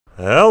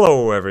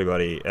Hello,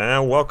 everybody,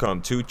 and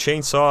welcome to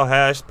Chainsaw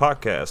Hash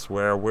Podcast,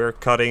 where we're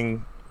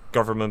cutting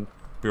government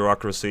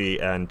bureaucracy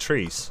and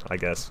trees, I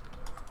guess.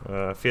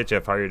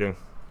 Jeff, how are you doing?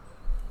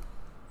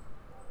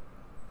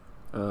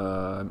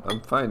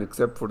 I'm fine,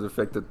 except for the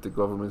fact that the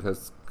government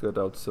has cut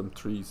out some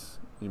trees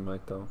in my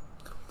town.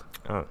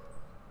 Oh,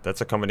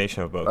 that's a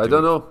combination of both. I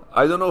don't know.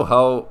 I don't know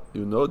how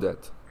you know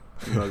that.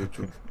 In order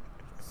to Are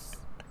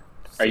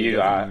say you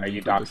that in are you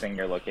introduction. doxing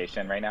your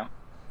location right now?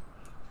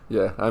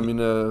 Yeah, I'm in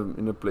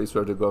a place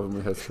where the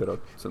government has cut out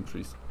some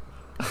trees.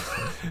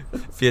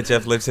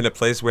 Jeff lives in a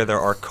place where there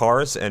are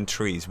cars and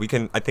trees.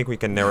 I think we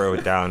can narrow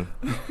it down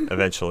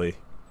eventually.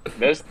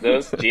 Those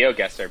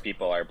GeoGuessr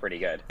people are pretty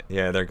good.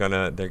 Yeah, they're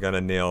gonna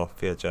nail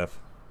Jeff.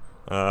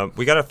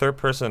 We got a third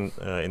person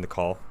in the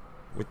call,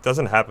 which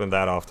doesn't happen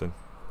that often,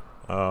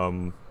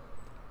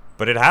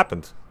 but it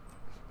happened.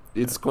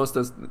 It's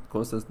Constance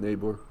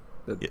neighbor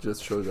that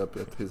just showed up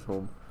at his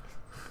home.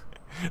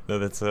 No,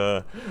 that's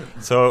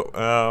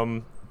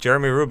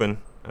Jeremy Rubin,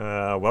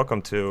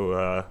 welcome to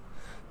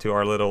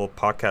our little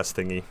podcast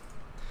thingy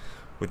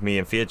with me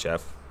and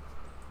Jeff.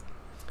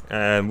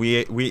 And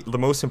we the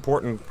most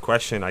important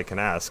question I can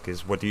ask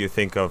is, what do you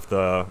think of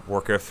the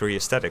Warcraft 3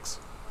 aesthetics?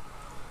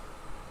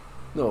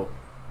 No,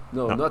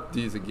 not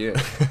these again.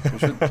 We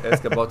should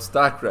ask about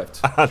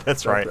StarCraft.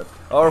 That's right.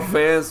 Our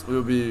fans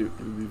will be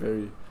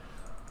very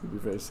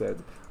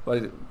sad.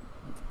 But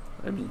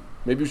I mean,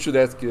 maybe you should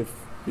ask if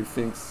he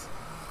thinks.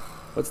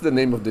 What's the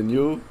name of the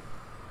new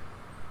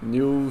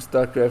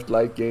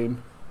StarCraft-like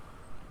game?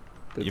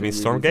 You mean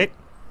Stormgate?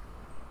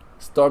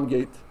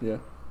 Stormgate, yeah.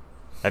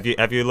 Have you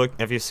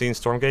seen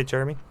Stormgate,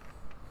 Jeremy?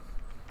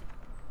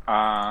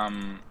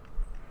 No.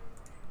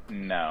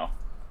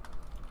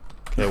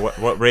 Okay,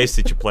 what race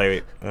did you play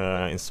in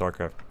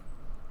StarCraft?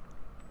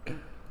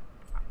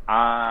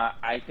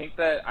 I think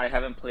that I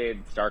haven't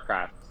played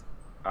StarCraft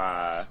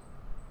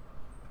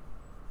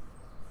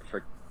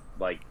for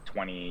like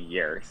 20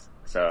 years.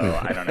 So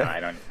I don't know. I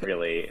don't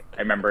really. I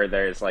remember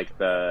there's like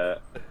the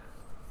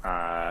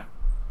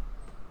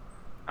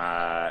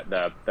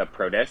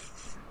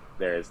protists.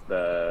 There's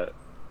the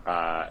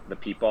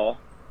people,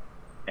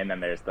 and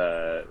then there's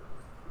the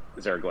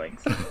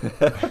zerglings.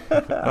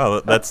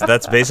 Oh,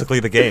 that's basically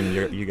the game.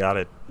 You got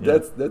it. Yeah.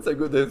 That's a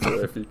good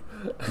answer, I think.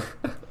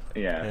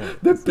 Yeah.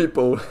 The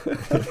people.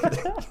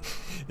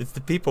 It's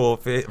the people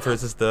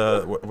versus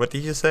the what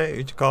did you say? What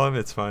did you call them?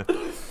 It's fine.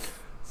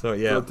 So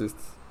yeah.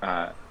 Protists.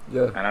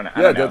 Yeah. I don't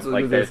know. That's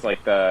like there's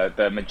like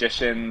the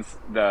magicians,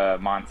 the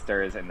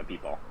monsters, and the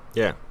people.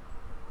 Yeah.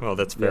 Well,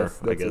 that's fair, Yes,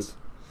 I that's guess. it.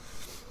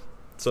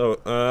 So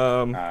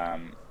And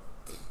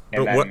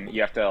but then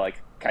you have to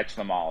like catch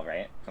them all,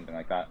 right? Something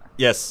like that.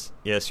 yes,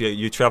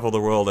 you travel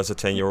the world as a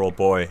 10-year-old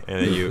boy,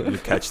 and then you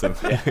catch them.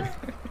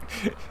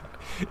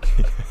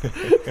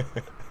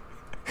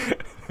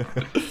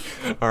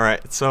 All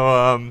right.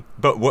 So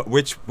but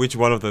which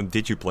one of them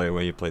did you play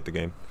when you played the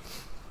game?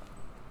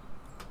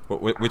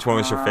 Which one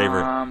was your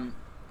favorite? I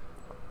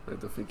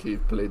don't think he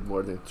played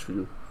more than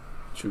two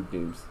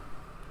games.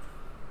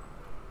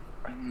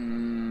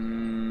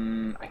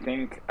 I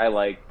think I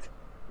liked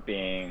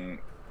being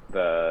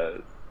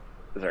the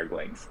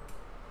zerglings.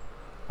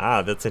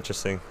 Ah, that's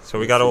interesting. So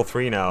we got all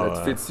three now.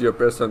 That fits your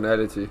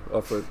personality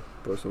of a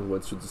person who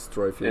wants to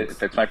destroy things. It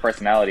fits my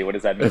personality. What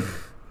does that mean?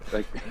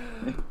 Like,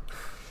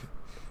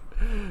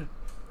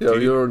 Yeah,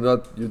 you're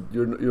not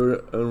you're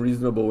an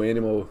unreasonable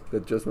animal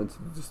that just wants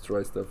to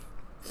destroy stuff.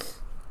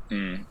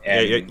 and,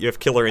 you have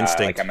killer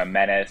instinct. like I'm a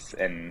menace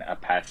and a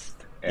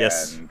pest and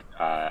Yes.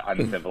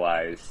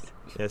 Uncivilized.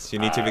 Yes, you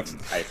need to.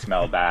 I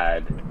smell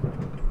bad.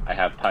 I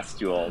have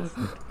pustules,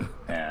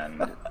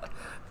 and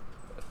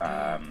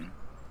I'm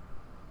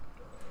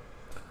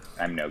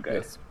no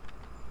good. Yes.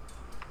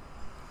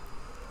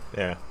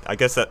 Yeah, I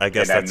guess that And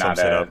sums I'm it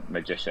not up. a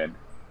magician,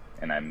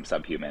 and I'm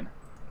subhuman.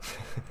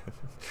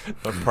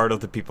 I'm part of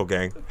the people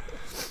gang.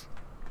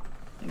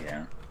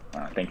 Yeah.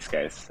 Thanks,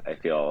 guys. I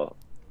feel.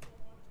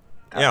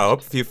 Yeah, I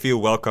hope you feel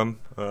welcome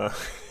in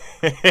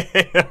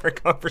our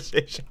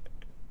conversation.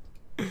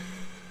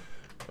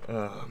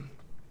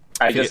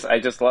 I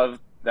just love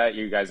that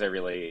you guys are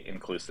really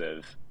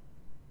inclusive,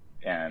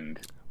 and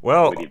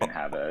Well, would even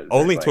have a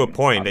only to a zergling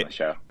point. on the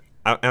show.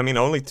 I mean,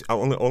 only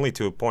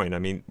to a point. I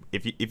mean,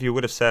 if you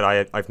would have said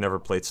I've never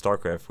played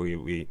StarCraft,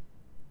 we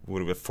would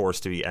have been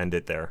forced to end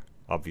it there,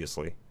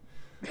 obviously.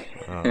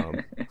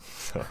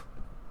 So.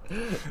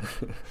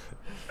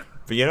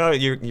 But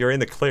you're in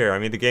the clear. I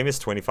mean, the game is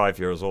 25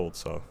 years old,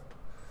 so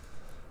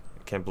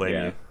I can't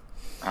blame you.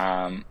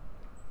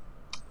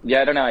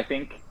 Yeah, I don't know. I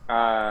think.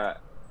 I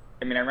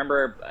mean, I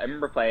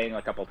remember playing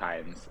a couple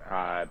times,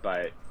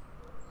 but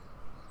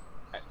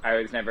I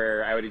was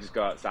never. I would just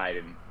go outside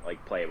and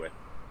like play with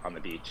on the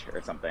beach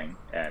or something,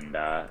 and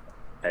I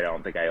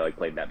don't think I like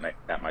played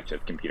that much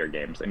of computer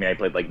games. I mean, I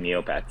played like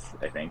Neopets.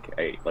 I think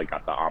I like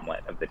got the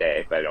omelet of the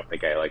day, but I don't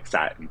think I like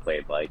sat and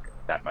played like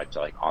that much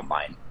like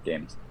online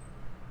games.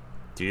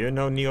 Do you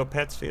know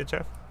Neopets,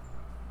 VHF?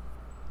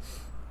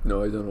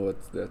 No, I don't know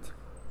what's that.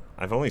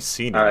 I've only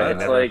seen it. I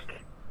It's never.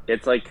 like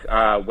It's like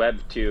Web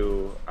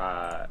 2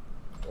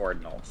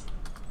 ordinals.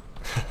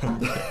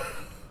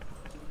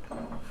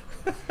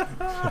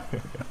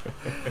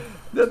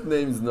 That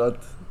name is not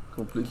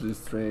completely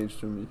strange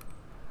to me.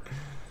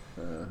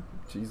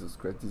 Jesus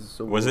Christ, this is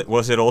so.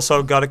 Was it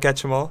also Gotta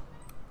Catch 'Em All?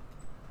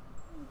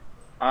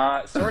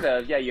 Sort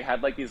of. Yeah, you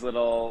had like these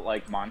little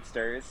like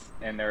monsters,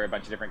 and there were a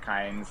bunch of different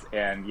kinds,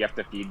 and you have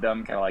to feed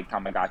them, kind of like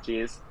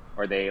Tamagotchis,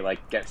 or they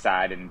like get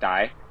sad and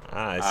die.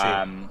 Ah, I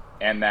see.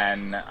 And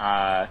then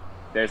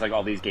there's like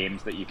all these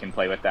games that you can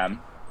play with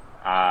them,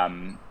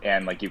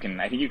 and like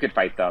I think you could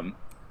fight them,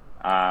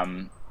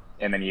 and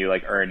then you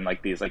like earn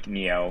like these like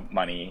Neo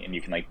money, and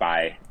you can like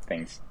buy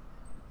things.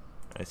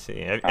 I see.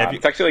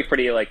 It's actually like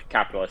pretty like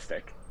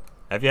capitalistic.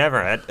 Have you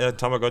ever had a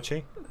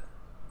Tamagotchi?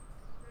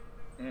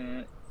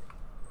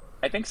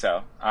 I think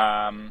so.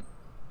 I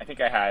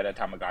think I had a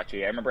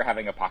Tamagotchi. I remember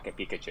having a Pocket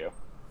Pikachu.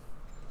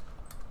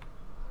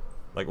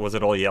 Like, was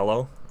it all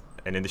yellow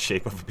and in the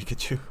shape of a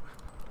Pikachu?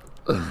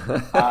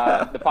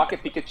 The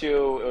Pocket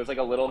Pikachu, it was like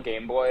a little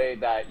Game Boy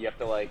that you have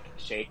to like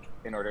shake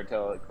in order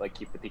to like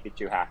keep the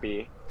Pikachu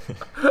happy.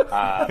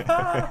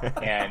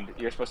 And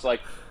you're supposed to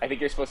like, I think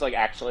you're supposed to like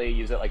actually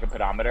use it like a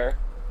pedometer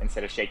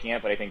instead of shaking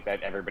it, but I think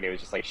that everybody was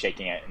just like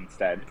shaking it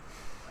instead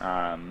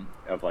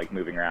of like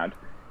moving around.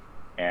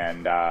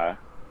 And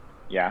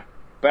yeah,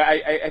 but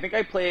I think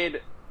I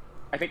played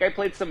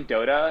some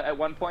Dota at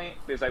one point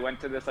because I went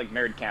to this like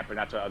nerd camp and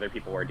that's what other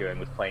people were doing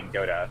was playing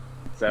Dota.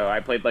 So I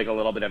played like a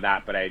little bit of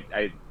that, but I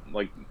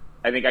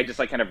think I just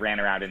like kind of ran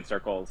around in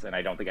circles and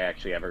I don't think I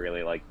actually ever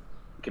really like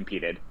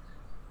competed.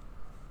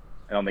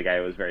 I don't think I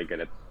was very good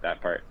at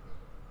that part.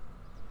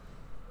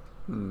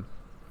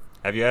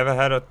 Have you ever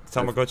had a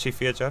Tamagotchi,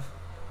 VHF?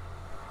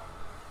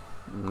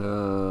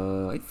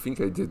 I think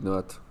I did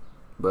not,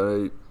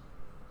 but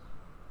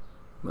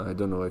I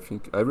don't know. I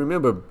think I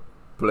remember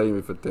playing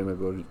with a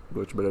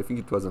Tamagotchi, but I think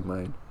it wasn't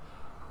mine.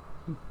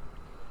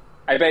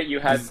 I bet you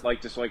had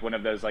like just like one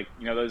of those like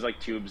those like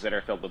tubes that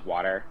are filled with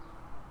water.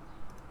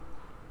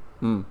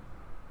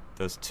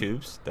 Those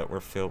tubes that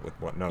were filled with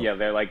what? No. Yeah,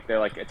 they're like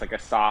it's like a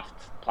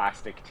soft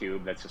plastic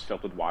tube that's just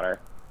filled with water.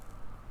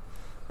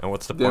 And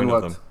what's the Then point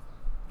of what? them?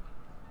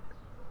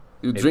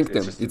 You drink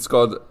them. just- It's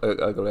called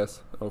a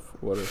glass of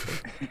water.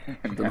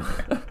 I don't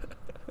know.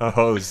 A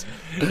hose.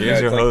 Use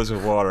it's your like- hose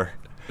with water.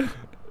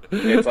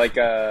 It's like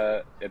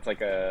a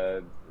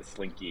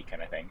slinky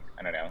kind of thing.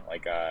 I don't know,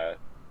 like a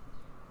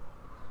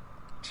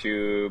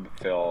tube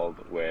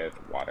filled with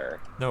water.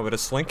 No, but a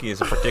slinky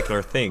is a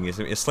particular thing.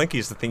 A slinky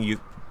is the thing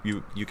you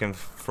can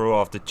throw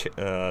off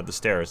the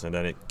stairs and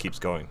then it keeps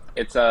going.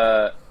 It's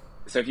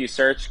so if you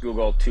search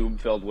Google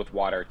tube filled with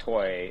water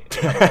toy,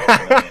 it's like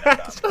a million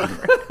of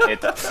them.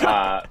 It's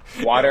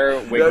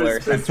water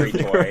wiggler sensory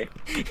toy.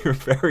 You're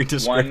very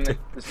descriptive.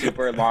 One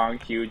super long,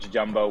 huge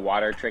jumbo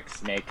water trick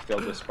snake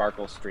filled with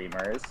sparkle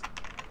streamers.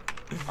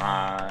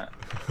 No,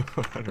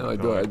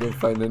 I don't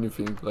find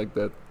anything like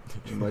that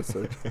in my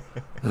search.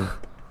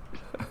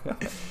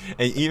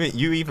 And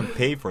you even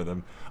pay for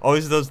them. Oh,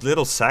 is those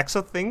little sacks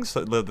of things,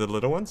 the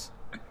little ones?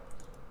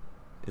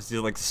 Is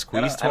it like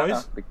squeeze I don't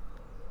toys? know.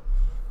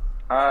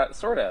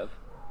 Sort of.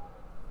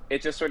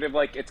 It's just sort of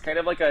like it's kind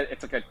of like a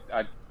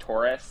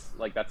torus,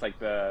 like that's like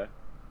the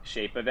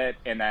shape of it,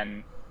 and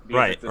then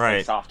because it's this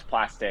like soft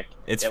plastic,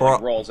 it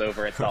like rolls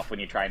over itself when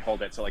you try and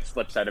hold it, so like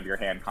slips out of your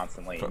hand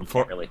constantly, and you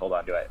can't really hold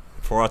on to it.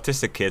 For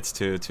autistic kids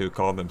to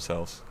calm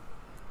themselves.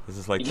 This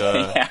is like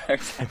yeah,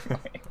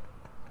 exactly.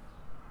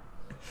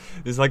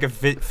 This is like a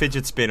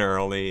fidget spinner,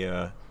 only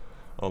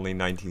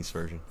 19th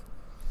version.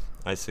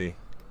 I see.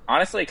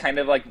 Honestly, kind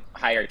of like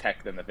higher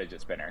tech than the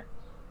fidget spinner.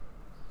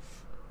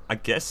 I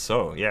guess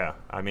so. Yeah.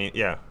 I mean,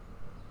 yeah.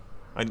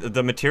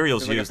 The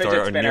materials like used a fidget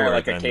are spinner, newer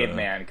like than a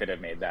caveman could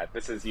have made that.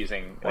 This is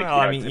using like well,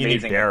 I mean, it's you need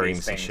amazing that these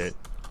bearings and things- shit.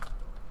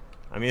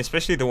 I mean,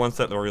 especially the ones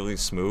that are really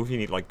smooth, you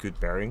need like good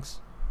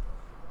bearings.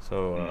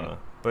 So,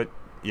 but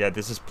yeah,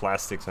 this is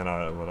plastics and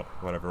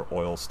whatever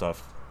oil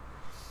stuff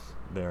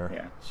there.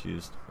 Yeah. It's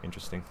used.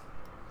 Interesting.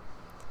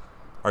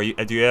 Do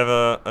you have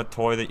a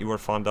toy that you were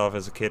fond of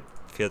as a kid,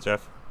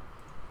 Jeff?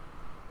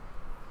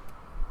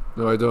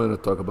 No, I don't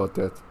want to talk about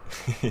that.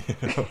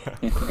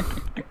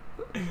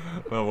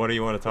 Well, what do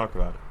you want to talk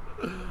about?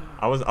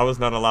 I was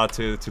not allowed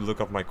to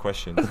look up my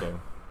question, so.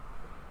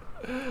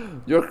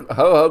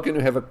 How can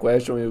you have a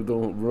question when you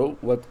don't know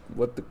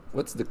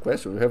what's the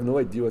question? You have no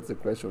idea what the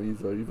question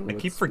is, or even. I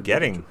keep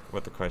forgetting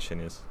what the question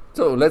is.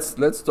 So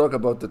let's talk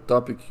about the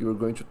topic you were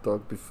going to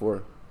talk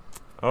before.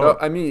 Oh, No,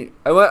 I mean,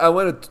 I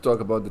wanted to talk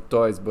about the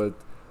toys, but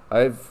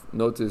I've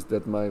noticed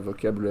that my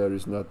vocabulary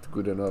is not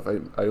good enough.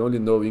 I only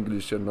know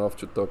English enough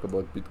to talk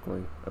about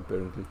Bitcoin,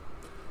 apparently.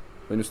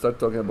 When you start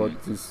talking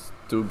about these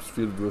tubes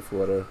filled with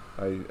water,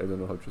 I don't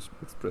know how to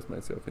express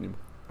myself anymore.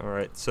 all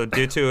right. So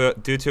due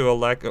to a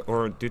lack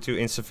or due to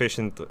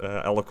insufficient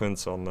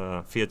eloquence on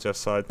VHS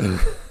side,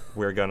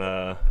 we're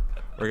gonna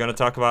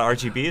talk about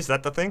RGB. Is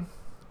that the thing?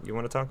 You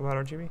want to talk about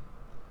RGB?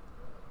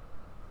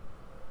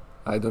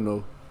 I don't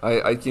know.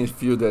 I can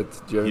feel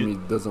that Jeremy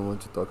doesn't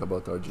want to talk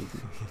about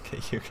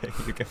RGB.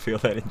 You can feel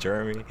that in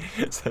Jeremy.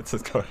 So that's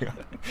what's going on.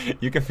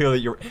 You can feel that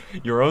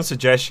your own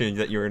suggestion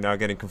that you're now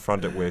getting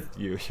confronted with.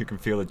 You can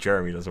feel that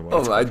Jeremy doesn't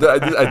want. Oh, I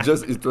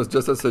just it was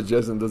just a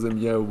suggestion. Doesn't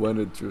mean I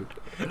wanted to.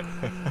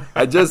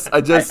 I just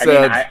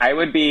said. I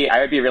would be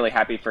really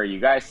happy for you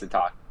guys to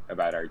talk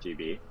about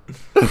RGB.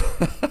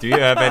 Do you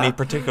have any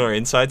particular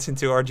insights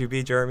into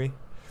RGB, Jeremy?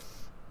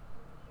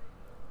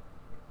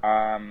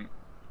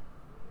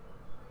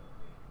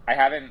 I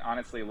haven't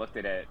honestly looked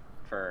at it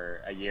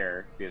for a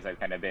year because I've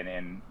kind of been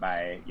in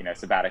my,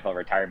 sabbatical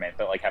retirement,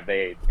 but like, have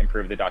they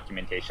improved the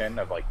documentation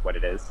of like what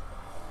it is?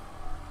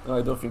 No,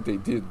 I don't think they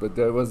did, but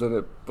there was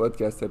a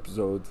podcast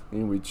episode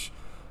in which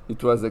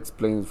it was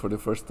explained for the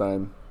first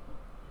time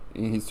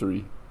in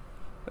history.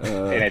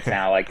 And it's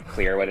now like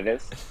clear what it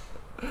is?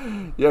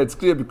 Yeah, it's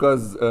clear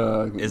because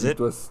it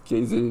was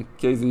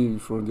Casey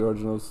from the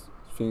originals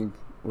thing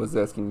was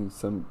asking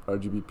some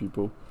RGB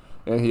people,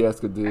 and he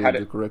asked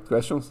the correct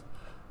questions.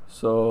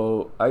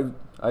 So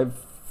I've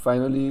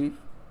finally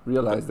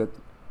realized that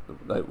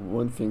like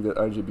one thing that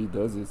RGB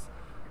does is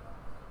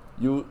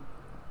you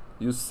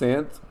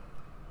send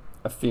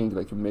a thing,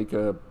 like you make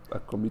a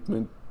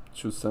commitment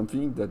to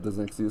something that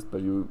doesn't exist,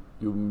 but you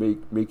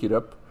make it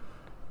up,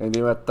 and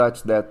then you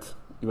attach that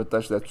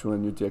to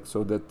an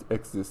UTXO that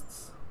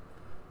exists,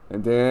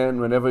 and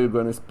then whenever you're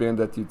going to spend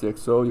that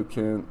UTXO, you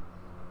can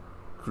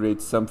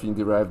create something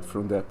derived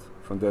from that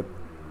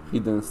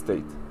hidden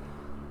state.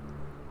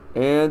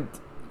 And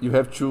you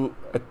have to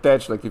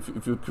attach, like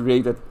if you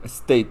create a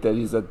state that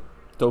is a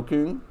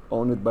token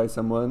owned by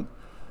someone,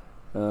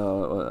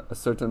 a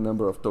certain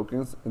number of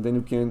tokens, and then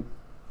you can,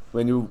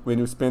 when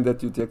you spend that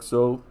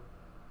UTXO,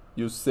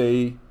 you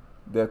say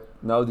that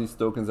now these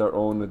tokens are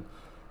owned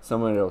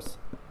somewhere else,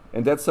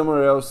 and that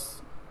somewhere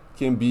else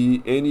can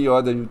be any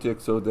other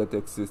UTXO that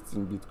exists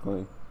in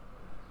Bitcoin.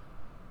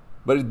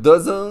 But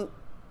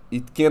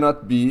it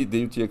cannot be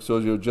the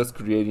UTXOs you're just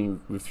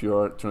creating with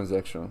your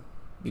transaction,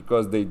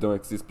 because they don't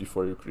exist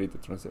before you create the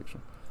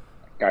transaction.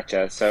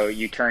 Gotcha. So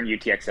you turn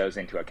UTXOs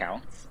into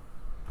accounts?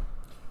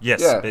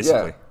 Yes,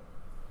 basically. Yeah.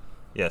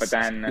 Yes. But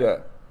then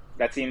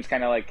that seems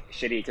kind of like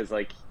shitty, because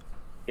like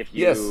if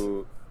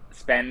you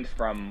spend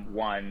from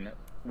one,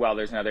 well,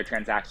 there's another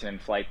transaction in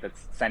flight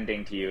that's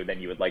sending to you, then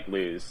you would like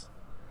lose.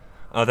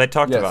 Oh, they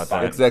talked about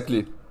that.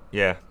 Exactly.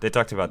 Yeah, they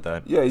talked about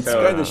that. Yeah, it's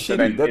kind of shitty.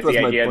 Then that was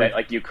the my idea point. that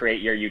like you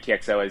create your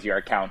UTXO as your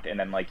account, and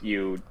then like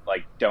you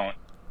like don't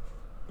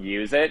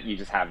use it, you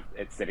just have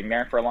it sitting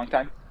there for a long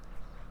time?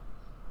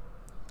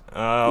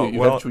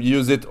 You have to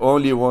use it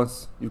only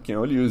once. You can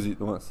only use it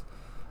once.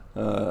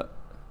 So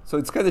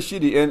it's kind of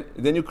shitty. And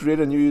then you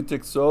create a new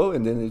UTXO,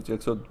 and then the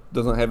UTXO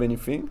doesn't have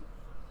anything.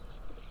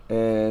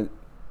 And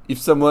if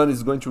someone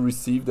is going to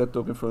receive that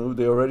token from you,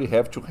 they already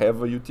have to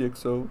have a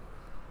UTXO.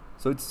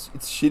 So it's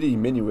shitty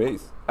in many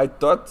ways. I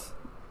thought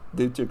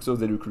the UTXOs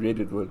that you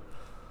created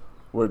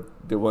were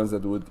the ones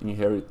that would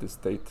inherit the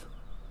state.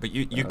 But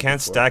you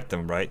can't stack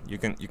them, right? You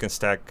can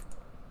stack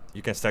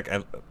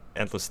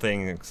endless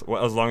things,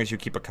 well, as long as you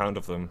keep a count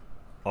of them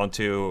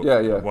onto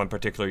one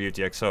particular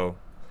UTXO,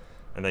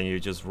 and then you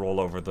just roll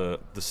over the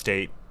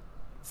state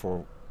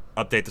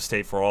update the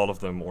state for all of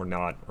them or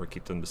not, or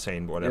keep them the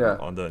same, whatever,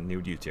 on the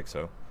new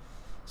UTXO.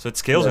 So it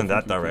scales in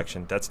that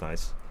direction. That's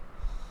nice.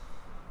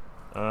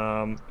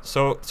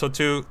 So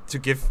to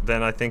give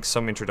then I think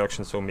some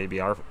introduction, so maybe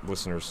our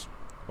listeners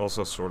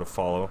also sort of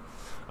follow.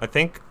 I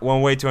think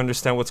one way to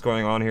understand what's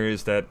going on here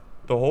is that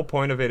the whole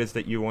point of it is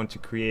that you want to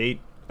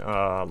create,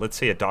 let's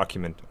say, a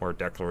document or a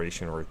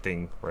declaration or a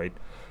thing, right?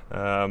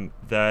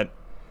 That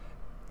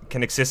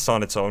can exist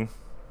on its own,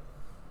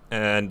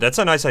 and that's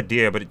a nice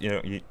idea. But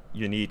you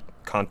need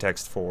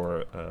context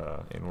for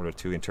in order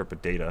to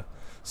interpret data.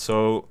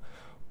 So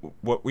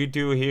what we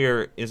do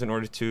here is, in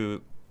order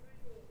to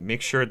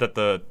make sure that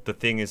the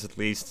thing is at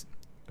least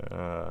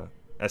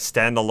as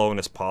standalone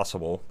as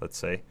possible, let's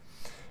say.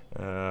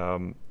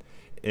 And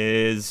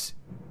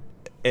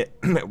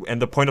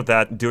the point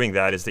of doing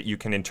that is that you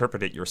can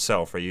interpret it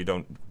yourself, right? You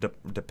don't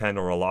depend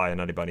or rely on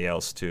anybody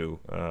else to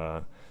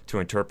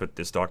interpret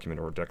this document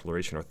or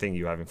declaration or thing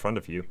you have in front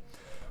of you.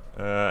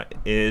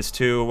 Is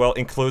to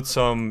include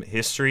some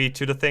history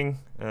to the thing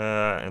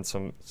and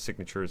some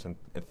signatures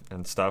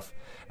and stuff,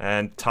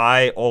 and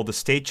tie all the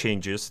state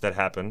changes that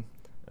happen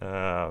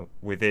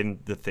within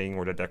the thing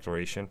or the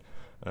declaration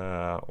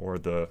or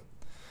the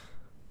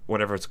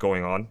whatever is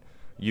going on.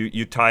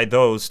 You tie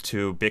those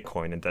to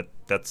Bitcoin, and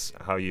that's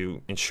how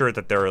you ensure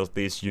that there are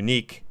these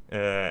unique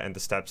and the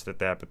steps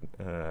that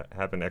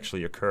happen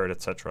actually occurred,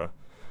 etc.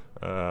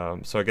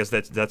 So I guess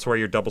that's where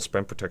your double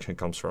spend protection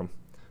comes from,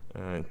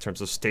 in terms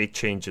of state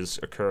changes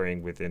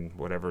occurring within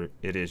whatever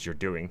it is you're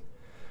doing.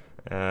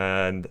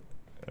 And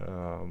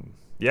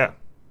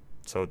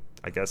so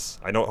I guess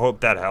I don't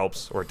hope that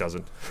helps, or it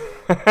doesn't.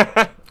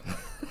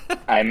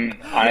 I'm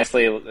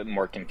honestly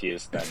more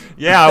confused than.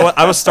 Yeah,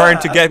 I was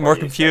starting to get more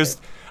confused.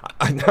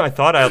 I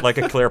thought I had like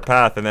a clear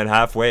path, and then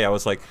halfway I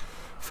was like,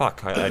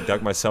 fuck, I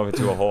dug myself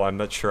into a hole. I'm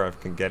not sure I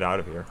can get out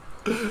of here.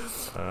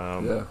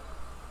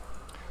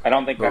 I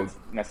don't think No. that's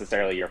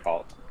necessarily your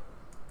fault.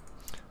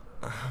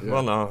 Yeah.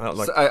 Well, no,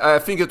 like So I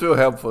think it will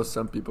help for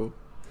some people.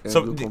 And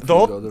so will the confuse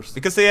whole, others.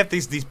 because they have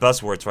these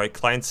buzzwords, right?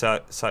 Client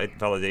side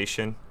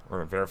validation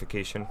or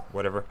verification,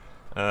 whatever.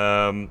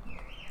 Um,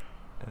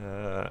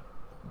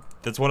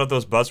 that's one of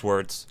those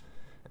buzzwords,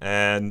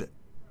 and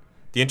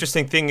the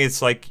interesting thing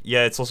is like,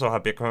 yeah, it's also how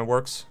Bitcoin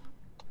works,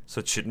 so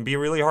it shouldn't be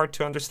really hard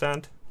to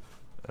understand.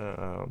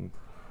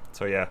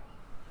 So yeah,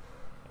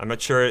 I'm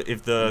not sure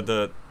if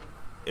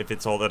if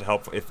it's all that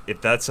helpful, if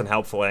that's an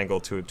helpful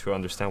angle to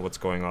understand what's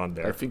going on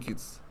there. I think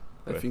it's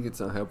But-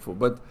 unhelpful.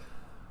 But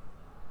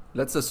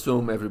let's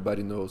assume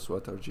everybody knows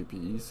what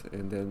RGB is,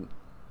 and then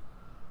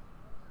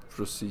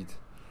proceed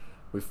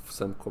with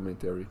some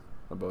commentary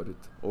about it,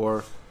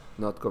 or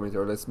not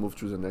commentary. Let's move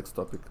to the next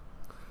topic.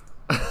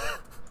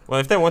 Well,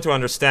 if they want to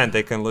understand,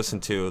 they can listen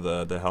to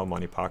the Hell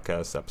Money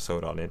podcast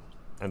episode on it,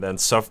 and then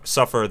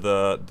suffer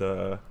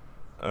the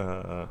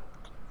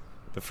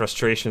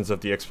frustrations of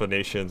the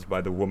explanations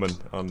by the woman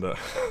on the on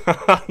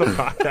the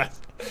podcast.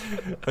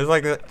 It's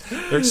like they're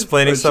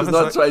explaining But she's something.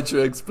 not trying to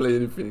explain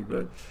anything,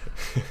 right?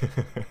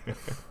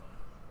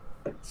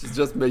 She's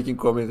just making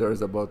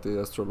commentaries about the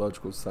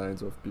astrological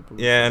signs of people.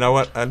 Yeah, and I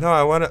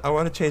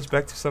want to change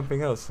back to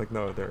something else. Like,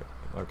 no, they're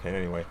okay.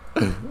 Anyway,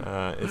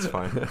 it's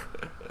fine.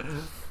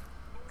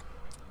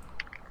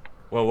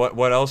 Well,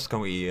 what else can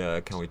we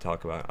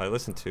talk about? I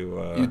listened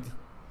to.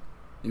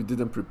 You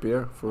didn't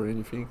prepare for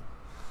anything?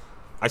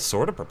 I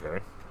sort of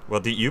prepared. Well,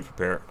 did you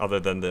prepare other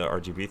than the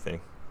RGB thing?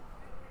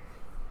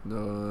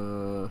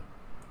 No.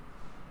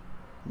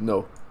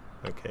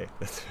 Okay,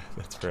 that's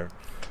fair.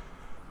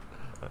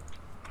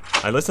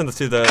 I listened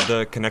to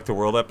the Connect the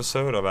World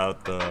episode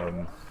about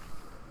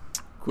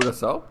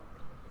Curaçao?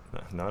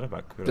 not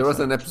about Curaçao. There was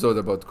an episode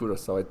about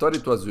Curaçao. I thought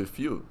it was with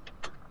you.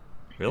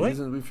 Really? It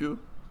isn't with you?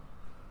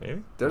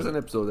 Maybe. There's an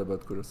episode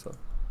about Curaçao.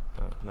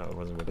 No, it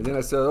wasn't with And me. then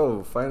I said,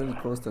 "Oh, finally,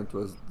 Constant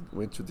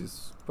went to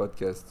this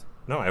podcast."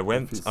 No, I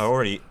went. Office. I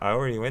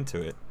already went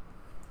to it.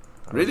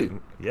 Really?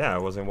 Yeah, I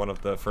was in one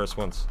of the first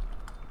ones.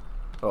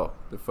 Oh,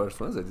 the first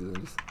ones I didn't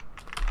listen.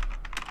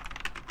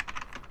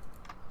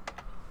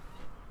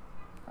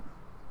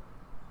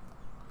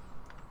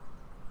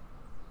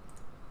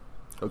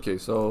 Okay,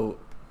 so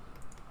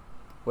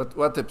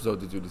what episode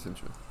did you listen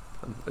to?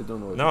 I don't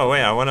know. what No, it wait.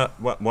 is. I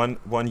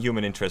want one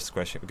human interest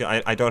question.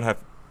 Because I don't have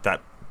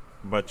that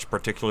much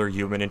particular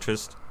human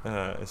interest,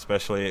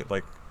 especially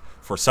like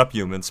for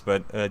subhumans.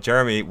 But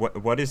Jeremy, what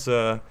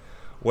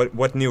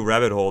new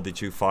rabbit hole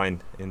did you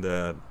find in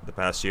the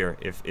past year,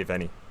 if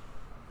any?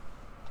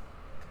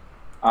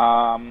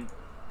 I've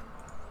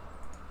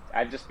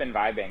just been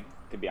vibing,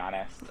 to be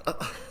honest.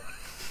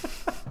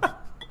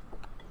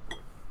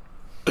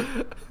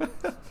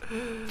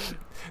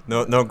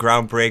 No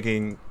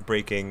groundbreaking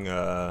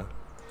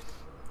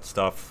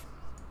stuff.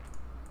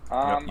 You're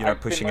not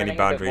I've pushing been any learning a bit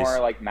boundaries. more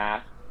like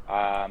math.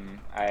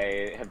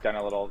 I have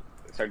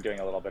started doing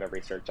a little bit of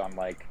research on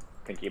like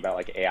thinking about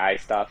like AI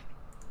stuff.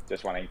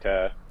 Just wanting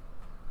to.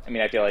 I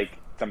mean, I feel like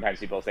sometimes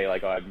people say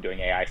like, "Oh, I'm doing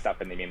AI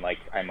stuff," and they mean like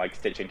I'm like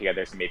stitching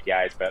together some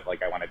APIs, but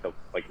like I wanted to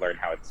like learn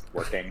how it's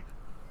working,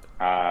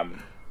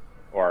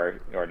 or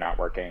not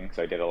working.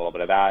 So I did a little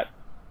bit of that.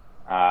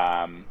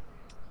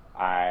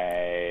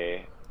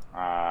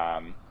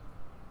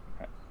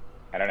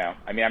 I don't know.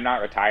 I mean, I'm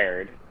not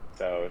retired,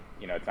 so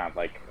it's not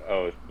like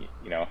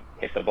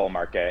hit the bull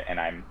market and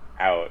I'm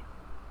out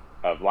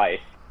of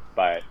life.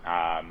 But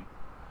I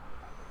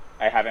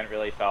haven't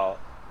really felt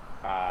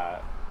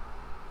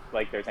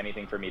like there's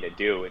anything for me to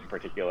do in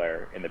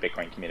particular in the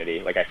Bitcoin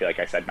community. Like I feel like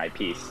I said my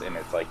piece, and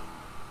it's like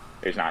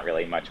there's not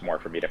really much more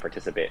for me to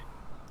participate.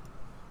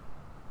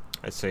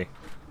 I see.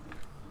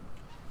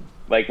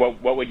 Like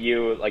what would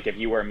you like if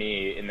you were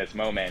me in this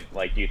moment?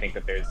 Like, do you think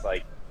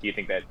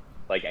that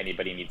like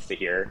anybody needs to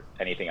hear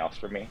anything else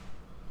from me?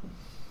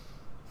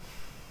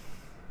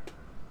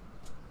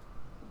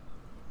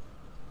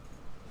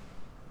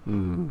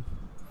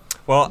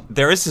 Well,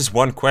 there is this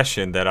one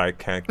question that I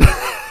can't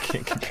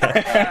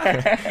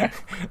that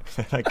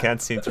I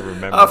can't seem to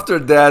remember. After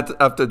that,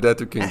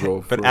 you can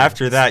go. But for-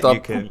 after that, stop.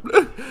 you can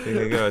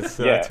go.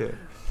 So Yeah. that's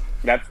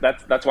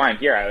it. That's why I'm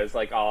here. I was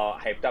like all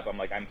hyped up. I'm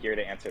like, I'm here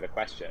to answer the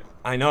question.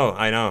 I know.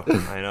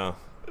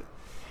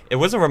 It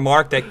was a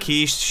remark that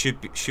keys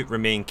should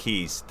remain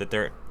keys. That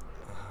they're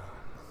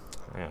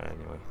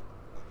anyway.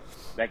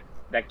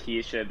 That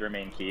keys should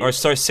remain keys. Or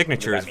sorry, What does that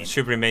signatures mean?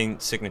 should remain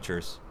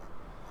signatures.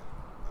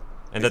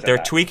 And Who that said they're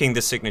that? tweaking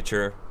the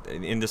signature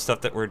in the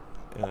stuff that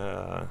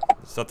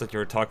stuff that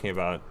you're talking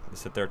about.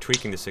 Is that they're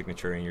tweaking the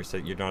signature, and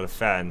you're not a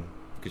fan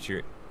because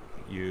you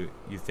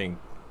think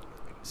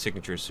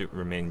signatures should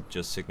remain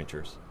just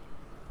signatures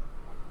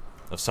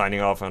of signing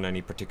off on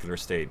any particular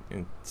state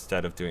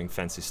instead of doing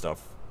fancy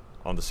stuff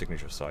on the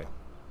signature side.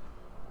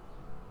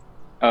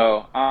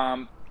 Oh,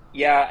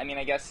 yeah. I mean,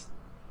 I guess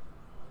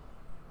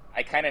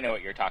I kind of know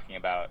what you're talking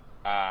about.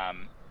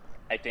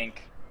 I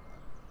think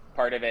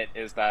part of it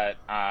is that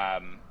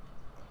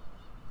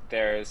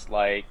there's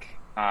like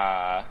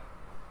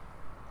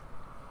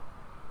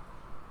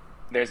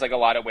there's like a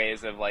lot of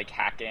ways of like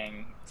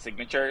hacking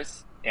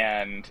signatures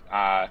and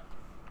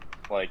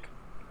like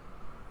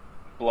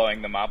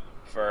blowing them up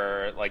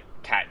for like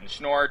cat and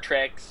schnorr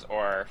tricks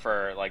or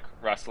for like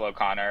Russell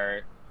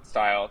O'Connor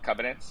style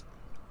covenants.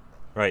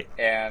 Right.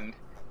 And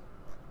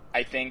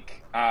I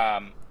think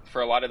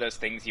for a lot of those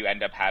things, you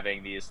end up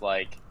having these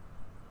like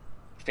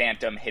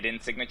phantom hidden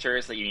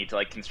signatures that you need to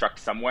like construct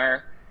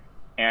somewhere.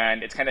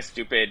 And it's kind of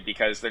stupid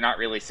because they're not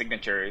really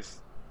signatures,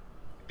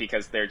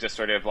 because they're just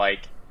sort of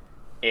like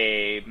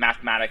a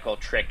mathematical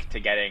trick to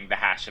getting the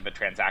hash of a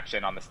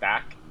transaction on the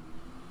stack.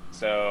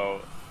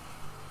 So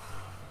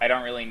I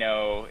don't really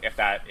know if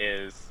that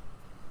is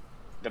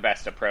the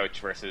best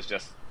approach versus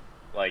just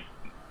like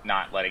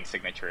not letting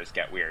signatures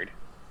get weird.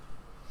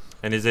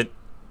 And is it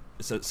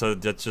so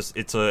that's just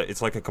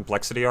it's like a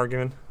complexity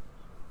argument,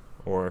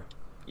 or?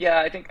 Yeah,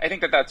 I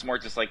think that that's more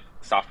just like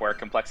software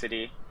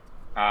complexity.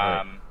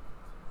 Right.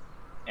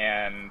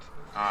 And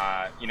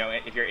you know,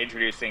 if you're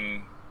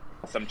introducing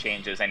some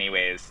changes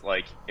anyways,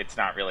 like it's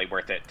not really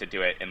worth it to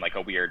do it in like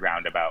a weird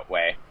roundabout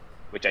way,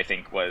 which I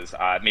think was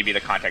maybe the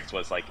context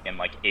was like in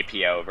like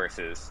APO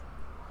versus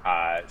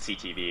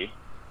CTV,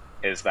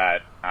 is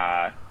that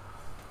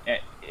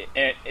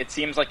it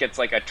seems like it's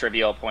like a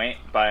trivial point,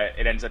 but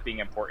it ends up being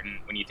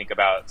important when you think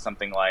about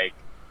something like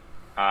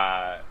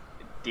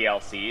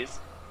DLCs,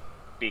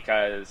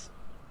 because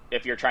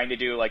if you're trying to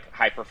do like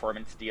high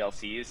performance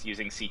DLCs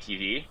using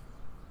CTV,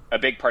 a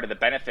big part of the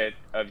benefit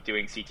of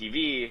doing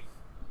CTV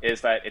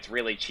is that it's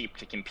really cheap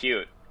to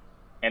compute.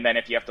 And then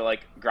if you have to like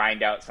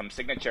grind out some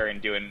signature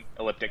and do an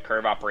elliptic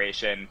curve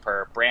operation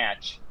per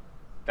branch,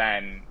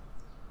 then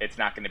it's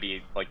not going to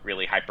be like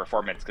really high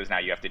performance, because now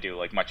you have to do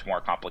like much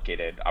more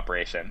complicated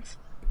operations.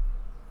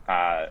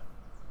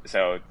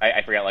 So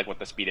I forget like what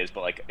the speed is,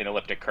 but like an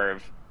elliptic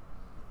curve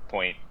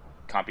point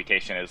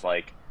computation is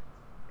like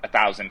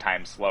 1,000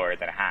 times slower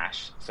than a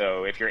hash.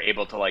 So if you're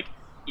able to like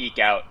eke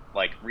out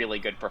like really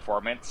good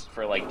performance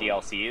for like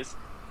DLCs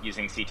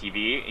using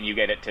CTV, and you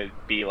get it to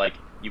be like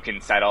you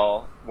can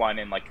settle one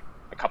in like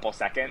a couple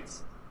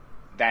seconds,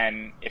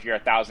 then if you're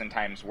 1,000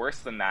 times worse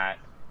than that,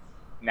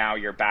 now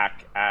you're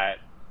back at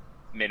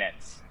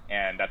minutes,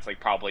 and that's like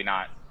probably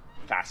not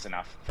fast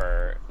enough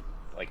for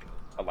like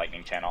a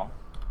Lightning channel.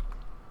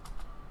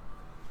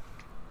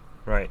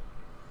 Right.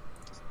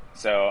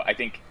 So I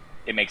think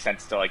it makes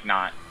sense to like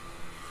not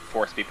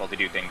force people to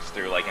do things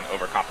through like an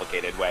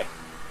overcomplicated way.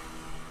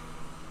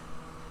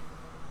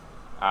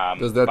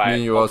 Does that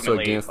mean you're also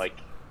against? Like,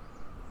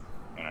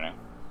 I don't know.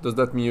 Does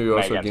that mean you're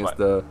also against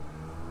against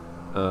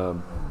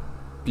the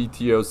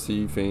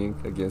PTOC thing,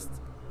 against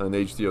an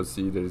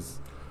HTOC that is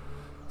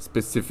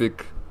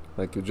specific,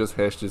 like you just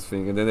hash this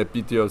thing, and then a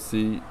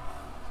PTOC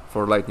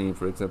for Lightning,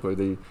 for example,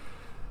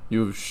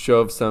 you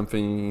shove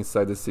something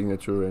inside the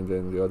signature, and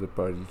then the other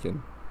party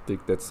can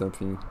take that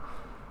something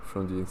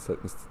from the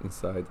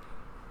inside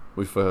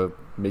with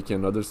making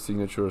another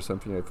signature or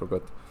something. I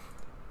forgot.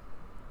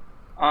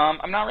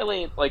 I'm not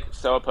really like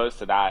so opposed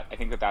to that. I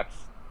think that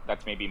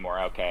that's maybe more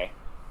okay.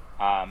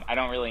 I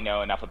don't really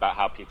know enough about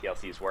how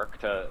PTLCs work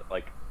to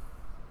like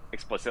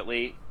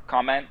explicitly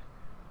comment,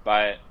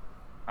 but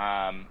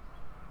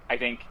I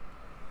think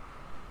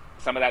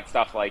some of that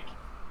stuff, like,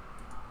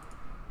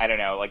 I don't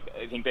know, like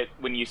I think that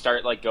when you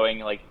start like going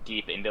like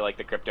deep into like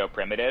the crypto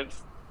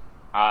primitives,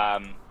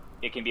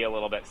 it can be a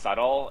little bit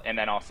subtle, and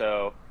then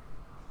also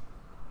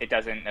it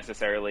doesn't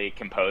necessarily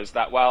compose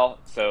that well.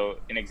 So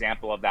an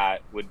example of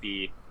that would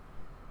be,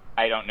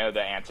 I don't know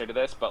the answer to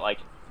this, but like,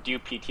 do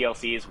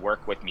PTLCs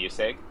work with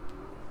Musig?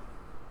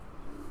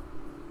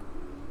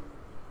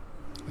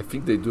 I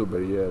think they do, but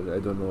yeah, I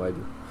don't know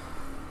either.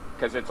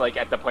 Because it's like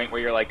at the point where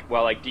you're like,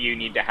 well, like, do you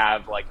need to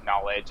have like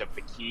knowledge of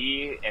the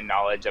key and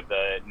knowledge of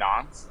the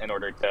nonce in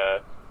order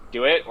to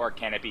do it, or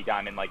can it be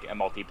done in like a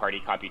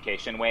multi-party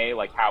computation way?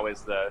 Like, how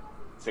is the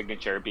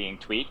signature being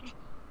tweaked?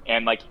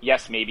 And like,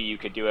 yes, maybe you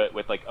could do it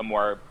with like a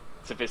more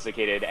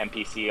sophisticated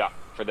MPC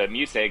for the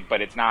Musig,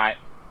 but it's not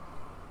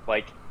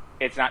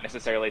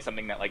necessarily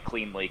something that like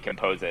cleanly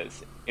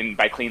composes. And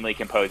by cleanly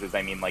composes,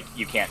 I mean like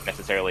you can't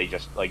necessarily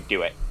just like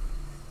do it.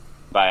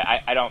 But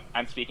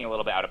I'm speaking a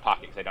little bit out of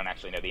pocket because I don't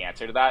actually know the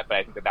answer to that. But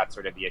I think that that's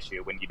sort of the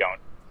issue when you don't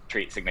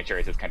treat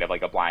signatures as kind of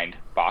like a blind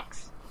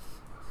box.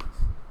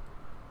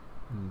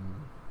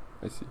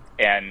 I see.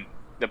 And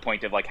the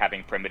point of like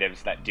having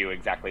primitives that do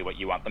exactly what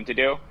you want them to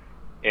do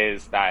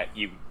is that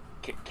you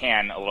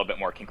can a little bit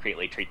more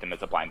concretely treat them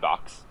as a blind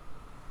box.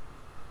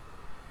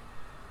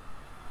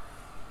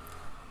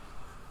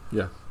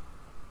 Yeah.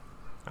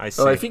 I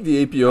see. Oh, I think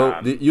the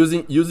APO,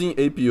 using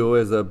APO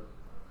as a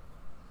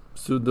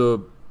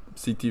pseudo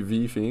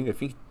CTV thing, I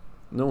think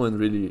no one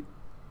really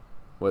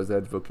was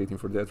advocating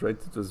for that, right?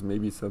 It was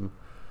maybe some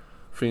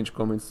fringe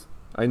comments.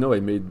 I know I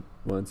made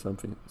one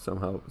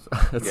somehow.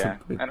 Yeah,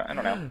 I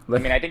don't know.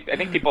 Like, I mean, I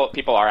think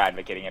people are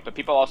advocating it, but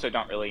people also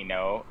don't really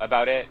know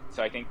about it.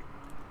 So I think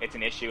it's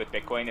an issue with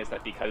Bitcoin is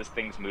that because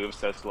things move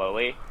so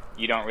slowly,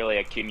 you don't really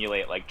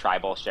accumulate like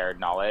tribal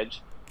shared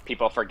knowledge.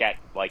 People forget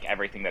like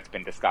everything that's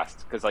been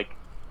discussed because like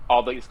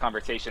all these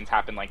conversations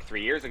happened like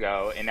 3 years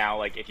ago, and now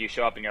like if you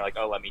show up and you're like,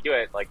 oh, let me do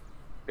it, like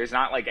there's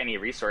not like any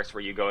resource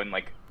where you go and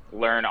like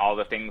learn all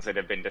the things that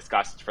have been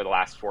discussed for the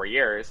last 4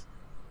 years.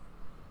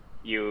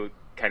 You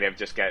kind of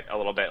just get a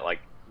little bit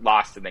like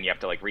lost, and then you have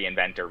to like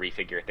reinvent or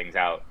refigure things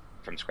out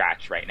from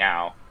scratch right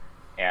now.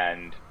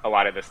 And a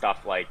lot of the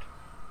stuff, like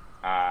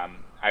I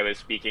was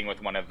speaking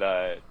with one of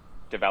the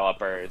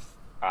developers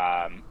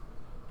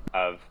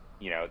of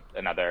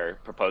another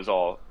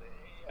proposal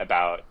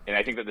about, and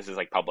I think that this is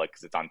like public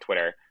because it's on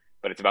Twitter,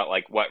 but it's about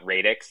like what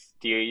radix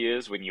do you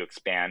use when you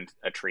expand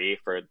a tree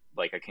for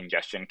like a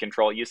congestion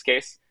control use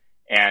case.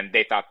 And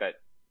they thought that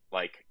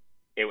like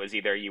it was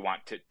either you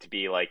want to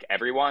be like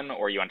everyone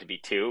or you want to be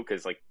two,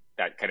 because like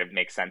that kind of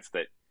makes sense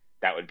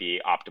that would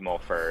be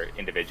optimal for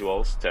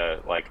individuals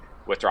to like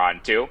withdraw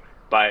into.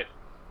 But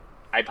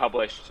I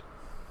published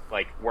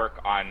like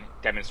work on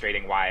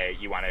demonstrating why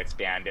you want to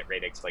expand at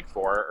radix like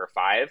 4 or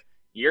 5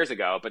 years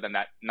ago, but then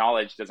that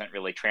knowledge doesn't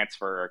really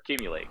transfer or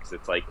accumulate, because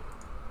it's like,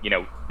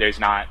 there's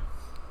not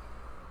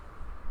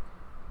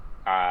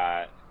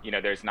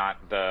there's not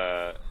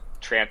the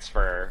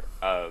transfer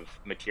of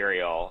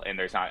material, and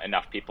there's not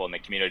enough people in the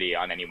community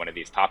on any one of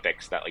these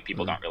topics that like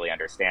people don't really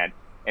understand.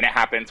 And it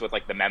happens with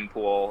like the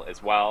mempool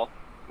as well,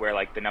 where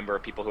like the number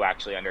of people who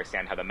actually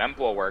understand how the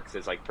mempool works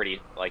is like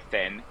pretty like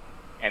thin,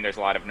 and there's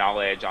a lot of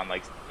knowledge on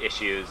like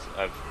issues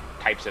of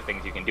types of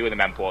things you can do with a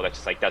mempool that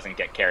just like doesn't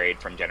get carried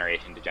from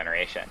generation to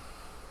generation.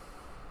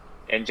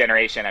 In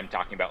generation, I'm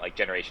talking about like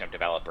generation of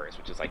developers,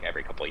 which is like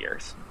every couple of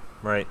years.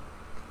 Right.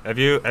 Have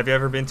you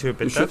ever been to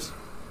BitDevs?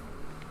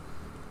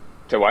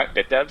 To what?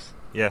 BitDevs?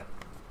 Yeah.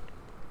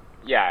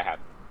 Yeah, I have.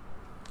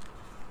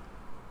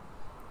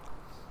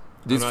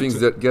 These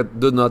things that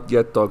do not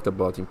get talked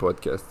about in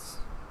podcasts.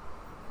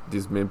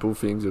 These mempool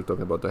things you're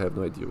talking about, I have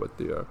no idea what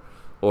they are.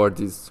 Or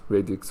this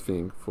radix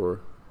thing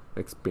for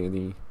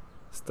expanding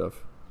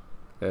stuff.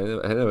 I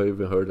never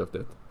even heard of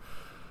that.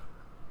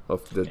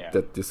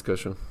 That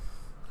discussion.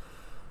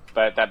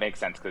 But that makes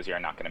sense because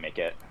you're not going to make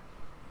it.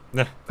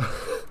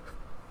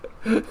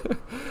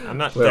 I'm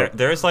not. Well,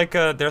 there's like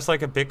a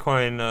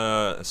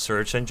Bitcoin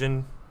search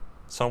engine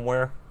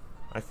somewhere,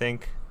 I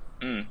think.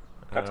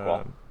 That's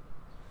cool.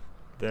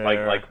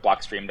 Like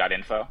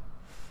blockstream.info.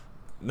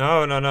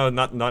 No,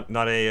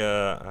 not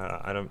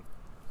a. I don't.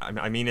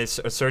 I mean, it's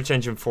a search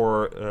engine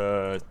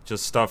for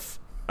just stuff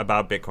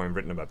about Bitcoin,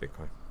 written about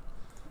Bitcoin.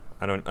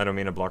 I don't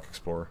mean a block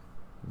explorer.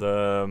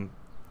 Well,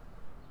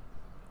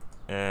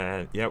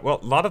 a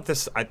lot of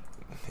this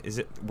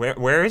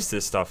where is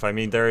this stuff? I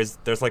mean, there's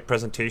like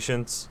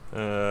presentations.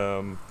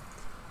 There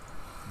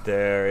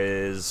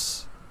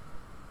is,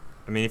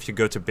 I mean, if you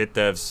go to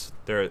BitDevs,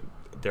 there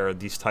are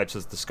these types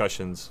of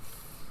discussions.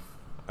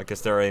 I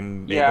guess they're a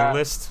mailing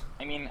list.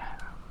 I mean,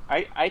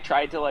 I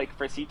tried to like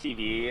for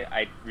CTV,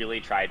 I really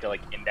tried to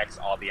like index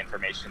all the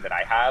information that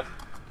I have.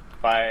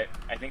 But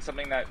I think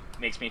something that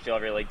makes me feel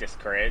really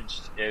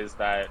discouraged is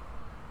that,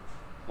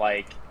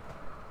 like,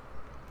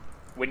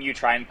 when you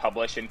try and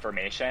publish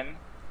information,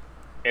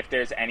 if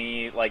there's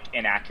any, like,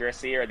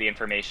 inaccuracy or the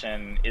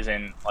information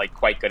isn't, like,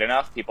 quite good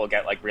enough, people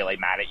get, like, really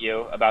mad at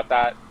you about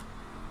that.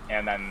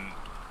 And then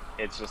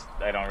it's just,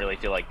 I don't really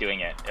feel like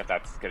doing it if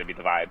that's going to be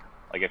the vibe.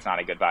 Like, it's not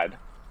a good vibe.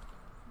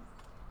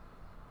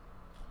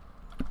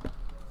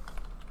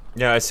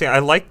 Yeah, I see. I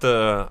like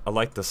the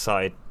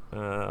site.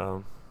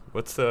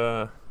 What's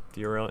the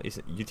URL? Is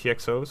it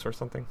UTXOs or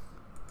something?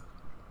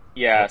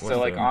 Yeah, so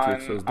like on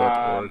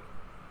UTXOs.org.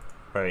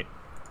 Right.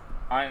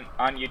 On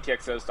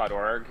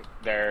UTXOs.org,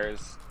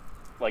 there's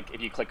like, if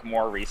you click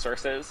more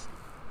resources,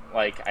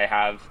 like I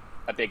have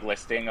a big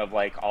listing of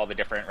like all the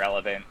different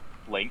relevant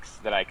links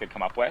that I could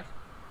come up with.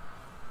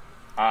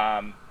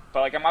 But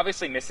like I'm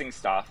obviously missing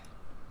stuff.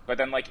 But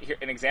then like here,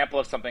 an example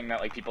of something that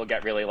like people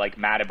get really like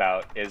mad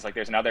about is like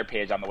there's another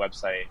page on the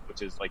website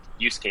which is like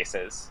use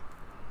cases,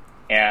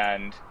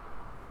 and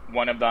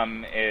one of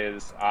them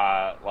is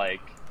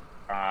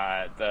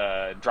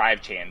the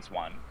drive chains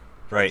one,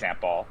 for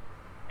example.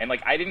 And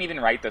like I didn't even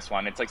write this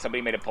one. It's like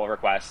somebody made a pull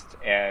request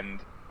and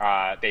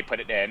they put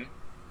it in,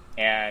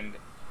 and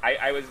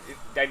I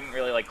didn't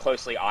really like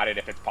closely audit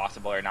if it's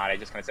possible or not. I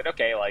just kind of said,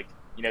 okay, like,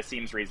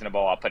 seems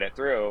reasonable, I'll put it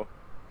through.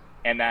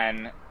 And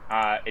then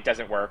it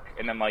doesn't work.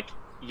 And then like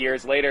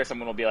years later,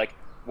 someone will be like,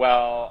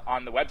 well,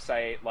 on the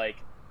website, like,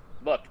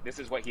 look, this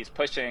is what he's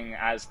pushing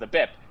as the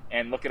BIP.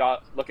 And look at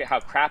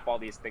how crap all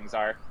these things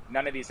are.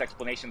 None of these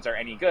explanations are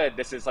any good.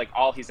 This is like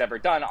all he's ever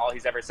done. All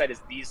he's ever said is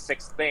these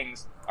 6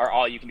 things are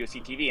all you can do with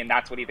CTV, and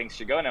that's what he thinks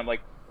should go. And I'm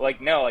like,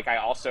 no, like I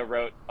also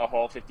wrote a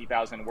whole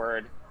 50,000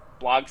 word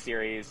blog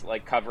series,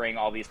 like covering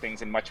all these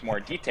things in much more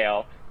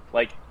detail.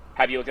 Like,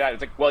 have you looked at that?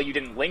 It's like, well, you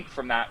didn't link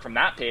from that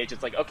page.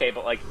 It's like, okay,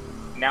 but like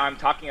now I'm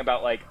talking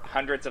about like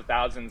hundreds of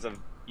thousands of,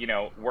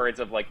 words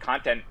of like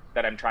content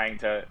that I'm trying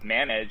to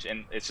manage,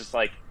 and it's just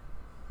like,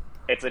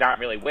 it's not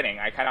really winning.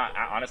 I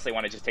honestly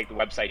want to just take the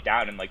website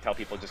down and like tell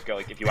people, just go,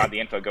 like, if you want the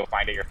info, go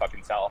find it your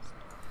fucking self.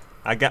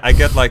 I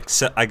get like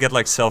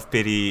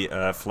self-pity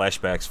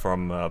flashbacks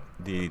from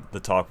the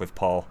talk with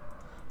Paul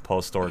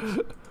Storks.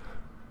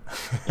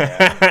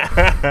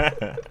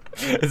 Yeah.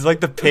 It's like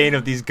the pain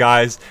of these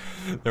guys.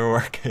 They're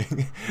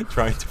working,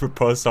 trying to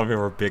propose something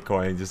for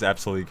Bitcoin, just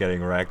absolutely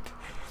getting wrecked.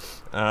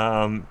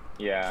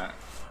 Yeah.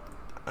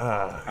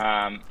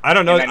 I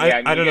don't know. And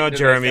then, I don't know,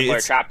 Jeremy. Similar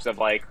It's traps of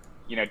like,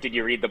 did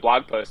you read the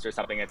blog post or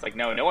something? It's like,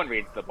 no one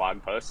reads the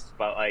blog post,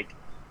 but like,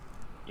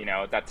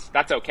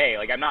 that's okay.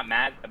 Like, I'm not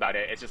mad about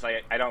it. It's just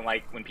like I don't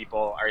like when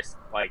people are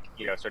like,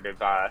 sort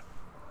of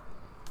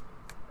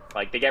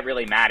like they get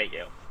really mad at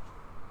you.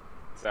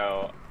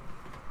 So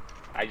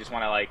I just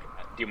want to like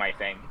do my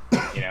thing,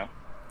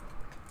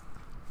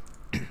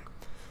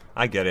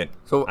 I get it.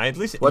 So I at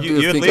least what do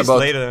you at think least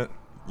about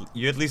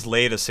you at least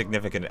laid a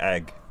significant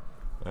egg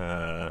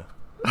for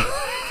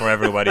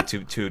everybody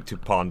to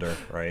ponder,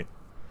 right?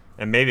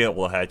 And maybe it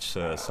will hatch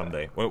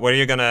someday. What are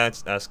you gonna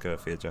ask,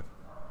 Fia?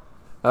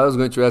 I was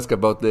going to ask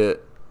about the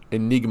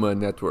Enigma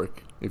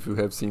network. If you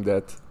have seen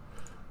that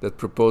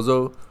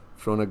proposal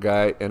from a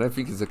guy, and I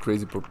think it's a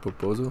crazy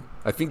proposal.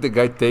 I think the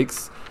guy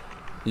takes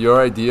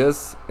your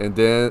ideas and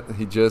then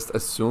he just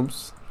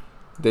assumes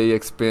they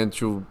expand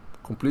to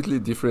completely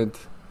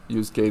different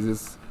use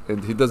cases,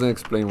 and he doesn't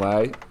explain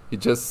why. He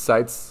just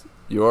cites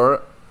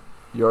your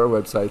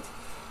website,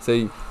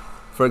 saying,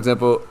 for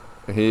example,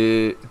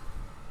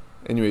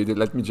 Anyway,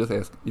 let me just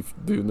ask: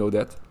 do you know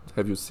that?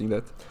 Have you seen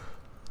that?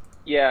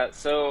 Yeah,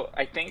 so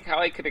I think how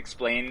I could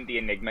explain the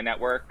Enigma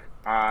network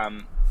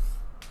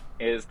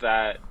is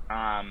that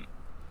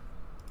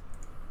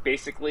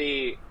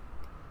basically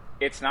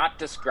it's not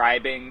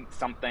describing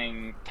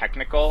something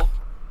technical,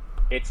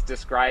 it's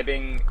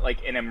describing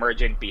like an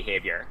emergent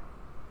behavior,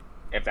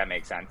 if that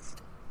makes sense.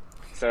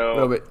 So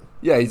Well, but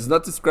yeah, he's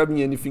not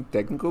describing anything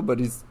technical, but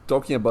he's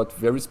talking about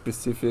very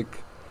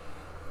specific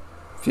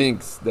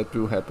things that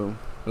will happen.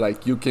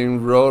 Like you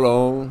can roll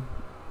on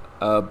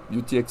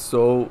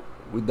UTXO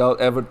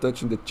without ever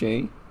touching the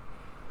chain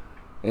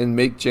and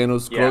make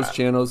channels, close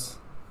channels.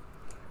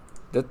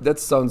 That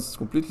sounds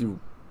completely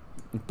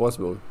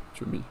impossible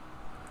to me.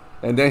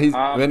 And then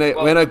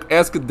when I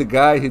asked the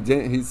guy,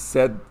 he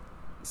said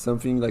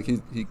something like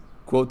he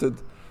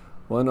quoted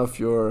one of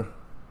your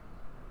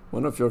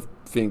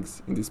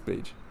things in this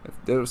page.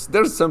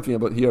 There's something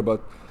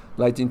about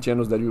lighting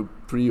channels that you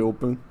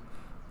pre-open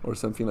or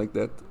something like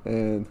that,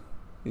 and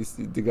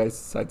the guy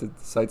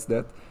cites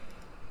that.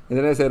 And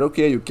then I said,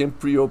 okay, you can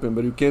pre-open,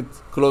 but you can't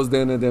close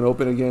them and then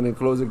open again and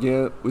close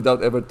again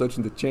without ever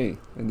touching the chain.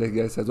 And the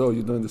guy says, oh,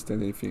 you don't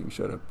understand anything,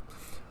 shut up.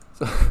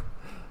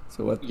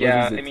 So what is it?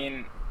 I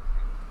mean,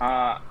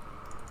 I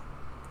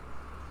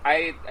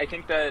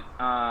think that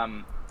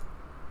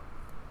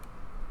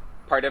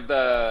part of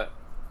the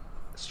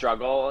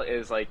struggle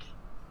is like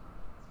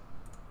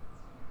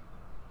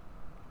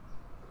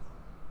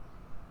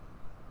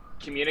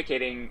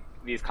communicating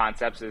these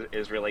concepts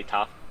is really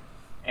tough.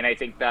 And I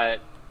think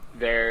that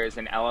there's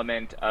an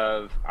element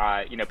of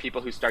people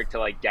who start to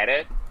like get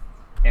it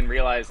and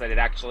realize that it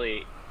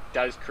actually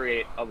does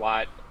create a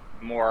lot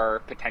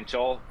more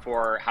potential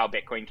for how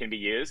Bitcoin can be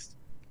used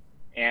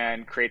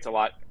and creates a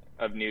lot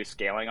of new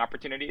scaling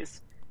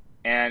opportunities,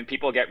 and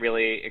people get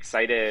really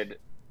excited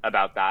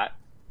about that,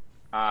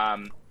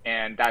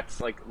 and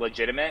that's like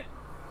legitimate,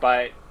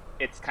 but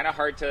it's kind of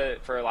hard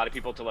for a lot of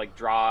people to like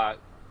draw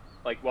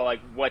like, well,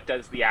 like what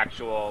does the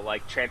actual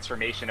like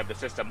transformation of the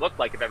system look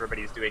like if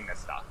everybody's doing this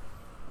stuff.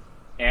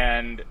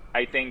 And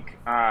I think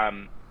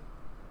a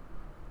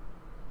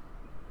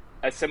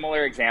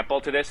similar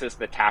example to this is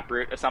the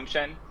taproot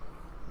assumption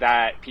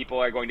that people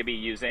are going to be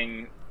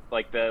using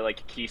like the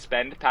like key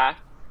spend path.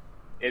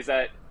 Is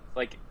that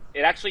like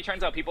it actually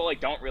turns out people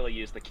like don't really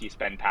use the key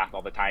spend path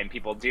all the time.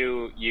 People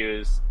do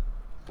use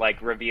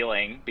like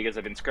revealing because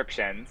of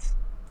inscriptions.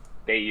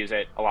 They use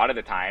it a lot of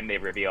the time. They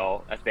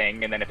reveal a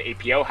thing, and then if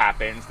APO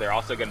happens, they're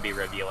also going to be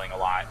revealing a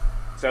lot.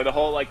 So the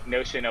whole like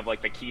notion of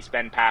like the key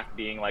spend path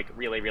being like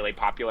really, really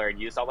popular and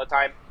used all the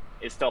time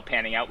is still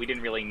panning out. We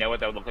didn't really know what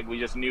that would look like. We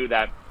just knew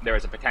that there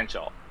was a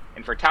potential.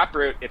 And for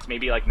Taproot, it's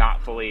maybe like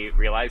not fully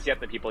realized yet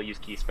that people use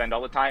key spend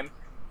all the time.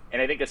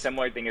 And I think a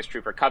similar thing is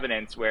true for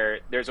covenants, where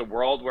there's a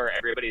world where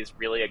everybody is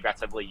really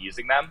aggressively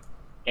using them,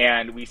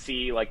 and we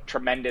see like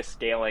tremendous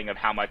scaling of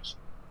how much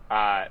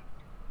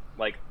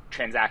like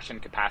transaction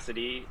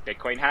capacity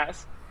Bitcoin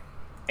has.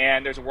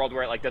 And there's a world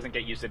where it like doesn't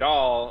get used at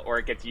all, or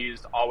it gets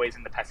used always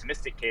in the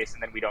pessimistic case,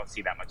 and then we don't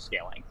see that much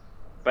scaling.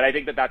 But I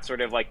think that that's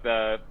sort of like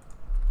the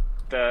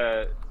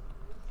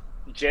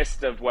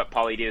gist of what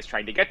Pauly D is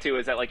trying to get to,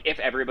 is that like if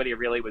everybody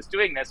really was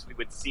doing this, we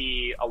would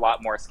see a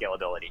lot more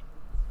scalability.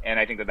 And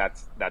I think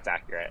that that's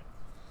accurate.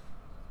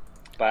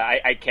 But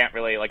I can't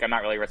really like, I'm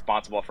not really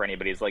responsible for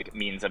anybody's like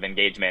means of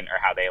engagement or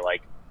how they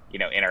like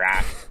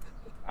interact.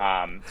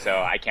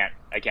 So I can't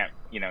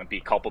be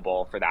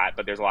culpable for that.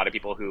 But there's a lot of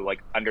people who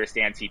like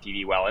understand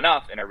CTV well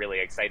enough and are really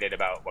excited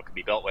about what could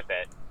be built with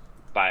it.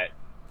 But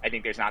I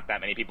think there's not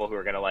that many people who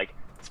are going to like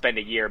spend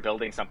a year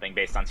building something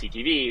based on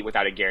CTV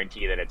without a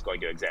guarantee that it's going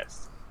to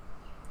exist.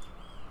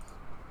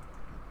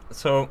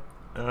 So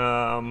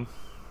I'm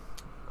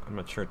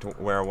not sure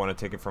where I want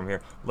to take it from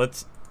here.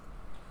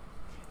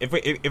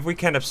 If we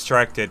can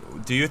abstract it,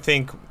 do you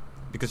think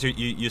because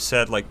you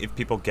said like if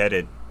people get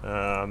it,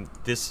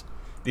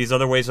 these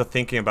other ways of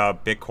thinking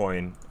about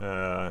Bitcoin,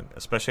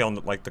 especially on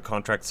like the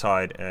contract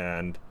side,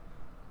 and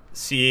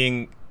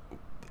seeing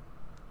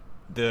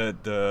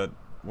the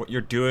what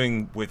you're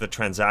doing with a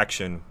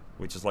transaction,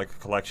 which is like a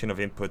collection of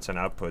inputs and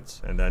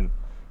outputs, and then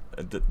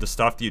the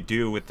stuff that you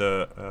do with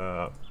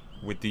the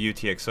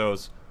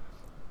UTXOs,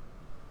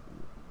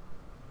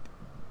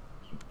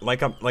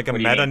 like a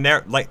meta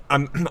narrative. Like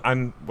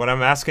I'm what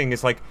I'm asking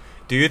is like,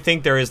 do you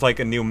think there is like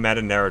a new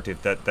meta narrative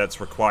that's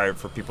required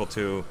for people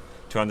to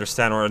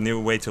understand, or a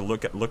new way to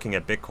looking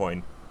at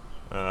Bitcoin,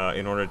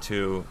 in order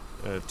to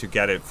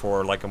get it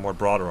for like a more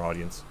broader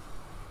audience?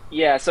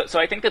 Yeah, so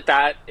I think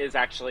that is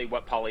actually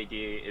what Pauly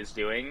D is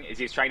doing, is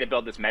he's trying to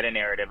build this meta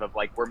narrative of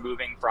like, we're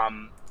moving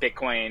from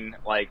Bitcoin,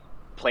 like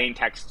plain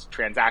text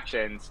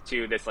transactions,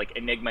 to this like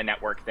Enigma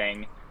network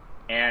thing,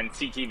 and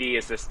CTV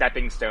is the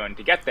stepping stone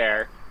to get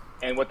there.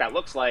 And what that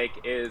looks like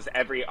is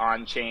every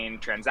on-chain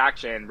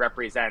transaction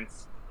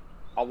represents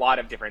a lot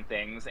of different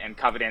things, and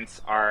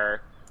covenants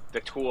are the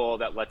tool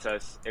that lets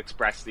us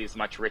express these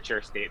much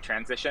richer state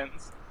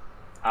transitions.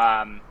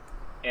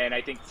 And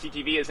I think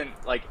CTV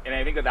isn't like, and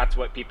I think that's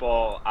what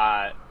people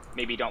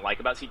maybe don't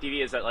like about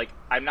CTV, is that like,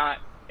 I'm not,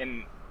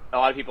 and a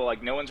lot of people,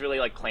 like, no one's really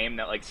like claimed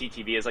that like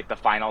CTV is like the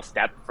final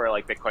step for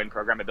like Bitcoin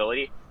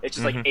programmability. It's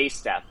just like a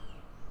step.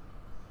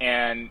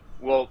 And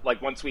we'll,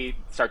 like, once we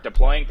start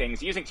deploying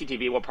things using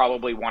CTV, we'll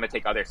probably want to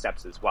take other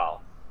steps as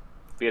well,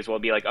 because we'll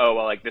be like, oh,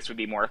 well, like this would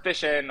be more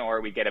efficient, or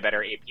we get a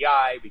better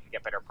API, we could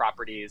get better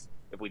properties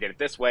if we did it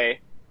this way.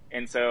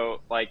 And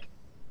so like,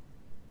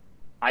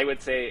 I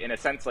would say, in a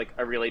sense, like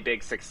a really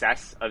big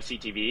success of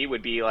CTV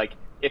would be like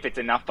if it's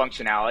enough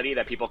functionality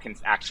that people can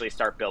actually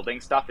start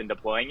building stuff and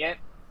deploying it,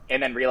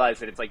 and then realize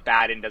that it's like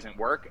bad and doesn't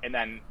work, and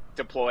then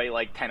deploy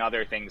like 10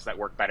 other things that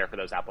work better for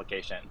those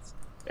applications,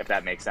 if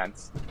that makes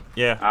sense.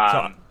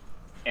 Yeah.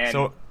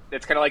 So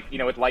it's kind of like, you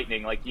know, with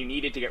Lightning, like you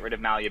needed to get rid of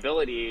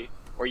malleability,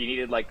 or you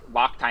needed like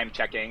lock time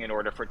checking in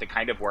order for it to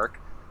kind of work.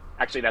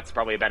 Actually, that's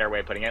probably a better way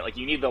of putting it. Like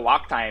you need the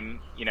lock time,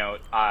 you know,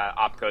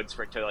 opcodes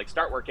for it to like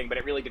start working, but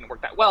it really didn't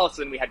work that well.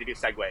 So then we had to do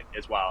SegWit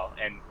as well.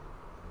 And,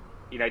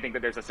 you know, I think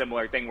that there's a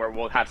similar thing where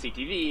we'll have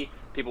CTV,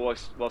 people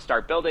will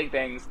start building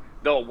things,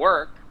 they'll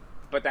work,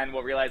 but then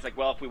we'll realize like,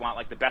 well, if we want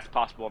like the best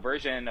possible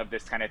version of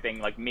this kind of thing,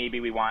 like maybe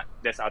we want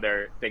this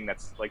other thing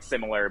that's like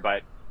similar,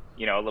 but,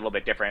 you know, a little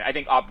bit different. I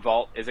think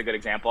OpVault is a good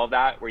example of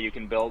that, where you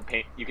can build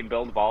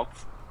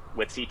vaults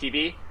with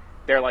CTV.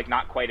 They're like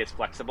not quite as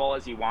flexible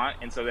as you want,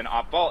 and so then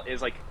OpVault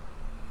is like,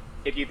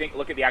 if you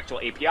look at the actual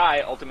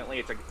API,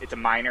 ultimately it's a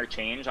minor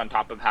change on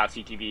top of how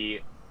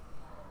CTV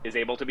is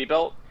able to be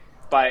built,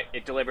 but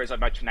it delivers a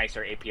much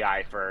nicer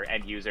API for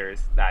end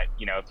users that,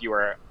 you know, if you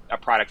were a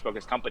product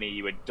focused company,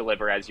 you would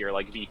deliver as your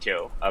like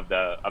V2 of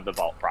the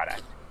Vault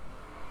product.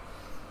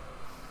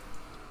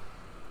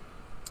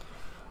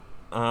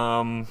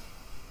 I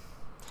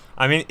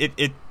mean,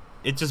 it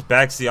just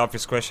begs the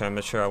obvious question. I'm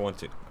not sure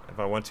if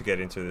I want to get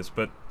into this,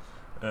 but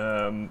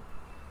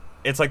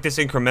it's like this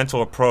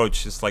incremental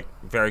approach is like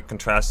very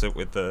contrasted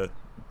with the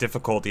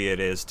difficulty it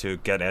is to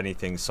get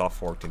anything soft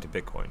forked into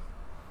Bitcoin,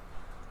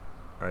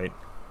 right?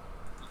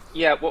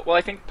 Yeah, well,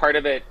 I think part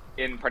of the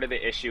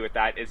issue with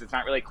that is it's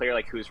not really clear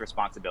like whose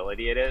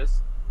responsibility it is,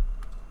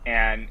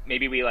 and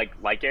maybe we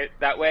like it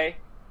that way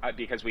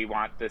because we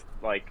want this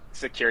like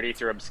security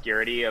through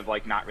obscurity of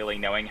like not really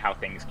knowing how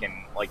things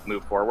can like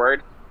move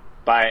forward.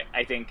 But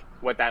I think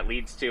what that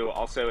leads to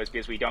also is,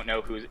 because we don't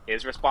know who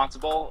is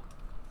responsible,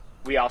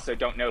 we also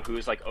don't know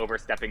who's like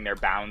overstepping their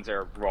bounds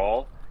or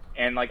role.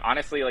 And like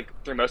honestly, like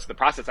through most of the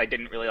process, I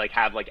didn't really like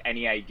have like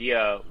any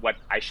idea what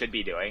I should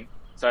be doing.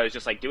 So I was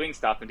just like doing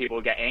stuff, and people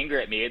would get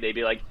angry at me. They'd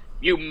be like,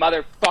 "You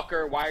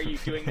motherfucker, why are you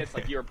doing this?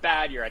 Like you're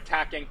bad, you're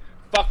attacking.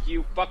 Fuck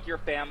you, fuck your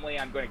family.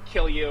 I'm going to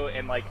kill you."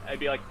 And like I'd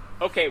be like,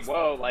 "Okay,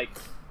 whoa, like,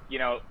 you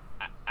know,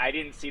 I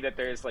didn't see that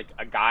there's like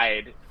a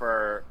guide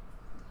for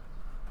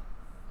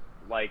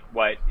like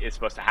what is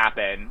supposed to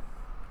happen."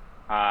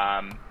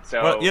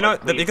 So well, you know,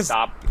 like, please because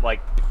stop like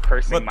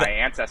cursing my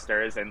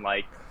ancestors, and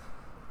like,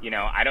 you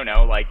know, I don't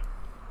know, like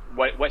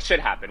what should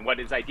happen,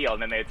 what is ideal.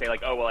 And then they'd say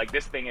like, oh well, like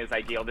this thing is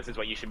ideal, this is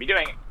what you should be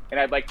doing, and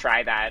I'd like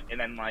try that, and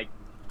then like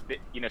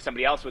you know,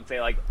 somebody else would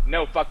say like,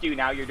 no, fuck you,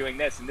 now you're doing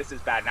this and this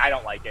is bad and I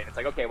don't like it. And it's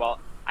like, okay, well,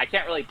 I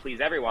can't really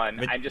please everyone.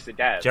 But I'm just a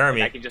dev.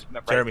 Jeremy, like, I can just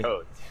write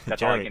code.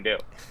 That's all I can do.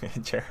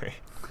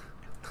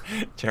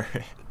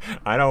 Jeremy,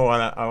 I don't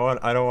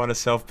want to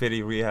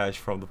self-pity rehash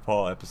from the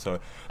Paul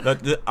episode.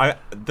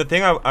 The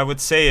thing I would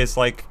say is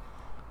like,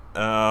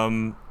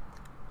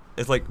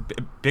 it's like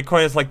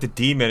Bitcoin is like the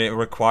demon. It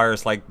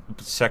requires like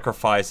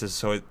sacrifices,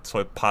 so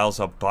it piles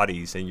up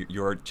bodies, and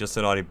you're just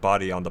another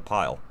body on the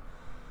pile.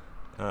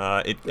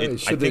 It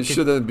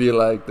shouldn't be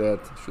like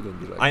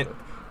that.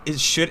 It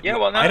should. Yeah,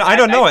 well, no, I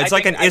don't know. It's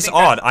like an is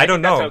odd. I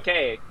don't know. That's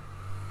okay.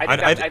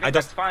 I think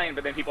that's fine.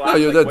 But then people ask,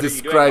 like, what are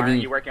you doing? Why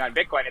aren't you working on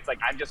Bitcoin? It's like,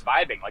 I'm just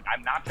vibing. Like,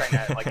 I'm not trying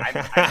to. Like,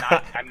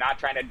 I'm not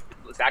trying to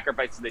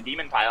sacrifice to the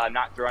demon pile. I'm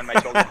not throwing my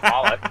shoulders to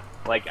Paula.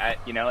 Like,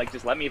 you know, like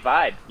just let me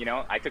vibe. You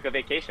know, I took a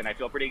vacation. I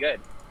feel pretty good.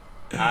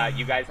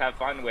 you guys have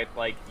fun with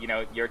like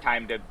your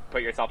time to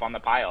put yourself on the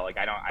pile. Like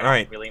I don't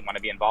Right. really want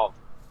to be involved.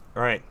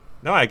 Right.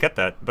 No, I get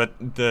that, but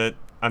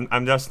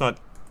I'm just not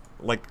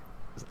like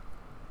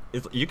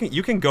you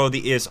can go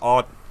the is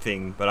odd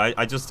thing, but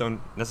I just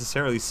don't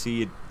necessarily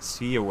see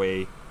a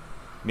way.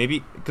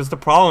 Maybe because the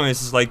problem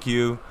is like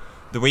the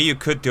way you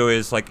could do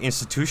is like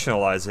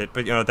institutionalize it,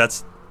 but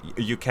that's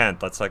you can't.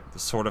 That's like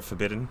sort of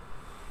forbidden.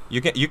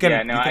 You can.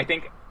 Yeah, no, you can, I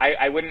think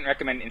I wouldn't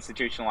recommend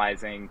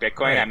institutionalizing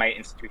Bitcoin. Right. I might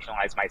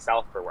institutionalize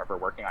myself for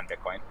working on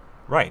Bitcoin.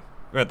 Right.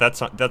 Right.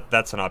 That's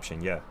an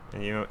option. Yeah.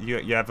 And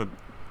you have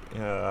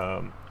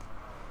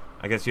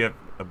I guess you have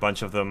a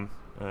bunch of them,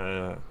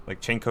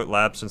 like Chaincode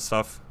Labs and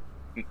stuff.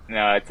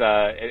 No, it's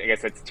I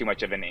guess it's too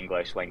much of an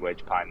English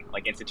language pun.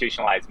 Like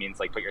institutionalize means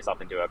like put yourself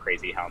into a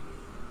crazy home.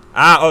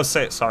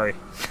 Sorry.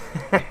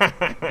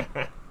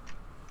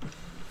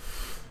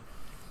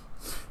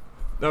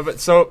 No, but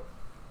so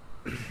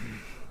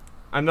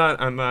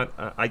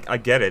I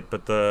get it,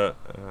 but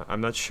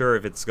I'm not sure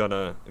if it's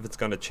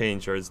gonna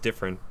change or it's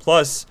different.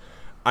 Plus,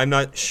 I'm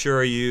not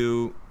sure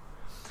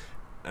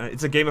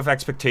it's a game of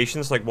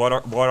expectations. Like what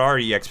are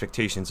the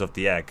expectations of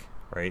the egg,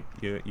 right?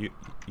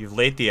 You've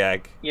laid the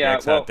egg. Yeah, the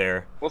egg's out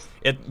there. Well,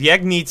 The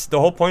egg needs, the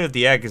whole point of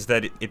the egg is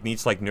that it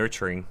needs like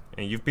nurturing,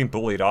 and you've been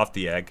bullied off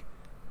the egg.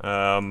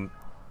 But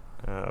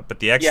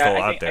the egg's still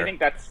out there. I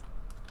think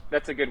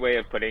that's a good way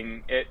of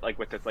putting it. Like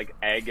with this, like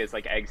egg is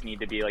like eggs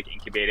need to be like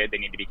incubated. They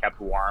need to be kept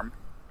warm,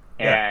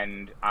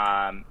 and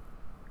I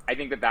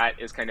think that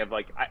is kind of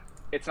like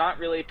it's not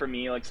really for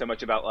me like so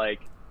much about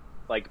like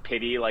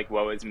pity, like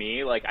woe is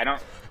me. Like I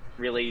don't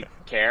really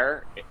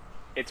care.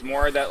 It's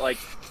more that like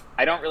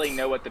I don't really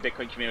know what the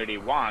Bitcoin community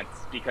wants,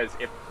 because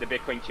if the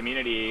Bitcoin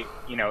community,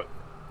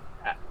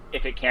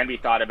 if it can be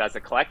thought of as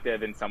a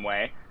collective in some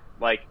way,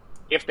 like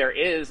if there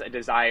is a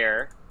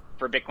desire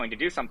for Bitcoin to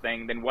do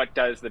something, then what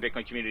does the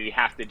Bitcoin community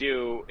have to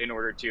do in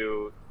order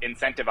to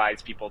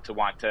incentivize people to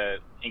want to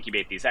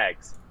incubate these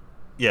eggs?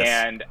 Yes.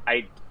 And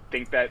I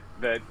think that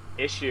the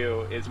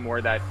issue is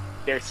more that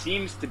there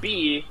seems to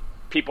be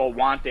people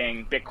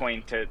wanting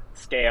Bitcoin to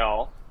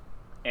scale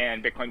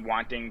and Bitcoin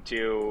wanting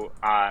to,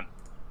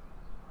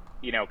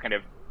 kind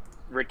of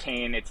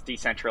retain its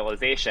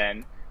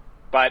decentralization,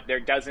 but there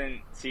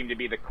doesn't seem to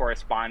be the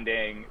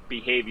corresponding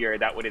behavior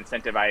that would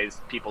incentivize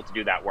people to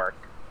do that work.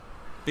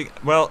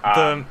 Well,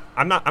 I'm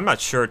not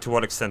sure to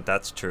what extent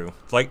that's true.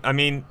 Like, I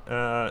mean,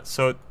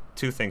 so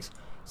two things.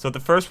 So the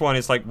first one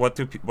is like, what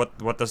does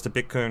the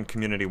Bitcoin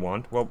community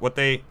want? Well, what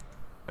they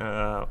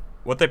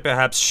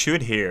perhaps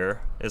should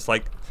hear is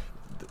like,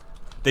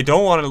 they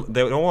don't want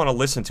to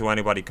listen to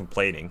anybody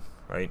complaining,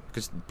 right?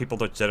 Because people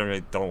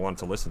generally don't want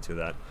to listen to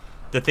that.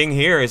 The thing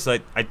here is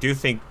like, I do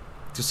think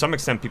to some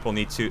extent people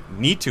need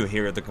to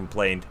hear the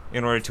complaint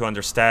in order to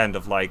understand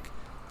of like,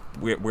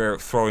 we're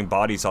throwing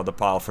bodies on the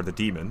pile for the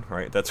demon,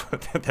 right? That's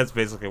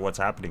basically what's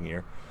happening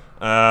here.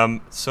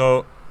 But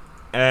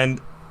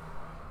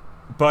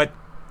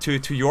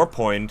to your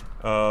point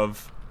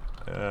of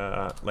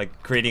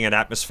like creating an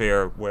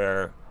atmosphere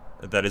where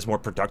that is more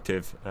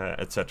productive,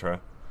 etc.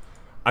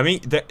 I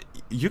mean,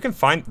 you can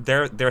find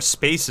there are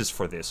spaces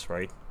for this,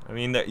 right? I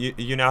mean, that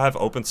you now have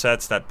open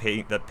sets that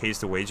pays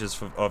the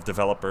wages of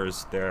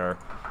developers. There,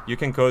 you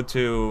can go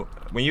to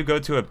when you go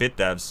to a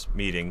BitDevs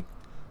meeting.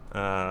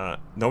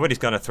 Nobody's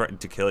gonna threaten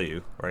to kill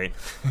you, right?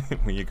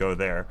 When you go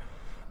there,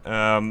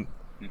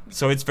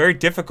 so it's very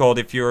difficult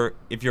if you're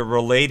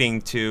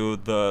relating to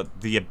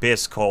the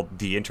abyss called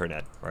the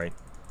internet, right?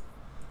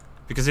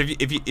 Because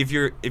if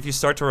you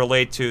start to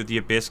relate to the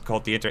abyss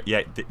called the internet,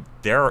 yeah,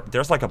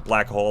 there's like a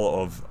black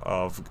hole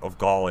of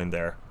gall in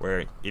there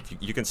where if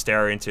you can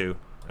stare into,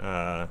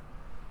 and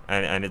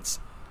it's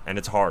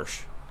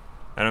harsh,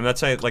 and I'm not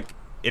saying like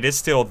it is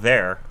still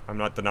there. I'm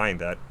not denying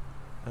that.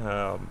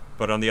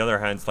 But on the other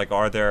hand, it's like,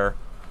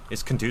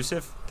 is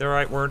conducive the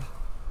right word?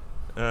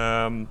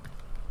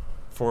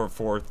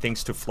 For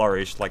things to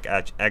flourish, like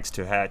eggs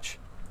to hatch.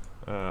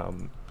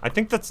 I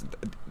think that's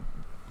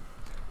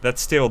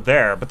still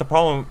there. But the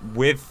problem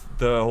with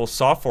the whole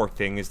soft fork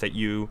thing is that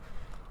you,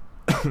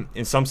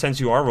 in some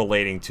sense, you are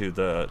relating to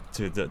the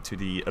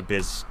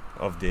abyss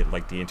of the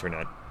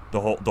internet, the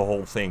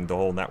whole thing, the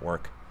whole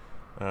network,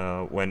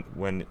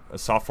 when a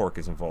soft fork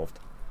is involved.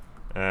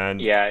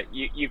 And yeah,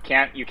 you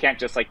can't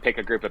just like pick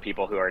a group of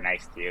people who are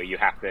nice to you. You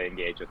have to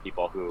engage with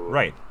people who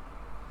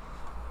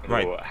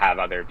have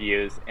other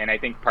views. And I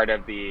think part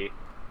of the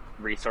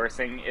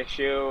resourcing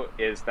issue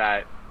is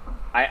that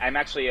I'm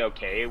actually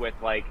okay with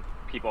like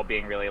people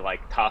being really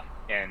like tough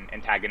and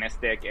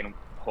antagonistic and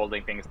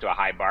holding things to a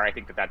high bar. I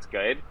think that's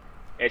good.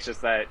 It's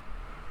just that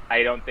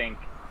I don't think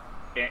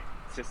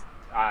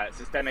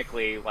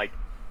systemically like.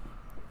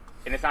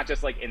 And it's not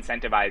just like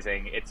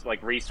incentivizing, it's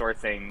like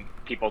resourcing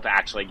people to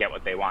actually get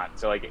what they want.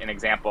 So like an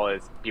example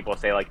is people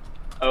say like,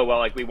 oh, well,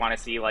 like we want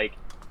to see like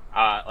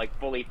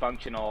fully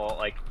functional,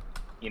 like,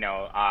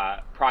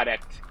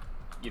 product,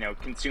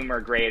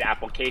 consumer grade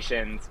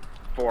applications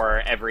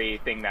for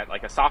everything that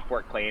like a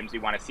software claims. We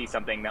want to see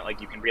something that like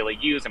you can really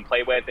use and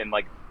play with and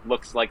like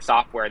looks like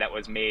software that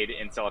was made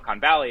in Silicon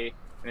Valley.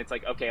 And it's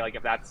like, okay, like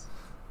if that's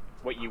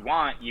what you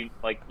want, you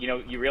like, you know,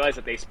 you realize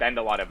that they spend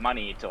a lot of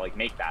money to like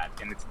make that,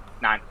 and it's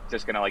not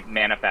just gonna like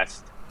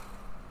manifest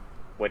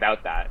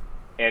without that.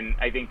 And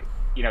I think,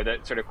 you know, the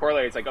sort of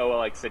corollary is like, oh well,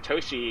 like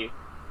Satoshi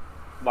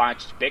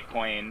launched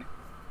Bitcoin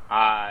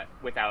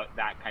without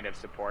that kind of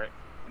support.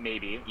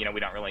 Maybe, you know, we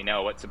don't really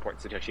know what support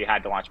Satoshi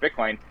had to launch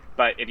Bitcoin,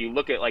 but if you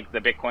look at like the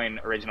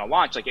Bitcoin original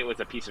launch, like it was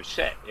a piece of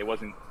shit. It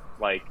wasn't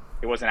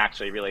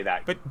actually really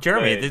that. But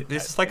Jeremy,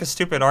 this is like a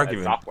stupid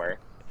argument. Software.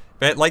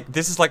 But like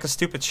this is like a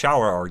stupid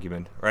shower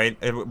argument, right?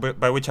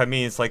 By which I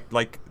mean it's like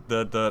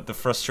the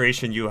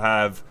frustration you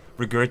have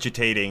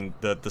regurgitating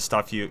the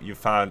stuff you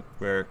found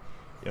where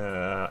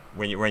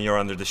when you're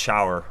under the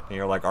shower and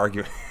you're like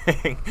arguing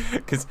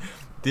because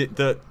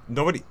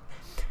nobody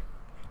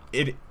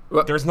it.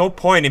 Well, There's no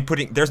point in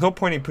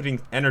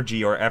putting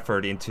energy or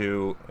effort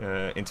into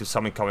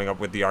someone coming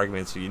up with the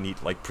arguments. So you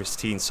need like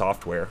pristine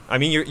software. I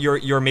mean,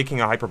 you're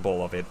making a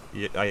hyperbole of it.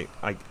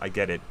 I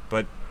get it,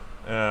 but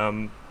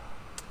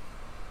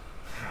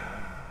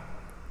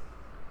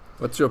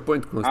what's your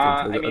point, Constant?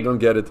 I I mean- don't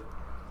get it.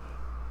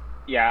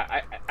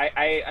 Yeah,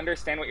 I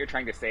understand what you're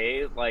trying to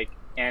say, like,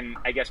 and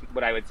I guess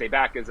what I would say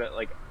back is that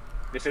like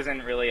this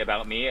isn't really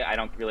about me. I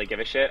don't really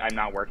give a shit. I'm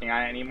not working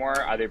on it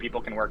anymore. Other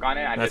people can work on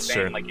it. I'm That's just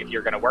saying, true. like, if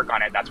you're going to work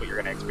on it, that's what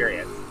you're going to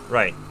experience.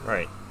 right.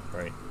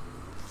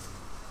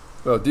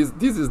 Well, this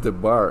is the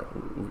bar,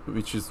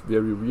 which is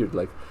very weird.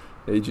 Like,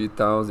 AG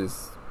Towns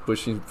is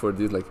pushing for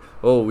this. Like,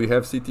 oh, we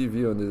have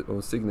CTV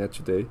on Signet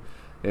today,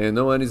 and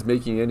no one is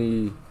making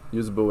any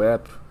usable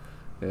app,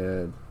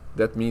 and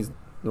that means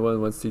no one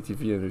wants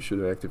CTV, and we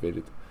should activate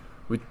it,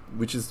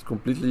 which is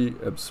completely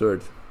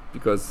absurd,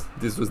 because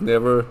this was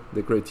never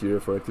the criteria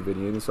for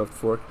activating any soft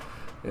fork,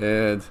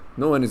 and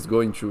no one is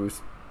going to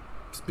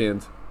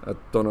spend a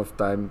ton of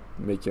time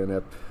making an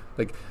app.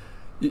 Like,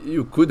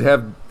 you could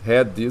have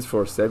had this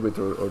for Segwit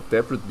or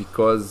Taproot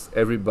because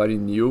everybody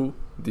knew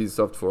these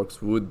soft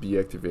forks would be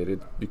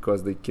activated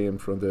because they came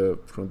from the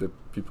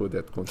people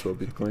that control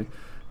Bitcoin.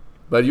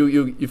 But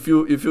if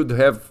you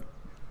have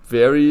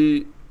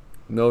very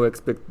small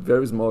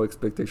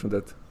expectation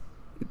that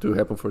it will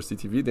happen for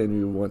CTV, then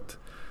you want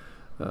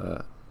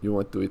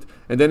to it,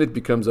 and then it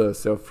becomes a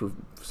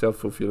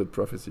self-fulfilled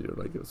prophecy, or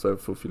like a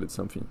self-fulfilled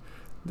something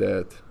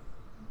that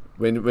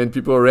when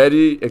people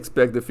already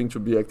expect the thing to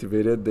be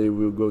activated, they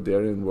will go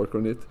there and work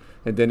on it,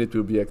 and then it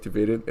will be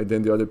activated, and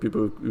then the other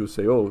people will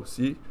say, oh,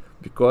 see,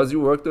 because you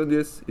worked on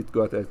this, it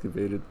got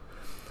activated.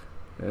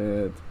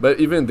 But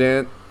even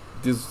then,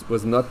 this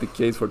was not the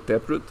case for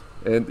Taproot,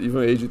 and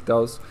even AG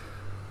Taos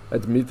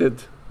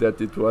admitted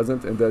that it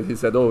wasn't, and that he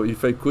said, oh,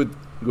 if I could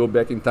go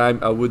back in time,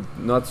 I would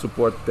not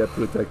support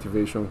Taproot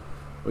activation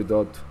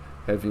without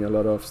having a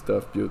lot of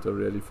stuff built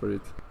already for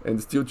it.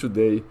 And still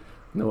today,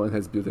 no one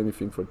has built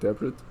anything for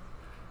Taproot.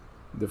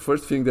 The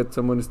first thing that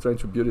someone is trying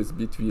to build is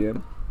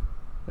BitVM,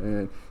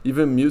 and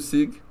even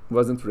Musig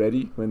wasn't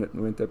ready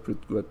when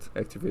Taproot got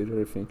activated.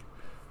 I think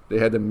they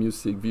had a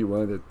Musig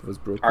V1 that was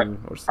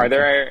broken or something.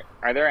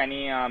 Are there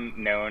any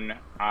known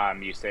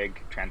Musig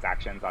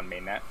transactions on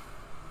mainnet?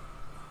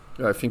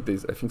 I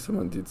think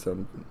someone did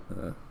some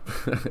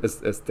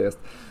as test.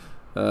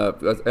 But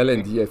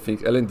LND, I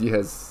think LND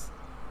has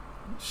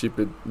shipped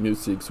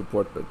Musig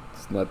support, but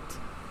it's not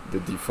the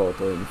default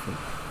or anything.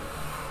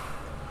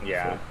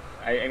 Yeah, So.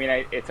 I mean,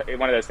 it's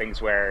one of those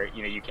things where,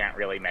 you know, you can't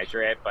really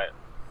measure it, but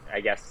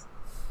I guess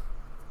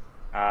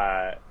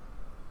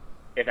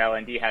if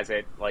LND has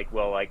it, like,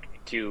 will like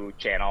two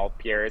channel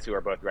peers who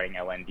are both running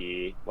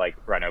LND like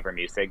run over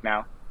Musig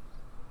now?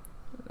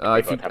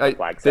 I both think have a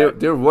flag set.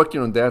 they're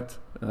working on that,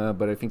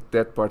 but I think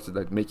that part is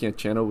like making a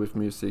channel with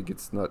Musig.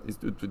 It's not.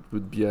 It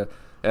would be a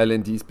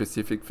LND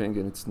specific thing,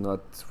 and it's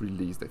not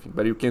released, I think.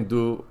 But you can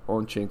do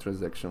on-chain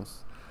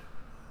transactions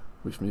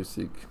with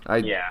Musig.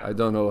 I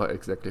don't know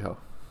exactly how.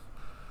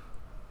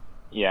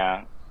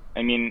 Yeah,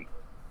 I mean,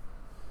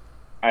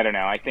 I don't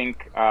know. I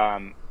think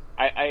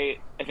I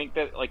think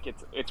that like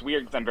it's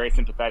weird because I'm very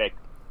sympathetic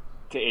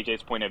to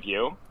AJ's point of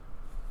view.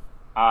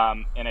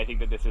 And I think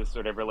that this is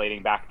sort of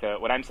relating back to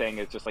what I'm saying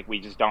is just like we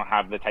just don't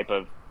have the type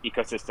of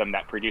ecosystem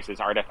that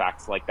produces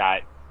artifacts like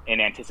that in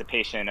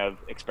anticipation of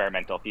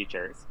experimental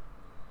features.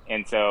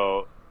 And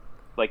so,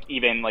 like,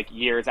 even like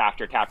years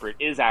after Taproot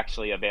is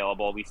actually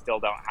available, we still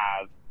don't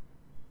have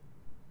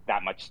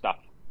that much stuff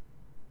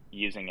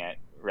using it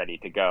ready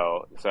to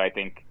go. So I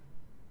think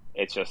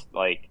it's just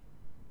like,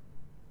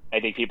 I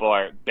think people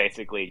are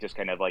basically just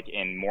kind of like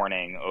in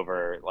mourning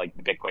over like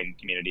the Bitcoin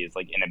community's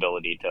like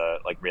inability to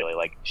like really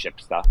like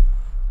ship stuff.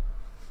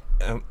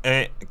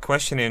 A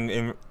question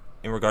in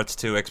regards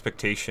to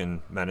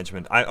expectation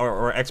management.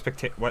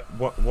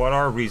 What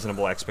are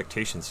reasonable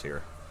expectations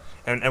here,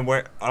 and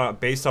where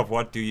based off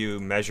what do you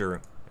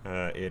measure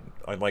it?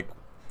 Like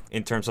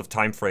in terms of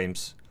time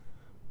frames,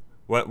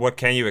 what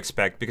can you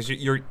expect? Because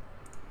you're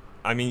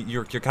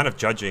kind of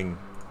judging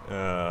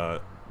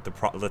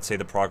let's say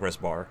the progress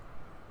bar.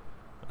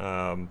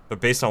 But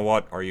based on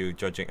what are you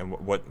judging, and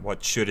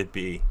what should it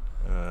be?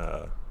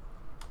 Do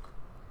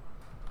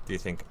you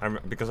think?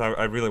 Because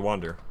I really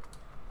wonder.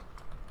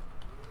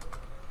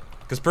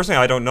 Because personally,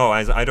 I don't know.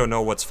 I don't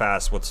know what's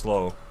fast, what's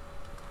slow.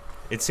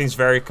 It seems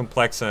very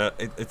complex.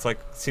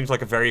 Seems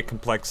like a very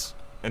complex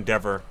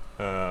endeavor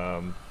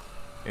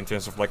in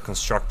terms of like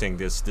constructing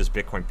this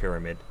Bitcoin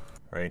pyramid,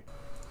 right?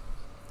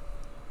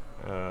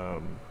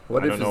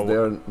 What if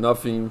there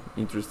nothing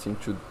interesting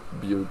to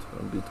build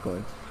on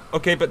Bitcoin?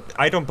 Okay, but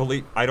I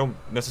don't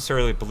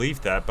necessarily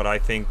believe that. But I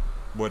think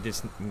what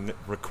is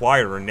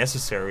required or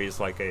necessary is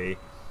like a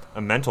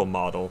mental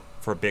model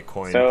for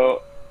Bitcoin.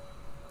 So,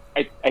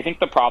 I think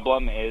the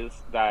problem is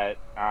that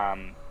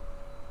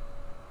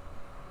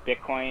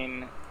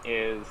Bitcoin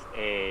is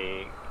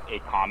a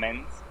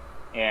commons,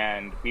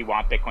 and we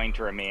want Bitcoin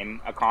to remain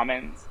a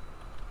commons.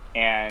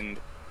 And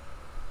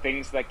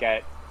things that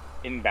get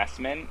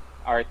investment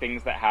are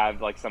things that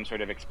have like some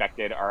sort of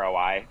expected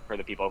ROI for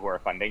the people who are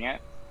funding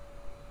it.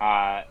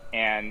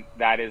 And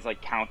that is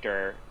like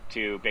counter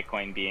to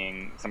Bitcoin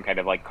being some kind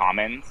of like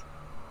commons.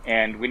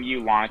 And when you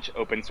launch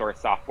open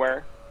source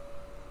software,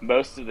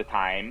 most of the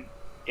time,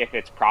 if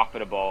it's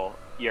profitable,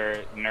 you're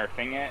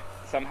nerfing it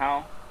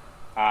somehow.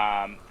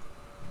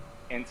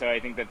 And so I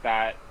think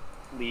that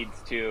leads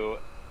to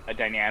a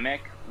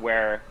dynamic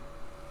where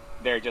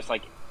they're just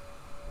like,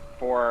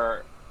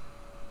 for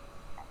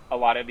a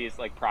lot of these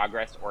like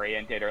progress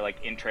oriented or like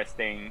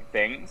interesting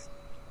things,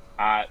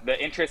 the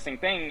interesting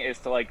thing is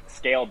to like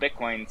scale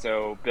Bitcoin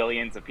so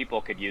billions of people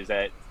could use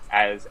it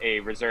as a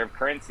reserve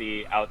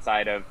currency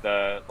outside of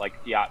the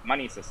like fiat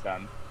money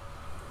system.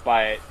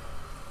 But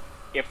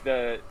if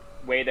the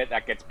way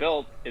that gets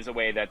built is a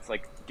way that's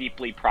like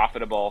deeply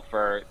profitable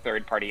for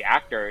third-party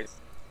actors,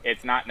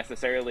 it's not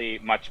necessarily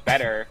much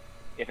better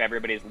if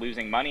everybody's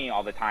losing money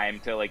all the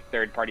time to like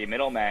third-party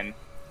middlemen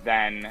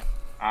than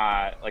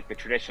like the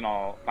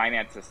traditional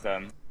finance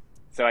system.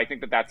 So I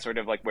think that's sort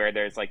of like where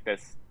there's like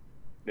this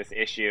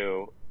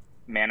issue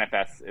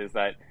manifests, is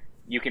that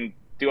you can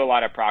do a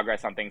lot of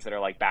progress on things that are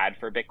like bad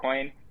for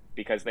Bitcoin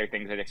because they're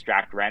things that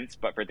extract rents,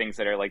 but for things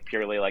that are like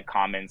purely like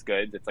commons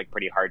goods, it's like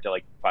pretty hard to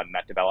like fund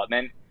that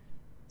development.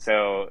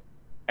 So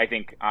I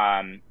think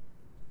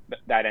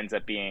that ends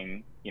up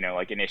being, you know,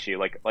 like an issue.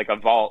 Like a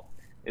vault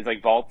is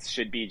like, vaults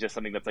should be just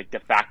something that's like de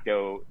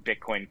facto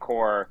Bitcoin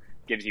core,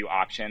 gives you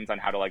options on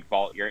how to like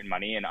vault your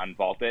money and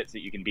unvault it so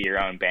that you can be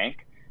your own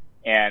bank.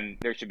 And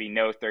there should be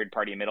no third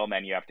party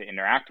middlemen you have to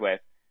interact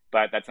with,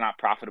 but that's not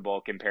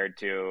profitable compared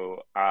to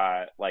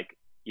like,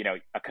 you know,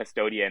 a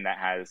custodian that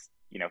has,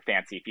 you know,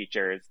 fancy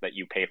features that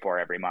you pay for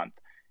every month.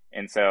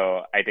 And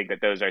so I think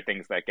that those are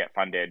things that get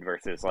funded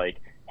versus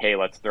like, hey,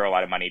 let's throw a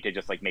lot of money to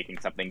just like making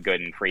something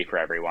good and free for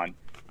everyone.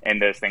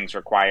 And those things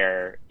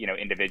require, you know,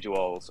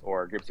 individuals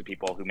or groups of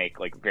people who make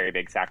like very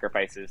big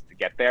sacrifices to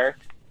get there.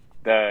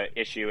 The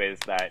issue is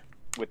that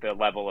with the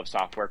level of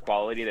software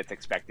quality that's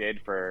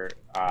expected for,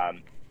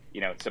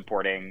 you know,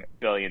 supporting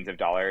billions of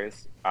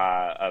dollars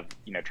of,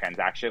 you know,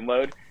 transaction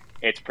load,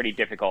 it's pretty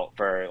difficult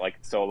for like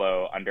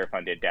solo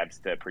underfunded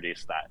devs to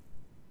produce that.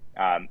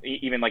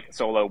 Even like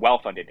solo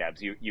well-funded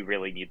devs, you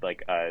really need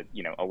like a,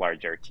 you know, a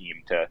larger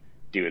team to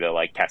do the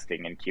like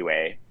testing and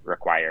QA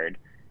required.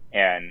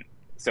 And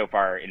so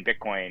far in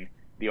Bitcoin,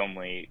 the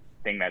only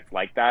thing that's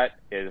like that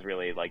is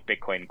really like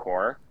Bitcoin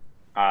Core.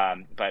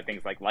 But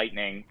things like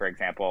Lightning, for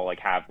example, like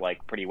have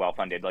like pretty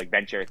well-funded like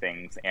venture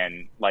things,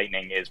 and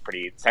Lightning is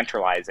pretty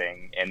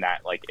centralizing in that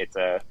like it's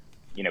a,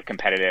 you know,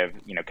 competitive,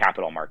 you know,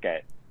 capital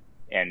market.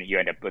 And you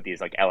end up with these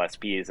like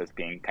LSPs as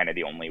being kind of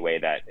the only way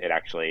that it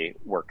actually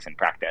works in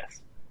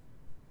practice.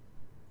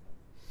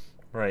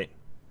 Right.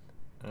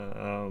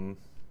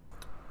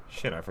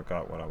 Shit, I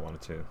forgot what I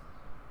wanted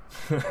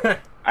to.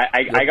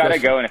 I gotta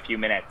go in a few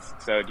minutes.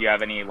 So do you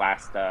have any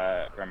last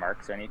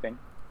remarks or anything?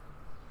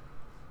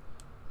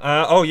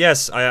 Oh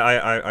yes,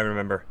 I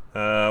remember.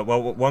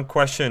 Well, one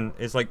question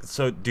is like,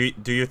 so do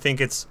you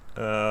think it's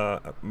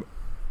for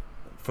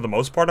the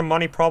most part a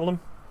money problem?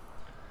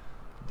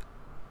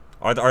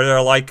 Are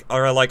there like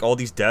all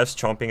these devs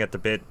chomping at the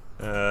bit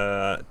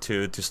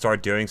to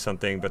start doing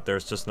something, but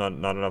there's just not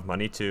enough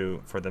money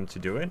for them to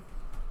do it?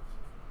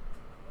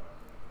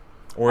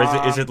 Or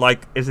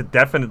is it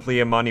definitely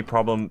a money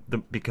problem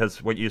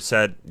because what you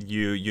said,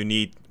 you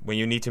need, when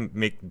you need to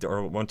make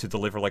or want to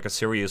deliver like a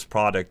serious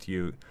product,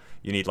 you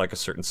need like a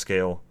certain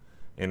scale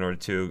in order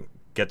to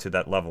get to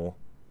that level,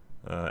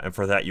 and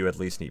for that you at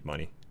least need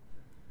money.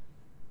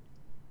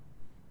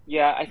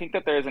 Yeah, I think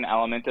that there's an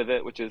element of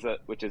it which is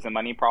a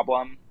money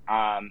problem.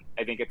 I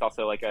think it's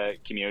also like a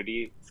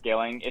community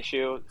scaling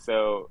issue.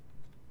 So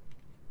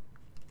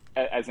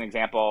as an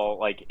example,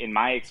 like in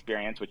my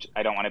experience, which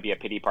I don't want to be a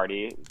pity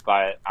party,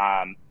 but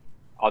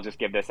I'll just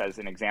give this as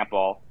an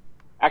example.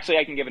 Actually,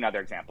 I can give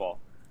another example.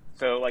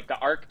 So like the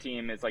Arc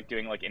team is like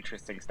doing like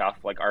interesting stuff.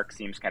 Like Arc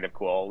seems kind of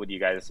cool. Would you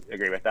guys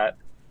agree with that?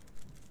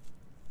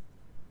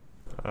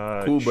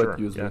 Cool, sure, but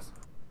useless.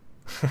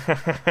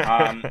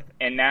 Yeah.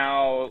 And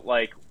now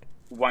like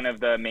one of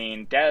the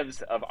main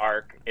devs of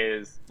Arc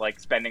is like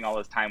spending all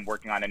his time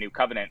working on a new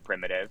Covenant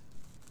primitive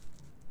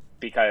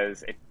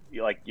because it,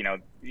 like, you know,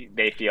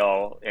 they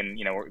feel, and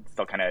you know, we're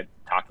still kind of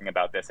talking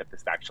about this if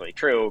this is actually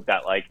true,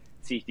 that like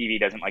CTV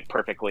doesn't like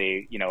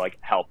perfectly, you know, like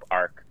help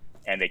Arc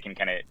and they can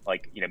kind of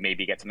like,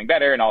 maybe get something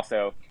better. And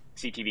also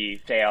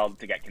CTV failed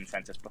to get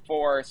consensus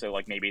before, so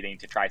like maybe they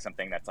need to try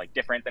something that's like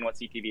different than what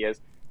CTV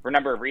is for a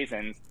number of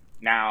reasons.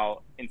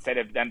 Now, instead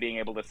of them being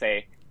able to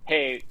say,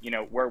 hey,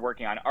 we're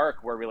working on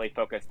Arc, we're really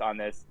focused on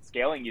this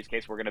scaling use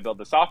case, we're going to build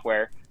the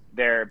software,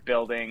 they're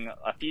building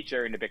a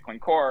feature into Bitcoin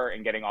Core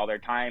and getting all their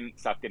time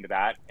sucked into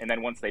that. And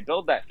then once they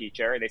build that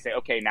feature, they say,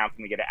 okay, now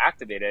can we get it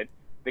activated?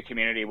 The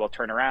community will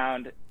turn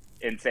around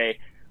and say,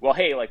 well,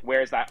 hey, like,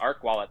 where's that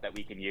Arc wallet that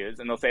we can use?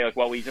 And they'll say, like,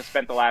 well, we just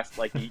spent the last,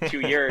 like,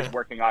 2 years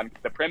working on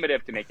the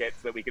primitive to make it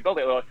so that we could build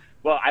it.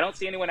 Well, I don't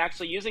see anyone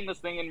actually using this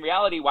thing in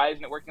reality. Why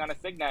isn't it working on a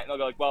Signet? And they'll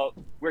go like, well,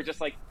 we're just,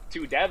 like,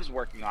 2 devs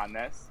working on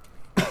this.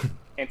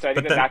 And so I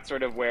think that's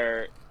sort of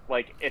where,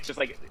 like, it's just,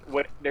 like,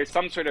 there's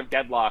some sort of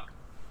deadlock.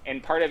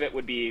 And part of it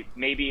would be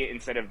maybe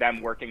instead of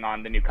them working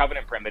on the new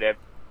Covenant primitive,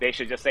 they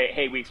should just say,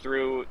 hey, we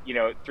threw,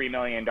 $3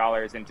 million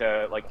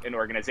into, like, an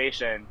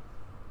organization,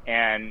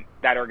 and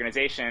that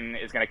organization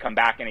is going to come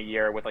back in a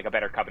year with like a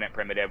better Covenant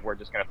primitive. We're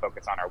just going to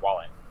focus on our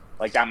wallet.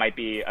 Like that might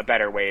be a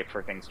better way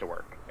for things to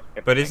work.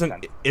 But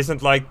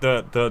isn't like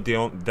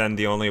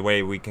the only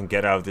way we can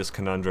get out of this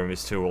conundrum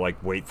is to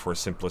like wait for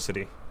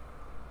simplicity?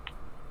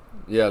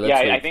 Yeah,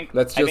 I think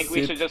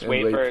we should just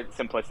wait for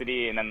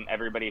simplicity, and then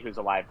everybody who's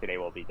alive today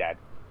will be dead.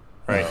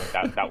 Right.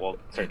 So that will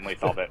certainly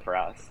solve it for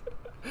us.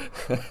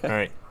 All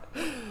right.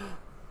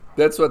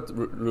 That's what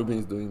Rubin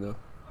is doing now,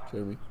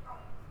 Jeremy.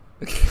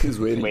 He's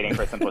waiting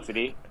for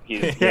simplicity.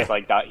 He's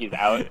like he's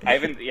out. I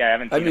haven't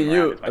seen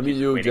him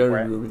you,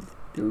 Jeremy Rubin.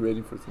 You're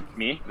waiting for simplicity.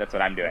 Me? That's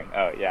what I'm doing.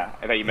 Oh yeah,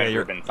 I thought you meant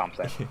Rubin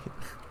Thompson.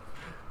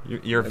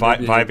 You're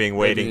vibing,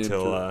 waiting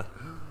till.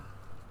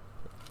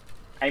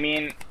 I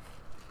mean,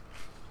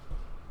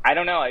 I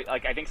don't know.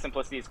 I think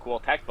simplicity is cool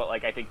tech, but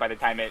like I think by the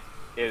time it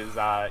is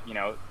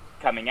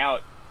coming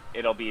out,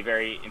 it'll be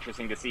very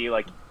interesting to see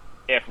like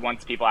if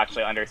once people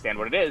actually understand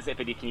what it is, if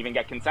it can even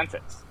get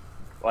consensus.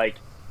 Like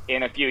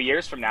in a few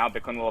years from now,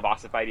 Bitcoin will have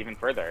ossified even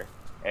further,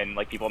 and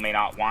like people may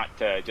not want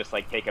to just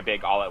like take a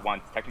big all at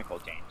once technical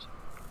change.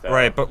 So,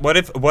 right, but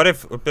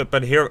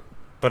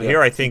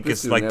here I think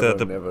it's like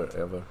never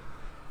ever.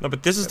 No,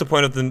 but this is the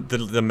point of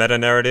the meta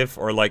narrative,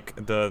 or like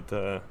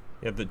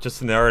just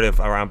the narrative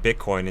around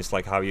Bitcoin is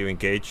like how you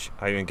engage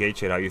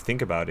it, how you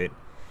think about it.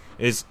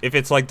 Is if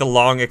it's like the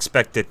long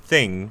expected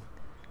thing,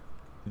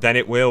 then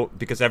it will,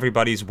 because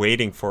everybody's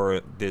waiting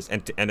for this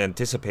and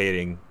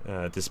anticipating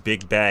this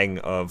big bang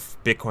of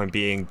Bitcoin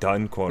being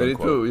done, quote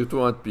unquote. It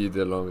won't be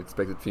the long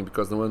expected thing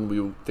because no one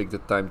will take the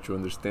time to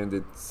understand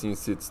it,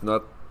 since it's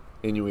not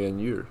anywhere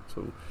near.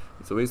 So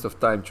it's a waste of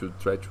time to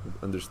try to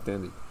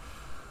understand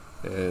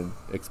it and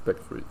expect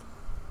for it.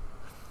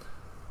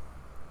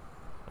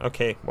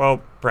 Okay, well,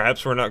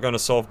 perhaps we're not going to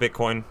solve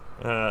Bitcoin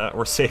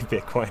or save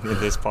Bitcoin in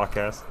this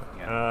podcast.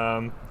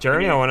 Yeah.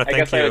 Jeremy, I want to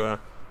thank you.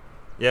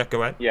 Yeah,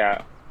 go ahead.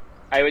 Yeah,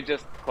 I would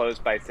just close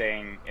by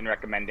saying and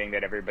recommending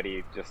that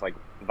everybody just like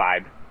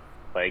vibe.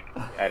 Like,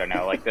 I don't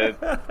know, like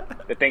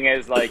the thing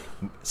is like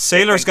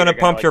Sailor's gonna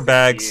pump like your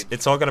bags. Succeed.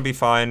 It's all gonna be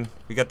fine.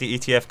 We got the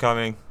ETF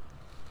coming.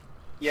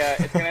 Yeah,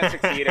 it's gonna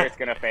succeed or it's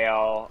gonna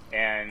fail,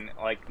 and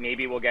like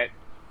maybe we'll get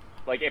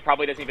like it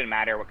probably doesn't even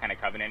matter what kind of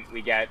covenant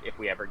we get if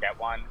we ever get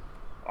one.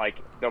 Like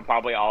they'll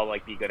probably all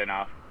like be good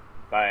enough,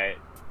 but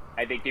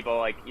I think people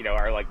like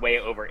are like way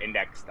over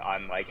indexed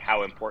on like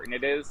how important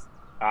it is.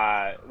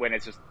 When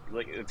it's just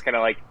like it's kind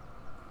of like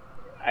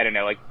I don't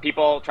know, like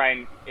people try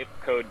and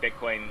code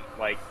Bitcoin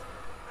like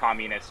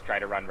communists try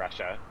to run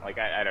Russia. Like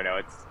I don't know,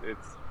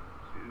 it's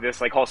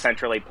this like whole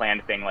centrally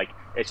planned thing. Like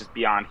it's just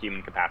beyond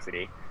human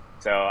capacity.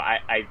 So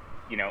I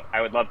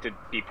would love to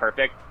be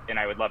perfect, and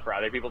I would love for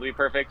other people to be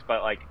perfect,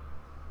 but like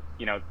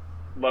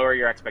lower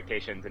your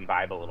expectations and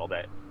vibe a little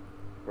bit.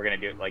 We're gonna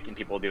do it and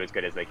people will do as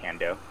good as they can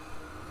do.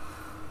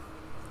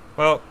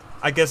 Well,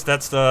 I guess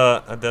that's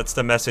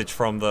the message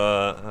from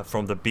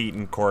the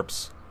beaten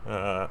corpse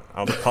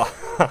on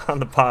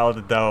the pile of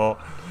the devil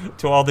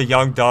to all the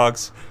young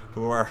dogs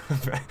who are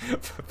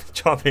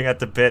chomping at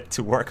the bit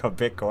to work on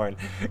Bitcoin.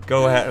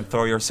 Go ahead and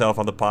throw yourself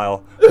on the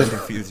pile with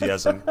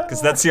enthusiasm,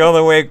 because that's the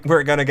only way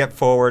we're gonna get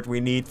forward. We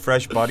need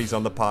fresh bodies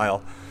on the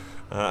pile.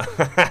 All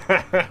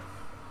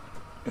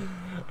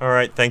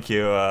right, thank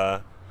you,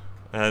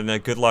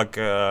 and good luck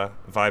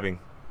vibing.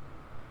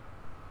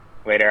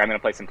 Later, I'm gonna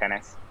play some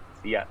tennis.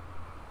 See ya.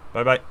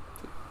 Bye-bye.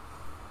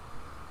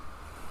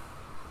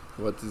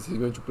 What is he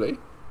going to play?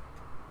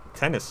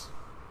 Tennis.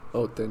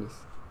 Oh, tennis.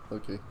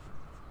 Okay.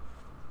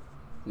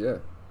 Yeah.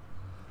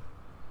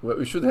 Well,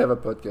 we should have a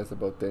podcast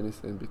about tennis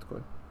and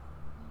Bitcoin.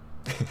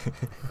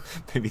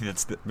 maybe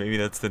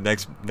that's the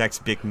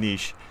next big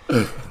niche.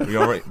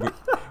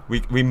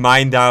 we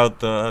mined out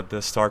the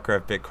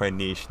StarCraft Bitcoin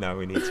niche. Now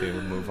we need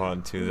to move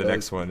on to the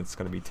next one. It's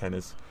going to be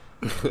tennis,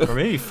 or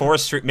maybe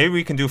forestry. Maybe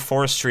we can do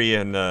forestry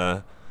and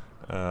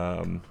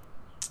and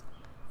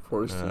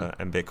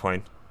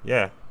Bitcoin.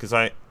 Yeah, because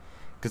I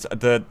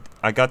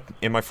got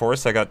in my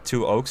forest. I got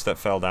 2 oaks that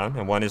fell down,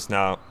 and one is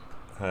now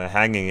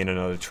hanging in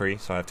another tree.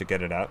 So I have to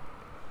get it out.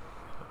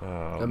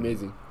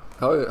 Amazing.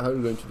 How are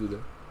you going to do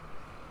that?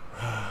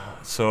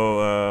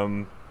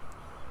 So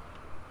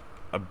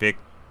a big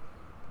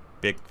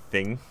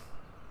thing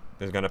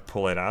is gonna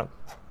pull it out.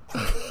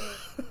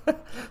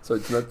 So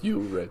it's not you,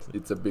 right?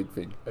 It's a big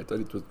thing. I thought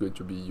it was going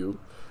to be you.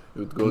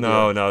 You would go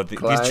No, there,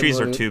 these trees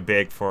climb are on too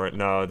big for it.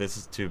 No, this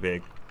is too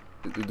big.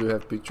 You do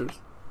have pictures?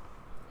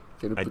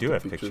 Can you I put do the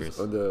have pictures.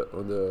 on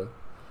the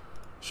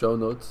show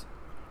notes?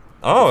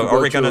 Oh, you are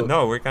go we gonna? to-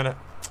 No, we're gonna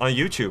on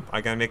YouTube.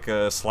 I gotta make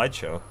a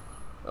slideshow.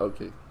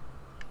 Okay.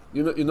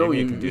 You know, Maybe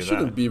you can do you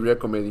shouldn't that. be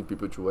recommending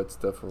people to watch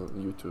stuff on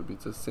YouTube.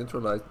 It's a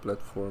centralized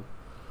platform.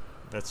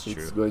 That's It's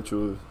true. going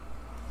to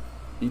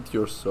eat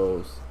your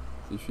souls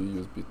if you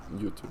use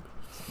YouTube.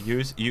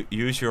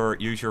 Use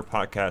your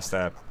podcast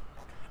app.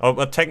 Oh,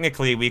 but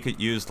technically we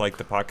could use like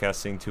the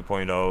podcasting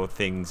 2.0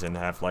 things and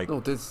have like No,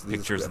 this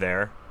pictures is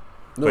there.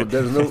 No, but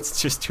there's no. it's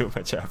just too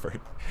much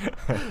effort.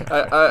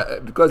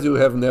 Because you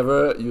have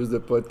never used the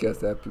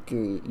podcast app,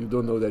 you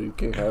don't know that you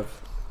can have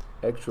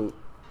actual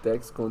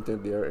text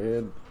content there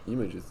and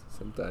images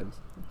sometimes.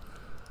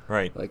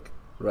 Right. Like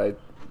right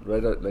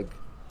like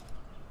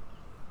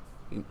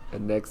in a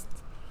next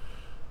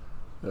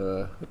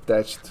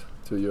attached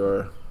to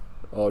your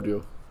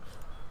audio.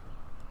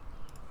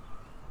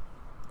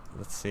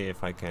 Let's see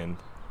if I can.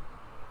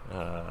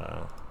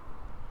 Oh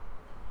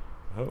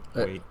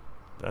wait,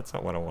 that's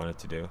not what I wanted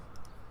to do.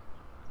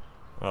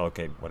 Oh,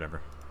 okay,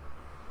 whatever.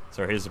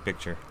 So here's a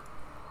picture.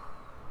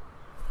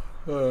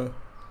 No,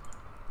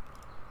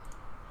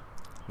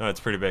 it's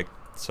pretty big.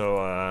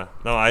 So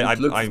no, It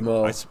looks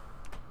small.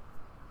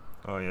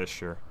 Oh yeah,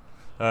 sure.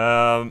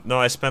 No,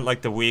 I spent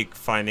like the week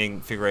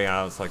figuring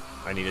out. It's like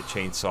I need a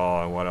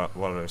chainsaw and what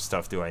other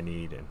stuff do I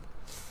need and.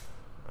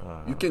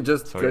 You can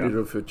just so cut yeah. it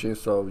off your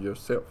chainsaw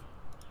yourself.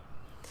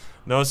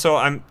 No, so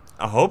I'm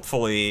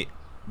hopefully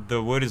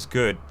the wood is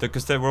good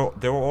because they were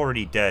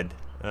already dead.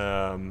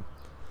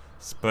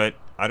 But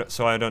I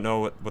don't know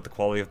what the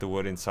quality of the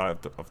wood inside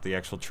of the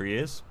actual tree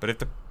is. But if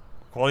the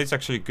quality is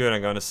actually good,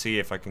 I'm gonna see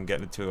if I can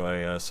get into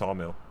a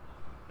sawmill,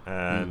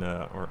 and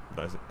or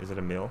is it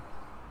a mill?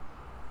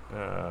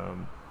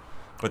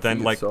 But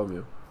then like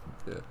sawmill.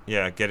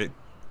 yeah, get it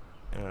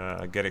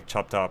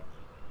chopped up,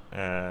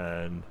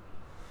 and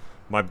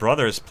my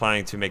brother is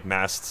planning to make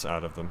masts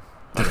out of the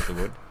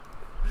wood.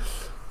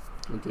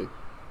 Okay.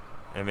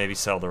 And maybe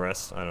sell the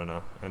rest. I don't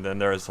know. And then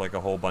there's like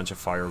a whole bunch of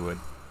firewood.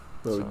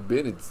 No, So-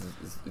 Ben,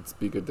 it's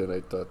bigger than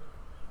I thought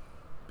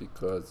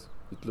because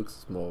it looks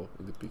small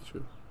in the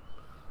picture.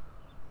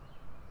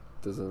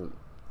 Doesn't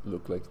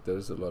look like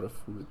there's a lot of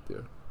food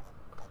there.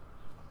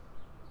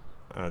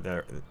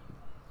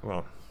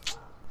 Well,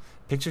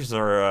 pictures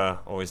are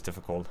always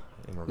difficult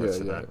in regards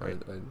to that,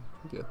 right?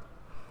 I get.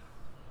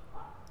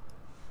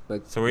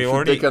 Like, So we should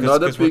already- take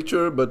another 'cause we're-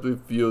 picture, but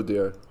with you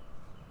there,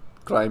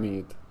 climbing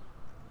it,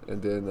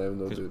 and then I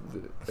know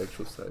the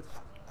actual size.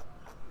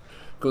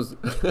 Because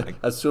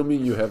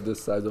assuming you have the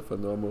size of a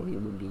normal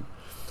human being.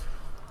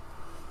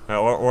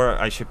 Or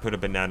I should put a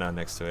banana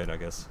next to it, I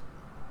guess.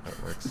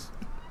 That works.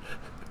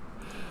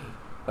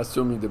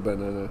 Assuming the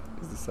banana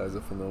is the size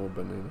of a normal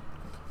banana.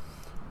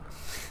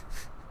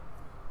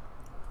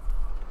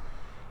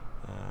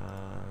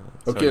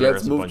 So Okay, let's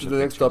here's a move bunch to of the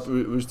next pictures.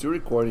 topic. We're still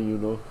recording, you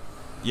know.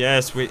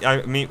 Yes,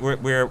 I mean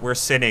we're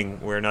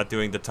sitting. We're not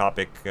doing the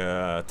topic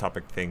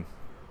thing.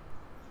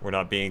 We're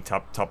not being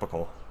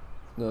topical.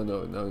 No.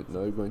 Now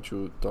you're going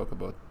to talk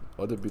about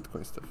other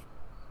Bitcoin stuff.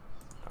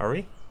 Are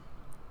we?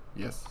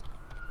 Yes.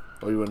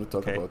 Or you want to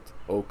talk Okay. about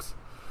oaks?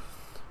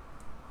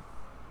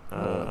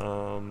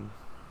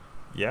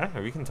 Yeah,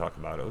 we can talk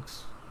about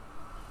oaks.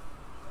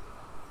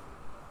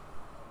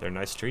 They're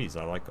nice trees.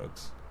 I like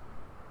oaks.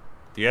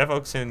 Do you have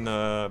oaks in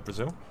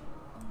Brazil?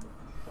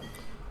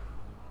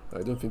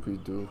 I don't think we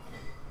do.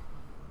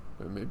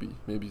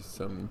 Maybe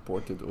some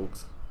imported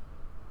oaks,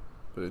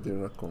 but they're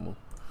not common.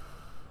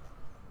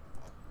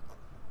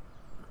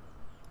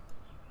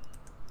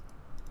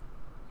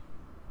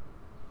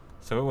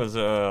 So it was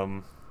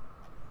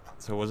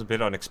a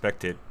bit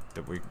unexpected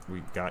that we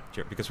got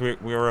because we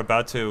were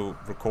about to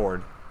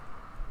record,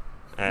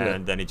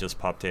 and then he just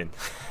popped in.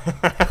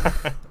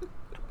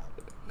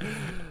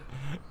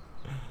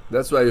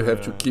 That's why you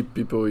have to keep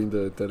people in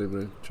the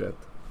Telegram chat.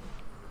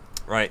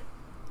 Right,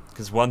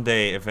 because one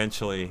day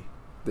eventually.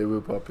 They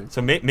will pop in.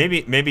 So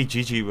maybe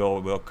Gigi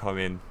will come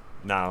in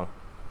now.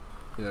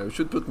 Yeah, we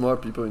should put more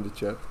people in the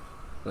chat.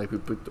 Like we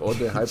put all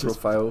the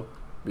high-profile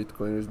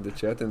Bitcoiners in the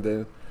chat, and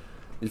then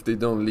if they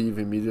don't leave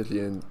immediately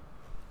and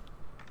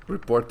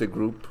report the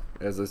group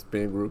as a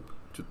spam group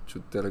to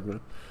Telegram,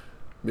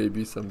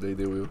 maybe someday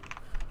they will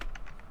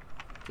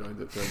join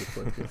the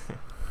podcast.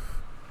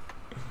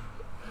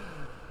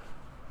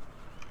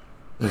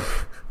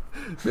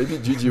 Maybe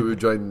Gigi will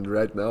join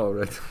right now,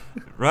 right?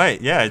 Right.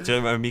 Yeah.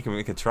 We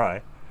can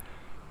try.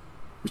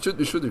 We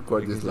should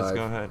record We this can just live.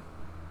 go ahead.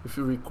 If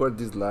you record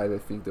this live, I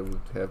think that would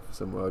have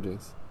some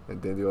audience,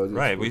 and then the audience.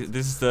 Right. would-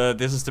 This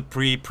is the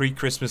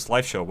pre-Christmas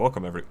live show.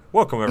 Welcome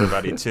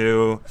everybody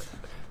to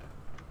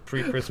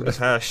pre-Christmas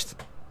hashed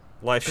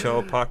live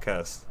show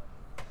podcast.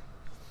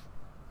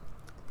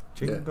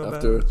 Yeah, Jingle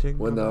after bell,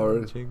 jingle 1 bell,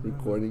 hour jingle bell.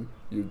 recording,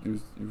 you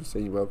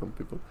saying welcome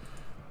people.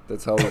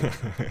 That's how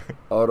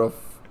out of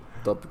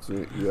topics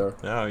we are.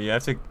 No, you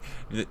have to.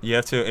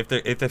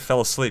 If they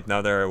fell asleep,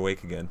 now they're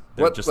awake again.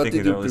 They're What- just what thinking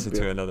did you they'll listen to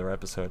prepare? another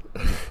episode.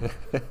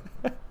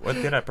 What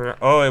did I prepare?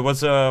 Oh, it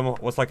was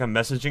like a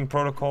messaging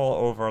protocol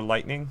over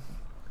Lightning.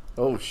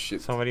 Oh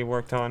shit! Somebody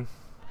worked on.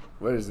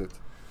 Where is it?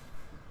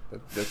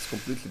 That's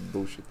completely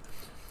bullshit.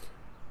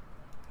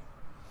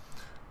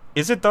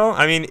 Is it though?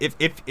 I mean,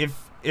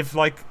 if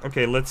like,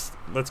 okay, let's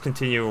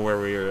continue where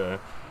we're.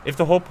 If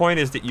the whole point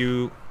is that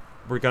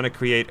we're gonna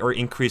create or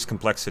increase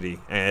complexity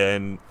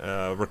and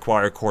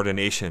require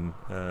coordination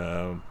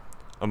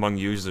among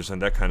users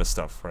and that kind of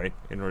stuff, right?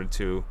 In order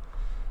to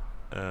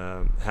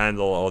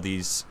handle all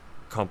these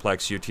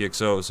complex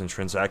UTXOs and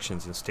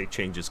transactions and state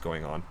changes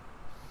going on.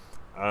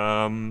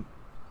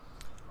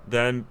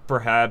 Then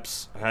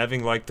perhaps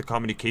having like the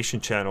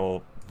communication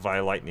channel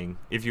via Lightning,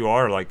 if you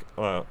are like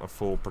a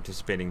full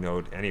participating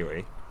node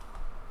anyway,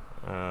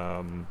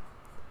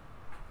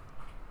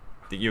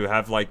 that you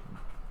have like,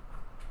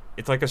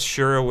 it's like a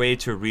sure way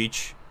to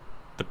reach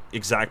the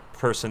exact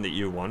person that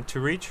you want to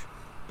reach.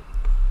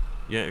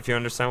 Yeah, if you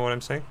understand what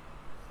I'm saying.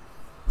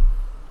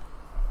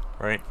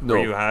 Right? No.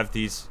 Where you have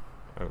these.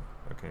 Oh,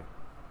 okay.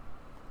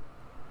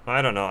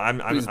 I don't know. I'm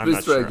Please not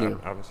try sure. again.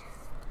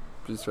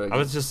 Please try. I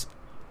was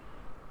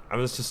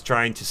just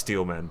trying to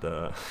steelman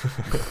the.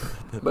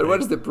 But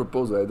what is the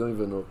proposal? I don't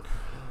even know.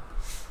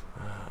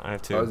 I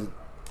have How is to.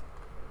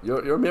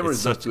 it? Your memory It's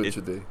is not such- good it-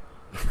 today.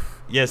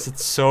 Yes,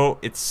 it's so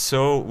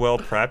well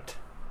prepped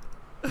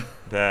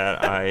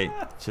that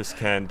I just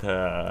can't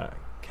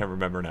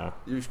remember now.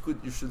 You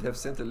should have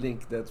sent a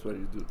link. That's what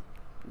you do.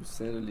 You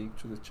send a link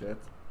to the chat.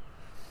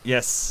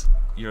 Yes,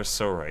 you're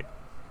so right,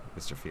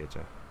 Mr.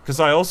 Fiatcha. Because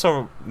I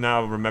also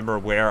now remember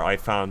where I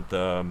found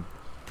the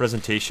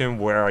presentation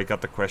where I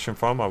got the question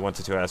from. I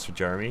wanted to ask for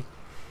Jeremy,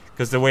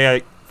 because the way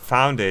I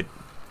found it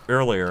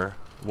earlier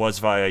was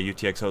via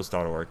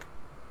utxos.org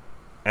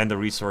and the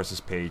resources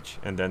page,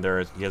 and then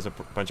he has a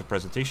bunch of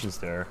presentations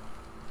there,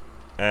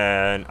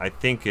 and I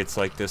think it's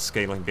like this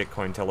Scaling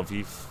Bitcoin Tel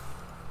Aviv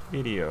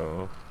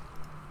video,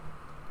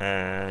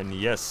 and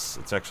yes,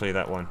 it's actually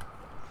that one.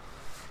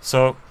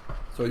 So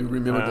So you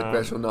remember the Um,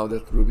 question now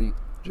that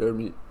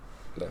Jeremy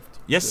left.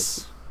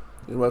 yes,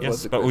 And what was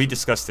yes, the but we question?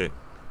 discussed it.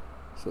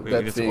 So we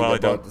that just- thing well, I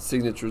about don't- the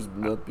signatures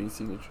not being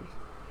signatures.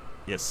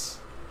 Yes,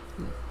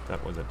 Hmm.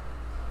 that was it.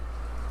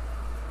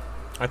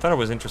 I thought it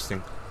was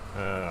interesting.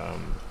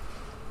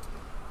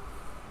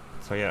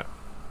 So yeah,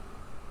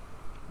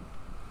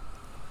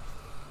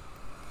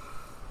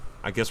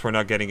 I guess we're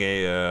not getting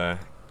a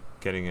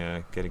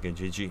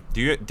GG.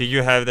 Did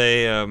you have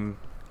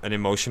an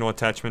emotional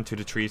attachment to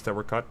the trees that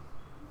were cut?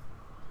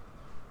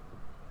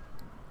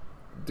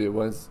 The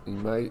ones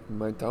in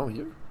my town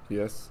here?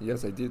 Yes,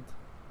 I did.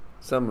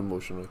 Some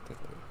emotional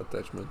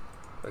attachment.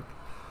 Like,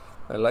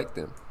 I like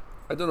them.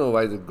 I don't know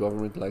why the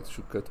government likes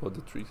to cut all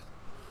the trees.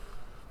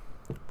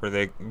 Were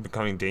they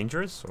becoming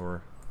dangerous,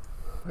 or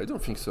I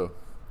don't think so.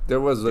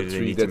 There was a did they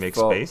tree need to that make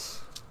fell.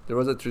 space? There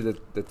was a tree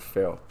that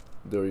fell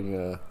during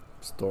a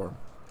storm,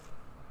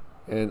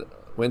 and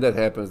when that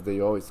happens, they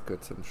always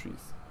cut some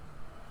trees.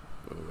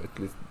 So at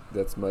least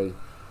that's my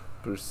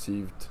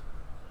perceived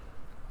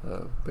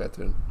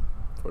pattern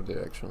for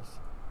their actions.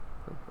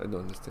 I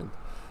don't understand.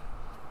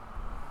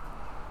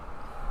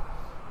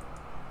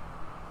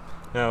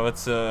 No,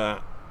 it's I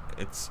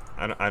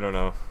don't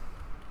know.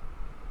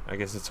 I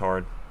guess it's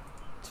hard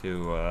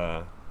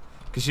to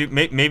because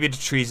maybe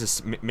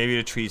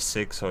the tree's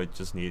sick, so it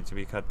just needed to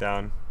be cut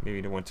down.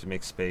 Maybe they want to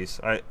make space.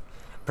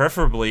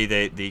 Preferably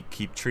they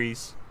keep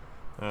trees.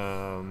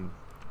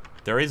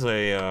 There is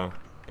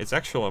it's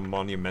actually a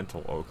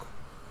monumental oak.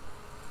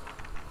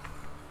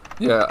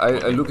 Yeah,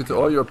 I look at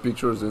all your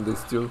pictures and they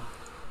still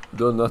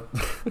do not.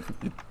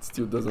 It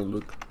still doesn't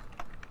look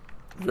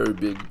very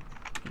big,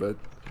 but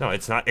No,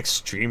 it's not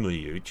extremely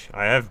huge.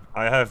 I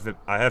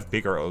have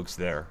bigger oaks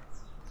there.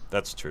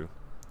 That's true.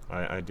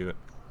 I do it,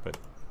 but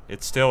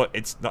it's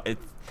not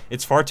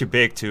it's far too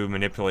big to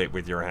manipulate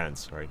with your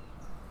hands, right?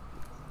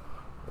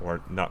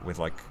 Or not with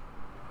like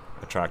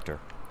a tractor.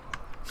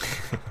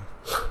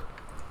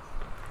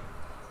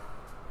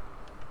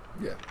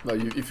 yeah. No,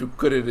 if you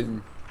cut it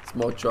in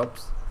small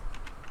chops,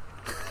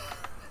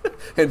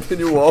 and then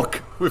you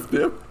walk with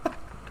them.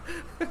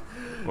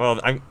 Well,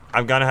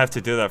 I'm gonna have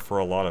to do that for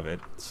a lot of it,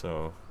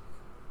 so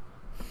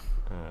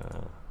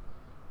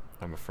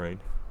I'm afraid.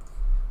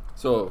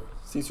 So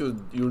since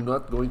you're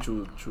not going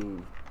to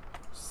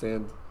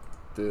send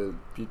the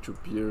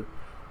peer-to-peer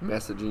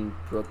messaging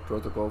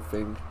protocol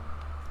thing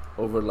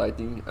over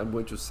Lightning, I'm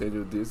going to send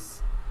you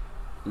this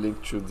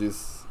link to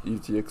this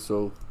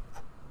UTXO.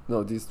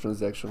 No, this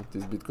transaction,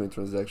 this Bitcoin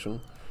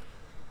transaction.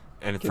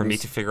 And Can for you me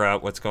s- to figure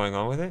out what's going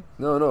on with it?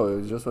 No,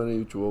 I just wanted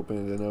you to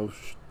open it and I'll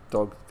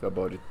talk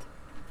about it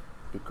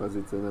because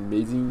it's an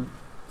amazing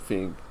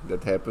thing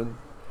that happened,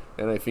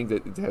 and I think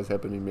that it has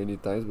happened many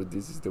times, but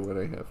this is the one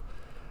I have.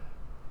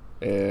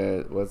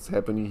 And what's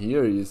happening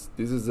here is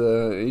this is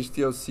a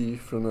HTLC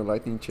from a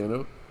Lightning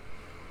channel,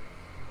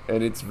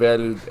 and it's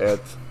valued at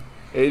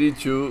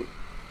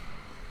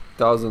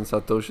 82,000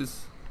 satoshis,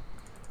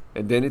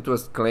 and then it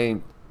was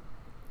claimed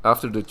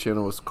after the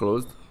channel was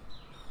closed.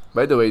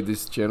 By the way,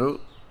 this channel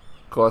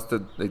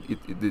costed like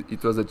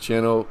it was a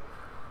channel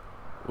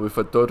with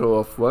a total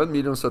of 1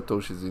 million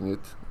satoshis in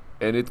it,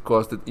 and it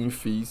costed in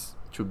fees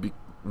to be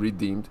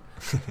redeemed.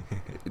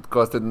 It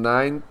costed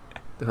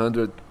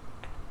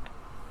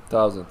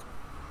 900,000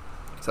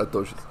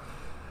 satoshis,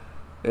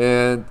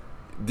 and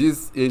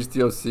this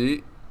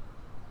HTLC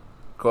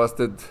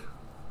costed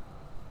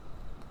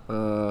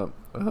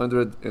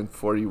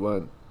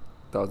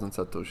 141,000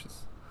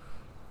 satoshis.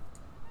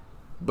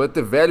 But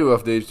the value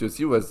of the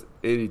HTLC was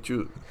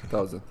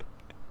 82,000.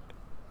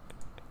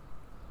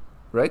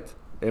 Right?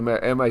 Am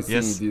I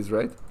seeing Yes. this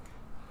right?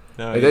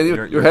 No, And then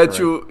you're you had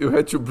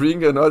correct. to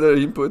bring another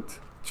input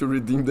to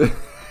redeem the.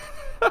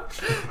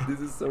 This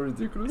is so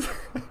ridiculous.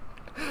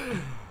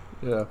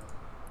 Yeah,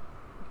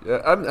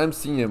 I'm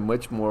seeing a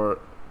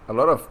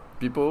lot of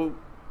people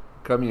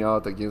coming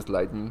out against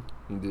Lightning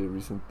in the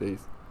recent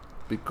days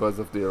because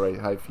of their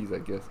high fees, I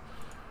guess.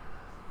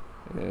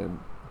 And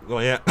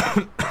Well, yeah,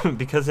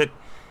 because it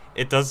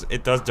does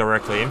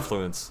directly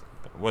influence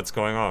what's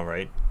going on,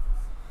 right?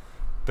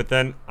 But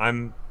then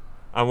I'm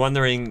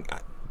wondering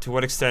to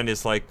what extent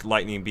is like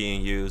Lightning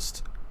being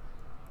used,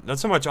 not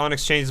so much on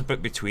exchanges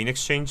but between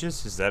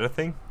exchanges. Is that a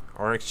thing?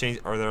 Are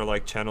there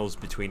like channels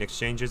between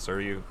exchanges?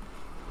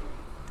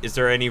 Is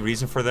there any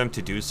reason for them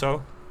to do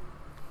so?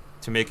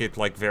 To make it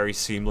like very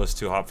seamless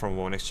to hop from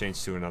one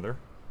exchange to another?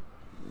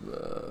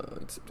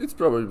 it's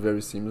probably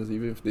very seamless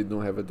even if they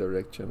don't have a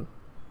direct channel,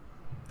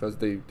 because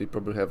they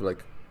probably have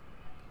like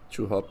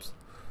 2 hops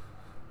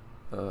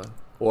or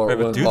Right,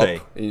 but one do hop,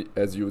 they?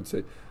 as you would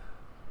say.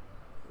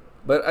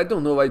 But I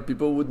don't know why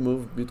people would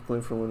move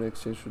Bitcoin from one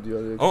exchange to the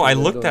other. Oh, I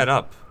don't looked that know.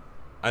 up.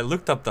 I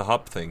looked up the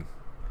hop thing.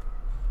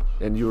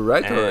 And you're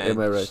right, or am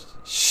I and right?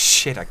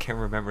 Shit, I can't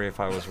remember if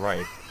I was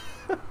right.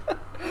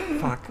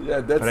 Fuck.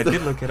 Yeah, that's But I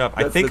did look it up.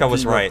 I that's think the I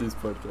was theme of right. this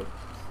podcast.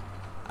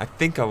 I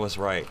think I was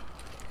right.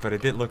 But I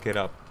did look it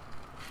up.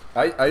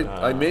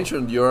 I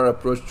mentioned your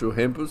approach to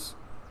Hempus,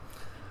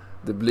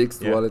 the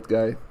Blixt Yeah. wallet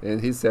guy,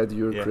 and he said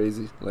you're Yeah.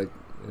 crazy.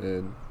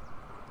 And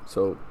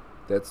so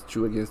that's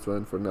 2 against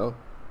 1 for now.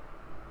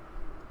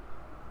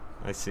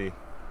 I see.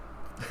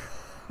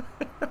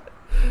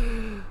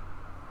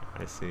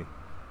 I see.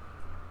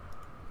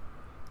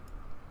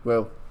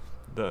 Well,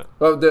 The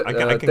the I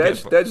can Tej get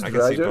I can see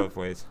Raja both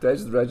ways.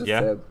 Raja Yeah.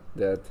 said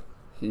that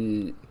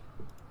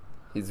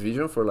his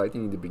vision for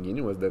Lightning in the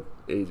beginning was that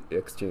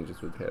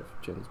exchanges would have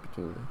channels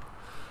between them,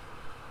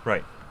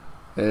 Right.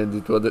 and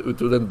it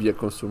wouldn't be a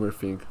consumer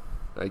thing,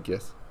 I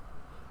guess.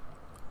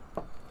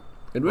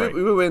 And Right.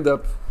 we will end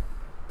up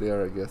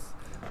there, I guess.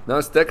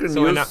 Now Stacker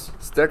So News.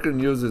 Stacker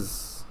News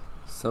is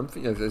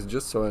something. I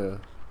just saw a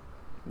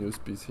news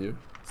piece here.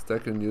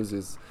 Stacker News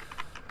is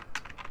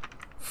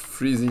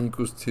freezing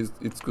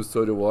its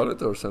custodial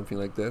wallet or something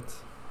like that.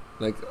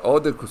 Like all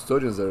the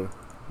custodians are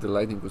the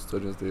Lightning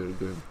custodians.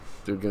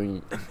 They're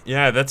going.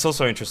 Yeah, that's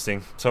also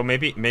interesting. So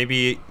maybe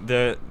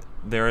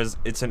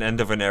it's an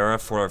end of an era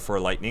for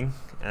Lightning.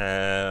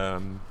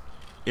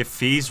 If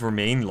fees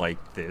remain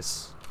like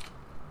this,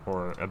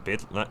 or a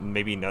bit,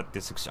 maybe not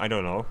this. I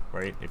don't know,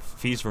 right? If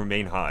fees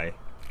remain high,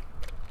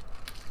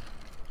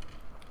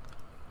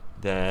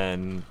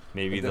 then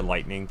maybe the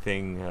Lightning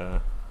thing Yeah.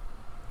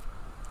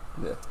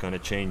 is gonna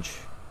change.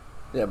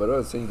 Yeah, but I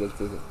was saying that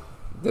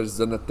there's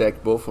an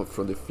attack both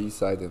from the fee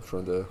side and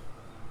from the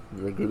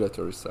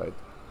regulatory side,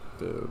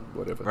 the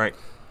whatever. Right.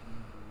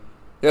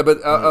 Yeah,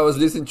 but I was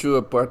listening to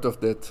a part of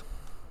that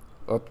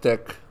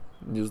Optech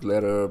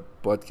newsletter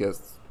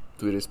podcast,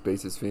 Twitter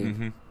Spaces thing,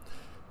 Mm-hmm.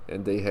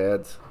 and they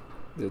had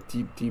the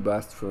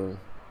T-Bast from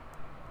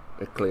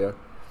Eclair,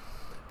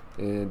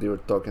 and they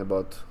were talking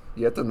about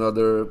yet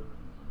another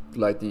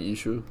Lightning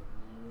issue,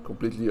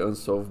 completely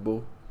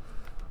unsolvable,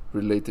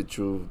 related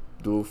to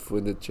dual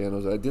funded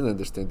channels. I didn't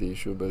understand the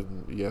issue, but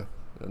yeah,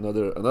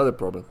 another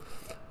problem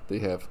they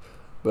have.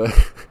 But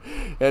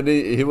and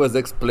he was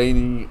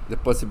explaining the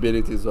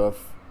possibilities of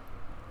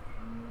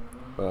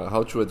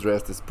how to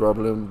address this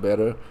problem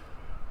better.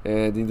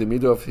 And in the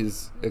middle of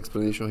his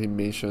explanation, he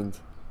mentioned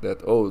that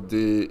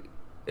the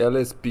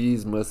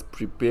LSPs must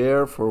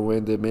prepare for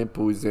when the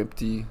mempool is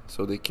empty,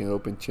 so they can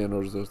open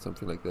channels or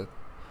something like that.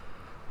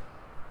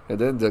 And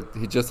then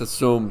he just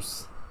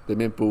assumes the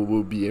mempool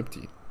will be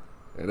empty,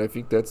 and I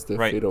think that's the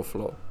Right. fatal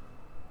flaw.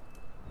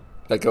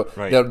 Like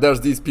Right.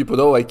 there's these people.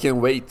 Oh, I can't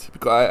wait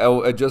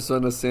because I just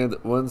want to send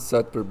 1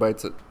 sat per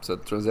byte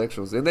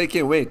transactions, and I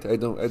can't wait. I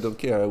don't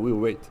care. I will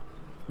wait.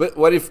 But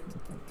what if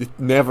it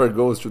never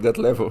goes to that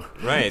level?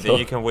 Right, So- then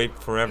you can wait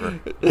forever.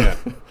 Yeah.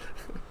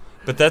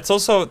 But that's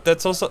also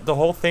the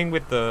whole thing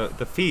with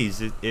the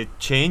fees. It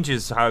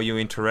changes how you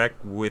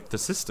interact with the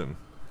system,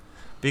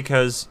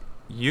 because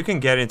you can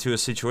get into a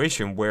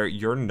situation where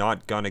you're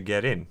not gonna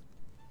get in,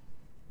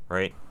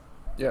 right?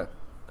 Yeah.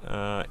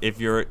 If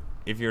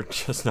you're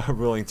just not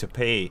willing to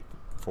pay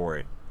for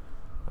it.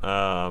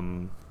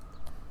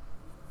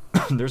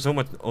 There's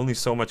only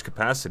so much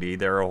capacity.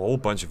 There are a whole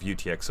bunch of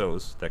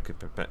UTXOs that could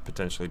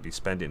potentially be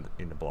spent in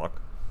the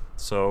block.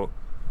 So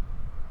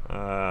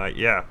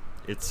Yeah,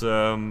 it's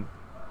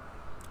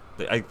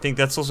I think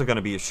that's also going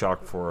to be a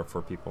shock for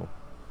people,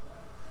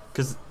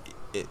 because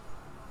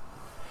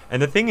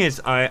and the thing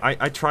is,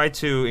 I try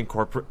to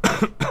incorporate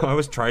I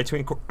always try to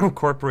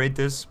incorporate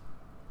this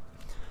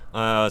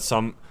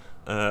some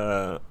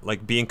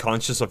like being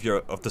conscious of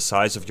the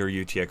size of your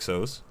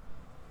UTXOs,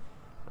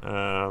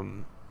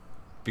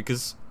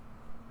 because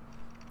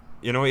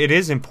it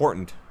is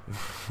important,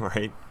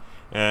 right?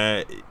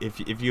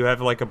 If you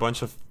have like a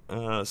bunch of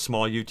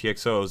small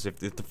UTXOs,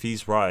 if the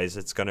fees rise,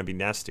 it's gonna be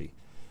nasty.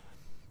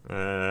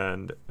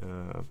 And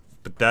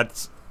but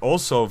that's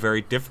also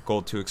very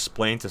difficult to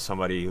explain to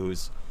somebody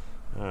who's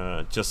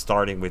just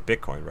starting with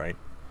Bitcoin, right?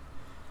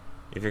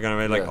 If you're gonna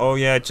be like, oh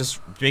yeah, just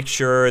make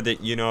sure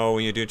that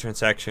when you do a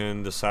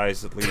transaction, the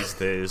size at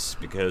least is,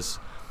 because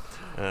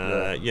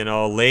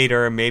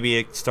later maybe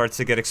it starts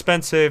to get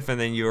expensive, and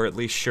then you're at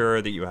least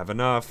sure that you have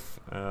enough.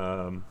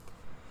 And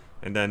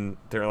then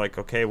they're like,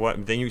 okay, what?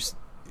 And then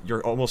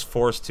you're almost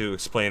forced to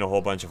explain a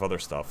whole bunch of other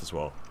stuff as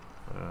well,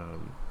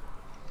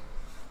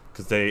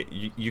 because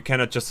you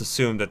cannot just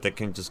assume that they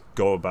can just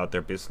go about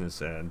their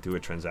business and do a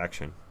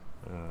transaction.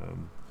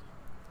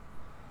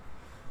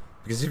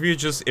 Because if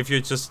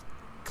you're just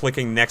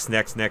clicking next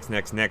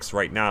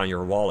right now in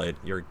your wallet,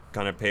 you're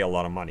gonna pay a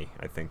lot of money,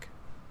 I think.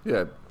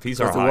 Yeah, fees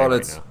are the high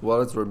right now.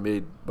 Wallets were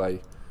made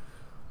by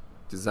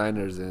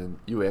designers and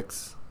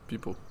UX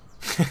people.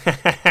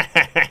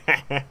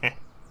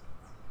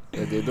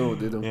 Yeah, they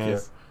don't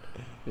Yes.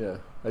 care. Yeah,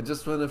 I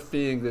just want a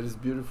thing that is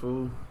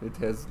beautiful. It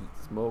has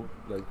small,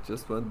 like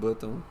just one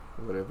button,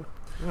 or whatever.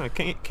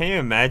 Can you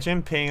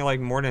imagine paying like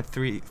more than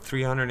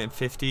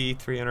 350,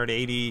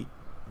 380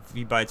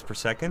 V-bytes per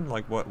second?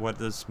 Like what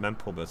does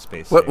mempool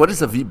space? What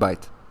is a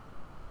V-byte?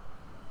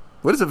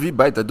 What is a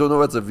V-byte? I don't know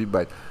what's a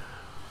V-byte.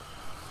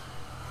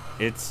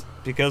 It's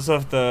because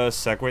of the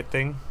SegWit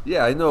thing.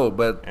 Yeah, I know,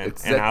 but and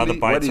exactly how the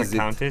what bytes is are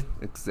counted.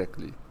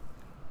 Exactly.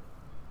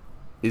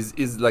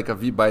 Is like a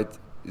V-byte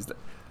is like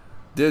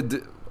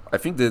I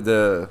think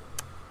the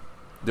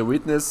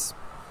witness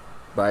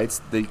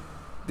bytes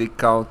they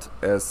count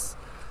as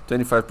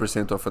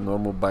 25% of a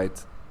normal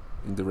byte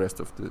in the rest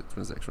of the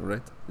transaction,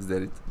 right? Is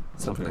that it?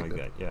 Something like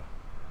that. Yeah.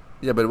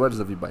 Yeah, but what is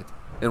a V-byte?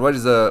 And what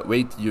is a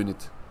weight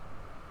unit?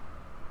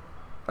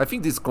 I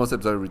think these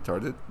concepts are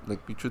retarded. Like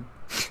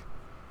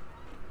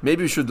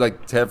maybe we should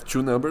like have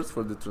two numbers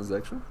for the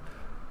transaction.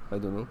 I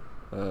don't know.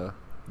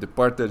 The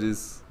part that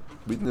is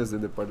witness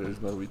and the part that is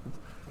not witness.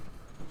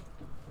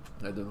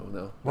 I don't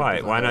know now.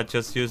 Why not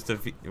just use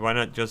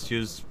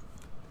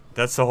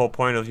that's the whole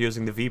point of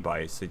using the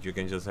V-bytes, that you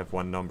can just have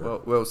one number.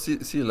 Well,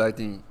 C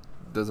Lightning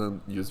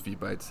doesn't use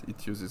V-bytes.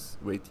 It uses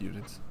weight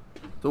units.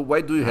 So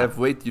why do you have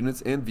weight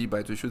units and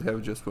V-bytes? We should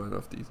have just one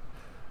of these.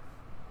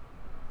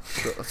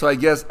 So I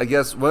guess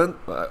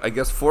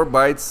 4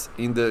 bytes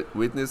in the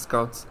witness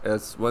counts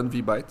as 1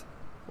 V-byte,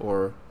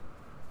 or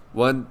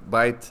 1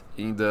 byte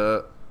in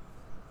the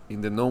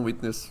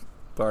non-witness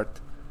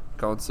part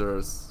counts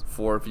as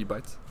 4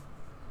 V-bytes.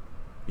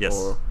 Yes,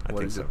 or I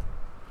think so.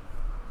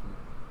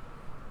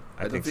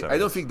 I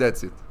don't think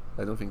that's it.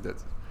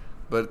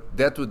 But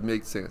that would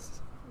make sense.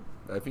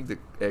 I think the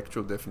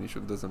actual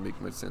definition doesn't make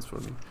much sense for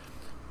me.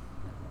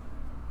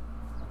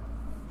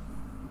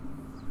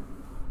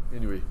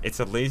 Anyway, it's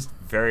at least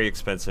very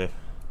expensive.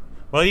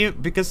 Well,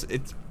 the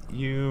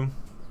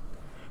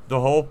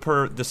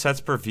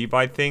sets per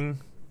V-byte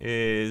thing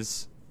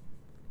it's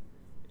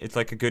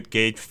like a good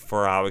gauge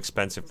for how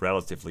expensive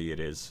relatively it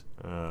is.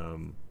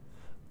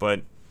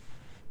 But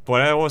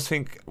what I always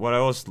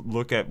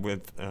look at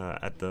with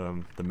at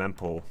the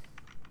mempool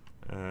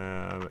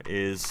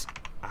is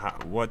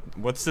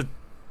what's the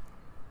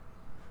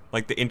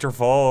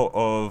interval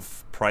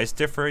of price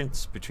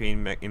difference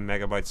between in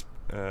megabytes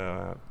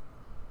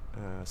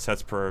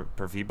sets per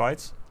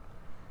V-bytes.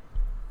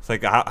 It's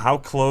like how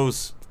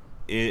close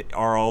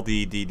are all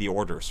the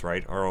orders,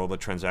 right? Are all the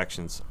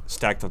transactions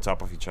stacked on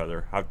top of each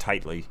other? How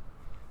tightly?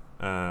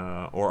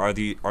 Or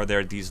are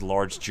there these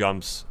large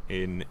jumps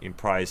in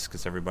price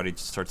because everybody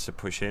just starts to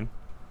push in?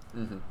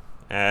 Mm-hmm.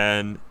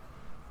 And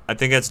I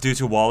think that's due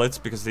to wallets,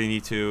 because they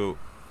need to,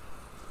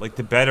 like,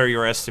 the better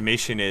your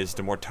estimation is,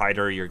 the more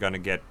tighter you're gonna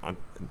get on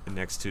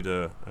next to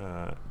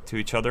to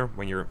each other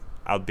when you're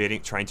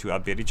trying to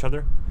outbid each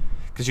other,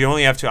 because you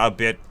only have to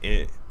outbid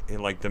in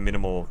like the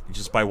minimal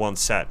just by one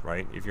set,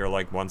 right? If you're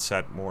like one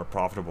set more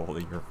profitable,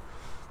 then you're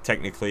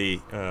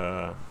technically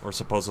or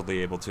supposedly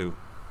able to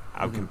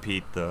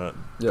outcompete the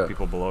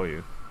people below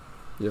you.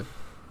 Yeah.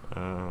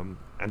 And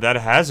that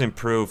has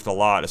improved a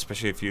lot,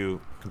 especially if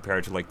you compare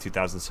it to like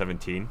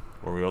 2017,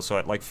 where we also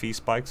had like fee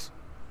spikes.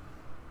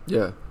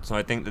 Yeah. So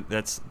I think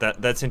that's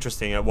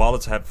interesting.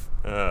 Wallets have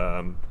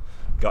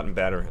gotten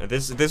better. And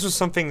this was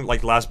something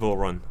like last bull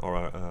run,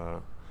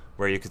 or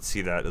where you could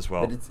see that as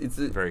well. But it's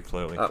very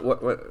clearly.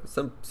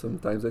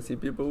 Sometimes I see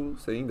people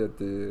saying that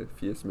the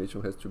fee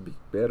estimation has to be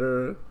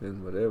better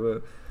and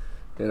whatever.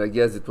 And I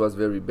guess it was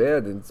very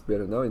bad and it's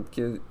better now. It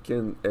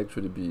can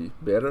actually be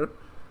better.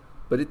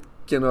 but it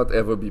cannot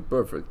ever be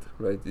perfect,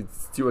 right?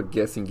 It's still a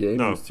guessing game.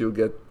 No. You still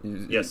get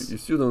Yes. you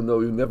still don't know.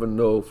 You never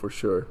know for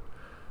sure.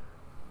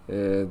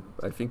 And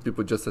I think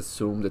people just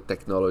assume that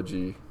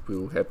technology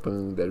will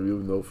happen, that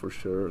we'll know for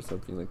sure, or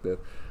something like that.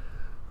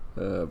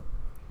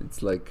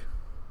 It's like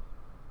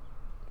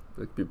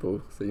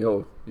people say,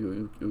 "Oh,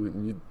 you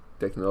need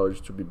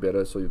technology to be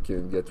better, so you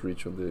can get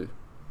rich on the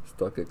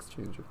stock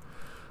exchange."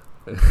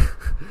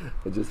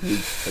 I just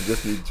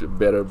need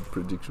better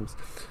predictions.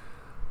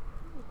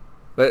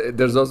 But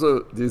there's also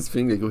this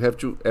thing like you have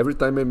to, every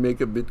time I make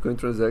a Bitcoin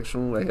transaction,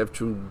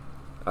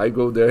 I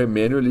go there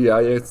manually.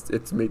 I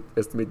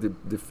estimate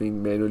the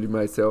thing manually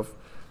myself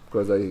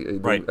because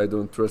I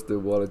don't trust the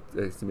wallet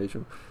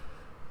estimation,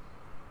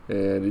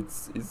 and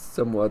it's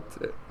somewhat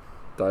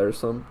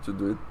tiresome to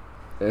do it.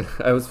 And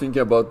I was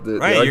thinking about the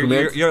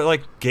argument. You're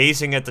like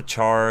gazing at the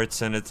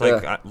charts, and it's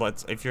like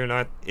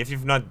if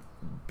you've not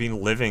been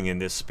living in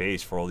this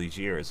space for all these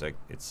years, like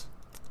it's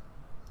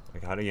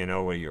like how do you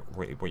know what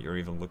you're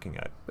even looking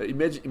at? But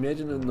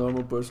imagine a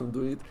normal person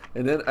doing it,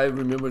 and then I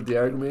remember the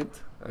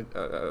argument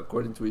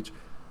according to which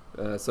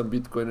some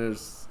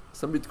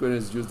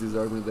Bitcoiners use this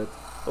argument that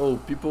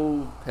people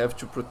have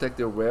to protect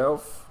their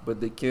wealth, but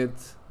they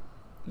can't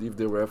leave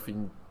their wealth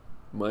in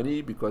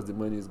money because the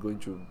money is going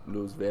to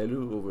lose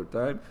value over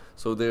time,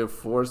 so they're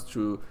forced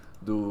to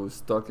do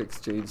stock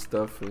exchange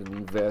stuff and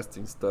invest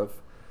in stuff,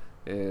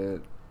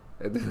 and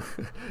then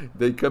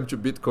they come to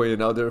Bitcoin and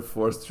now they're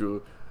forced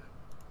to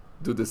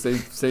do the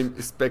same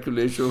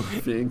speculation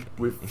thing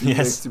with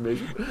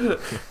estimation.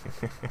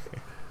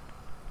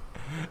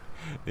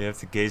 They have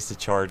to gaze the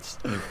charts.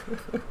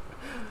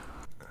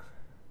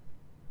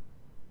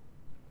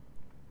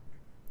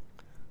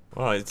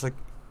 Well, it's like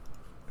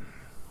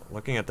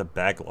looking at the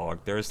backlog.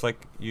 There's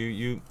like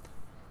you.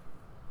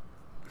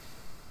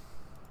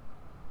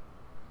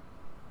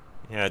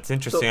 Yeah, it's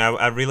interesting. So,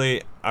 I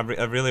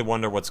really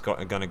wonder what's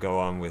gonna go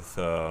on with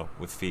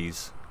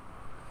fees.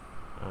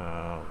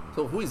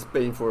 So who is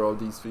paying for all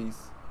these fees?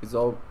 It's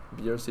all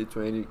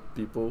BRC20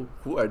 people.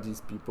 Who are these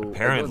people?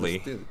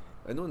 Apparently.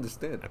 I don't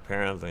understand.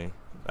 Apparently.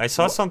 I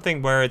saw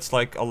something where it's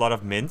like a lot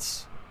of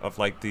mints of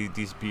like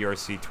these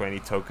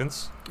BRC20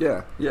 tokens.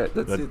 Yeah,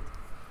 that's it.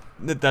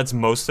 That's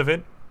most of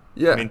it.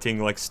 Yeah. Minting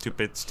like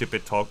stupid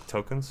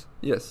tokens.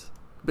 Yes.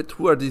 But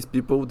who are these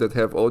people that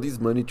have all this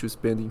money to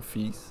spend in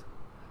fees?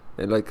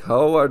 And like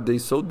how are they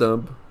so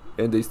dumb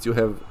and they still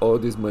have all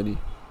this money?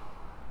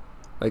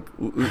 Like,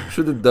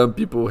 shouldn't dumb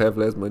people have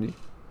less money?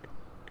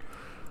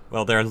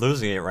 Well, they're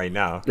losing it right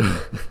now.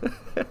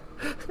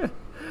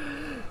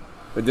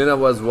 But then I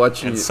was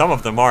watching. And some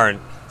of them aren't.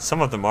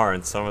 Some of them,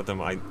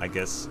 I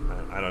guess,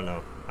 I don't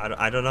know.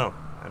 I don't know.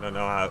 I don't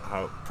know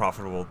how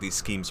profitable these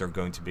schemes are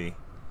going to be.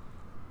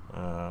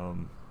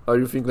 Or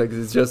you think like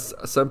it's just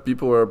some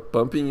people are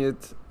pumping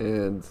it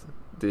and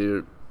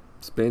they're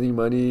spending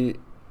money,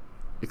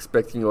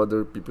 expecting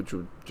other people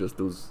to just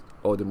lose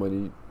all the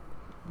money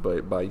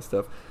by buying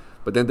stuff.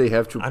 But then they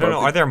have to. I don't know.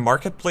 Are there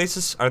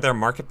marketplaces? I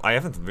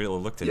haven't really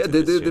looked into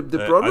this. Yeah,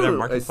 the problem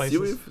I see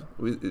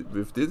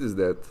with this is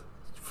that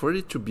for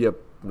it to be a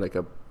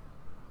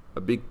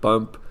big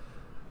pump,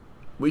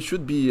 we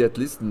should be at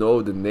least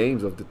know the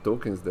names of the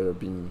tokens that are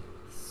being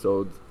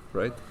sold,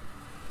 right?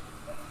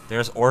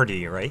 There's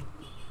Ordi, right?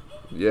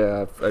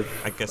 Yeah,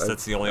 I guess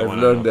that's the only one.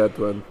 I've learned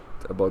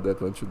about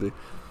that one today.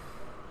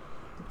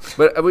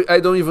 But I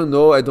don't even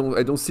know. I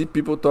don't see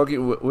people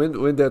talking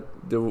when we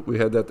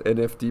had that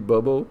NFT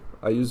bubble.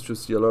 I used to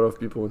see a lot of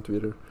people on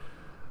Twitter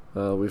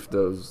with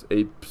those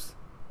apes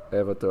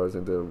avatars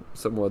and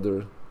some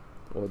others.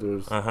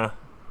 And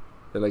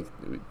like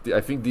I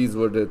think these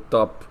were the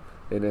top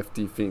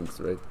NFT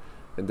things, right?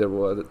 And there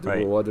were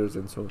others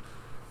and so on.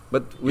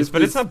 But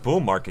it's not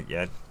bull market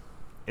yet.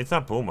 It's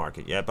not bull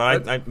market yet,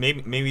 but I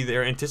maybe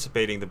they're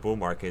anticipating the bull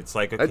market. It's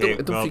like okay, I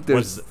don't think there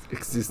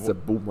exists a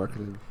bull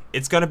market.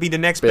 It's gonna be the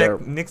next big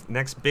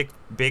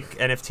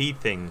NFT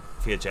thing,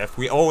 Jeff.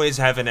 We always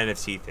have an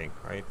NFT thing,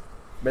 right?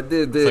 But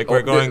it's like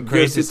we're going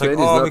crazy. It's like we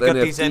got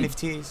these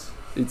NFTs.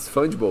 It's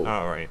fungible.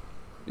 Oh right.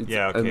 It's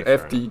okay, an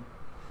FT.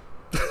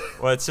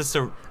 Well, it's just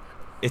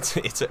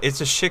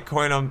it's a shit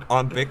coin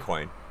on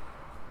Bitcoin.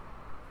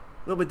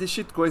 No, but the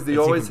shit coins they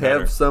always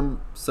have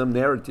some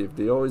narrative.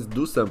 They always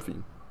do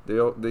something. They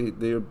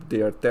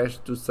are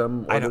attached to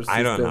some other system.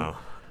 I don't know.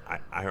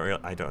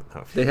 I don't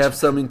know. They have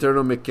some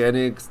internal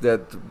mechanics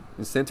that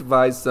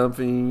incentivize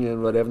something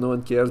and whatever. No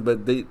one cares,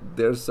 but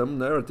there's some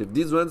narrative.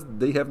 These ones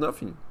they have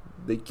nothing.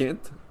 They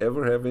can't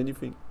ever have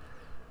anything.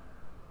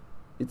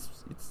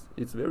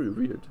 It's very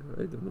weird.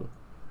 I don't know.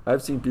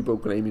 I've seen people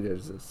claiming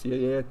there's a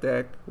CIA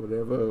attack,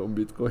 whatever, on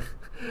Bitcoin.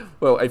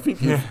 Well, I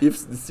think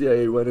if the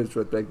CIA wanted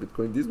to attack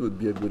Bitcoin, this would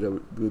be a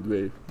good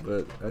way,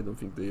 but I don't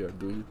think they are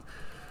doing it.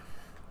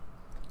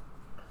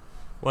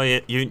 Well,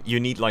 you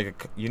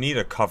need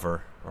a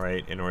cover,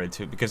 right, in order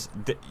to, because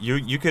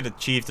you could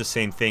achieve the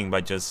same thing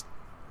by just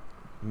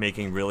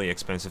making really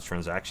expensive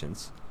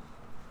transactions,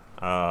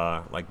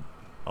 like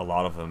a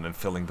lot of them, and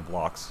filling the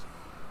blocks,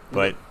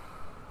 but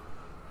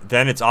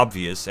then it's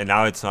obvious, and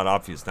now it's not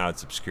obvious. Now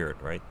it's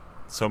obscured, right?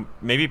 So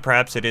maybe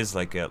perhaps it is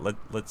like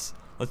let's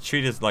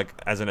treat it like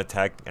as an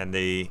attack, and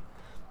they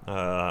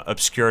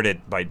obscured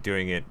it by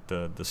doing it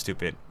the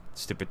stupid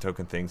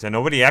token things, and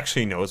nobody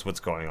actually knows what's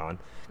going on.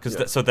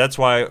 So that's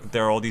why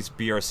there are all these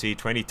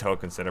BRC20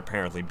 tokens that are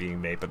apparently being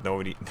made, but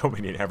nobody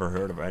had ever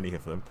heard of any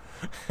of them,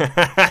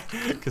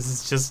 because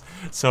it's just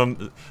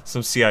some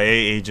CIA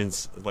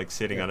agents like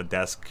sitting on a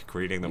desk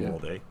creating them all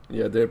day.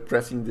 Yeah, they're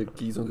pressing the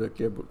keys on the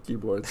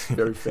keyboard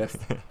very fast.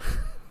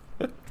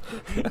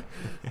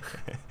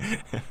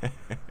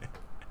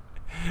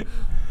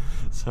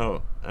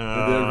 So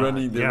they're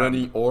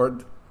running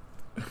Ord,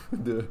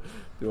 the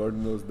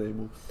Ordinals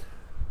demo.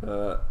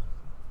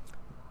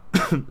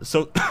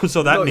 So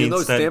that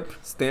means that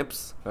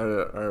stamps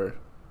are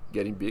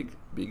getting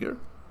bigger.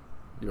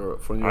 Your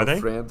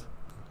friend,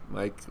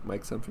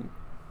 Mike something.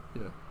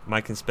 Yeah.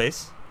 Mike in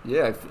space.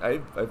 Yeah,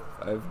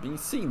 I've been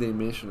seeing them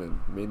mentioned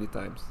many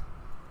times.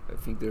 I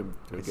think they're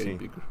getting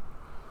bigger.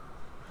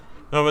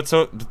 No, but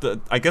so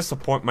I guess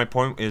my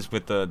point is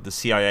with the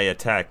CIA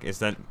attack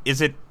is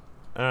it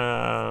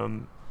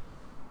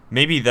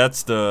maybe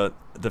that's the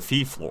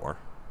fee floor,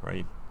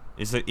 right?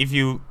 Is that if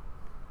you're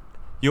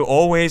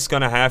always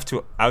gonna have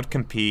to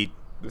outcompete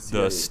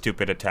the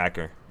stupid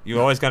attacker.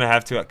 You're always gonna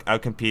have to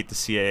outcompete the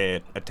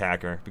CIA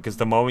attacker, because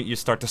the moment you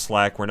start to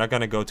slack, we're not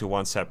gonna go to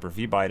 1 set per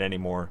V-byte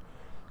anymore,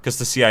 because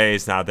the CIA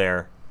is now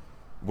there,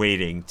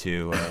 waiting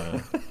to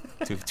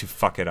to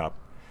fuck it up.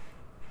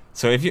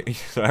 So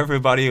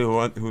everybody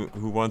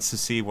who wants to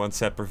see 1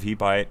 set per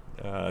V-byte,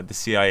 the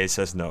CIA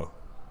says no.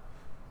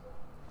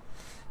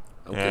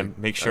 Okay. And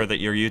make sure that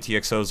your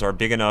UTXOs are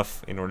big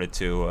enough in order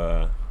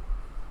to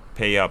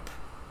pay up,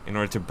 in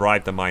order to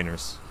bribe the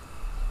miners.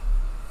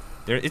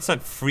 It's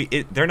not free.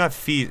 They're not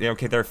fees.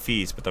 Okay, they're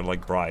fees, but they're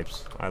like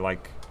bribes.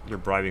 You're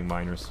bribing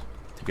miners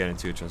to get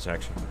into a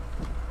transaction.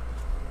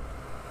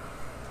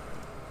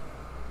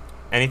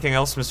 Anything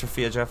else, Mr.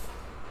 Fiajev?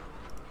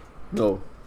 No.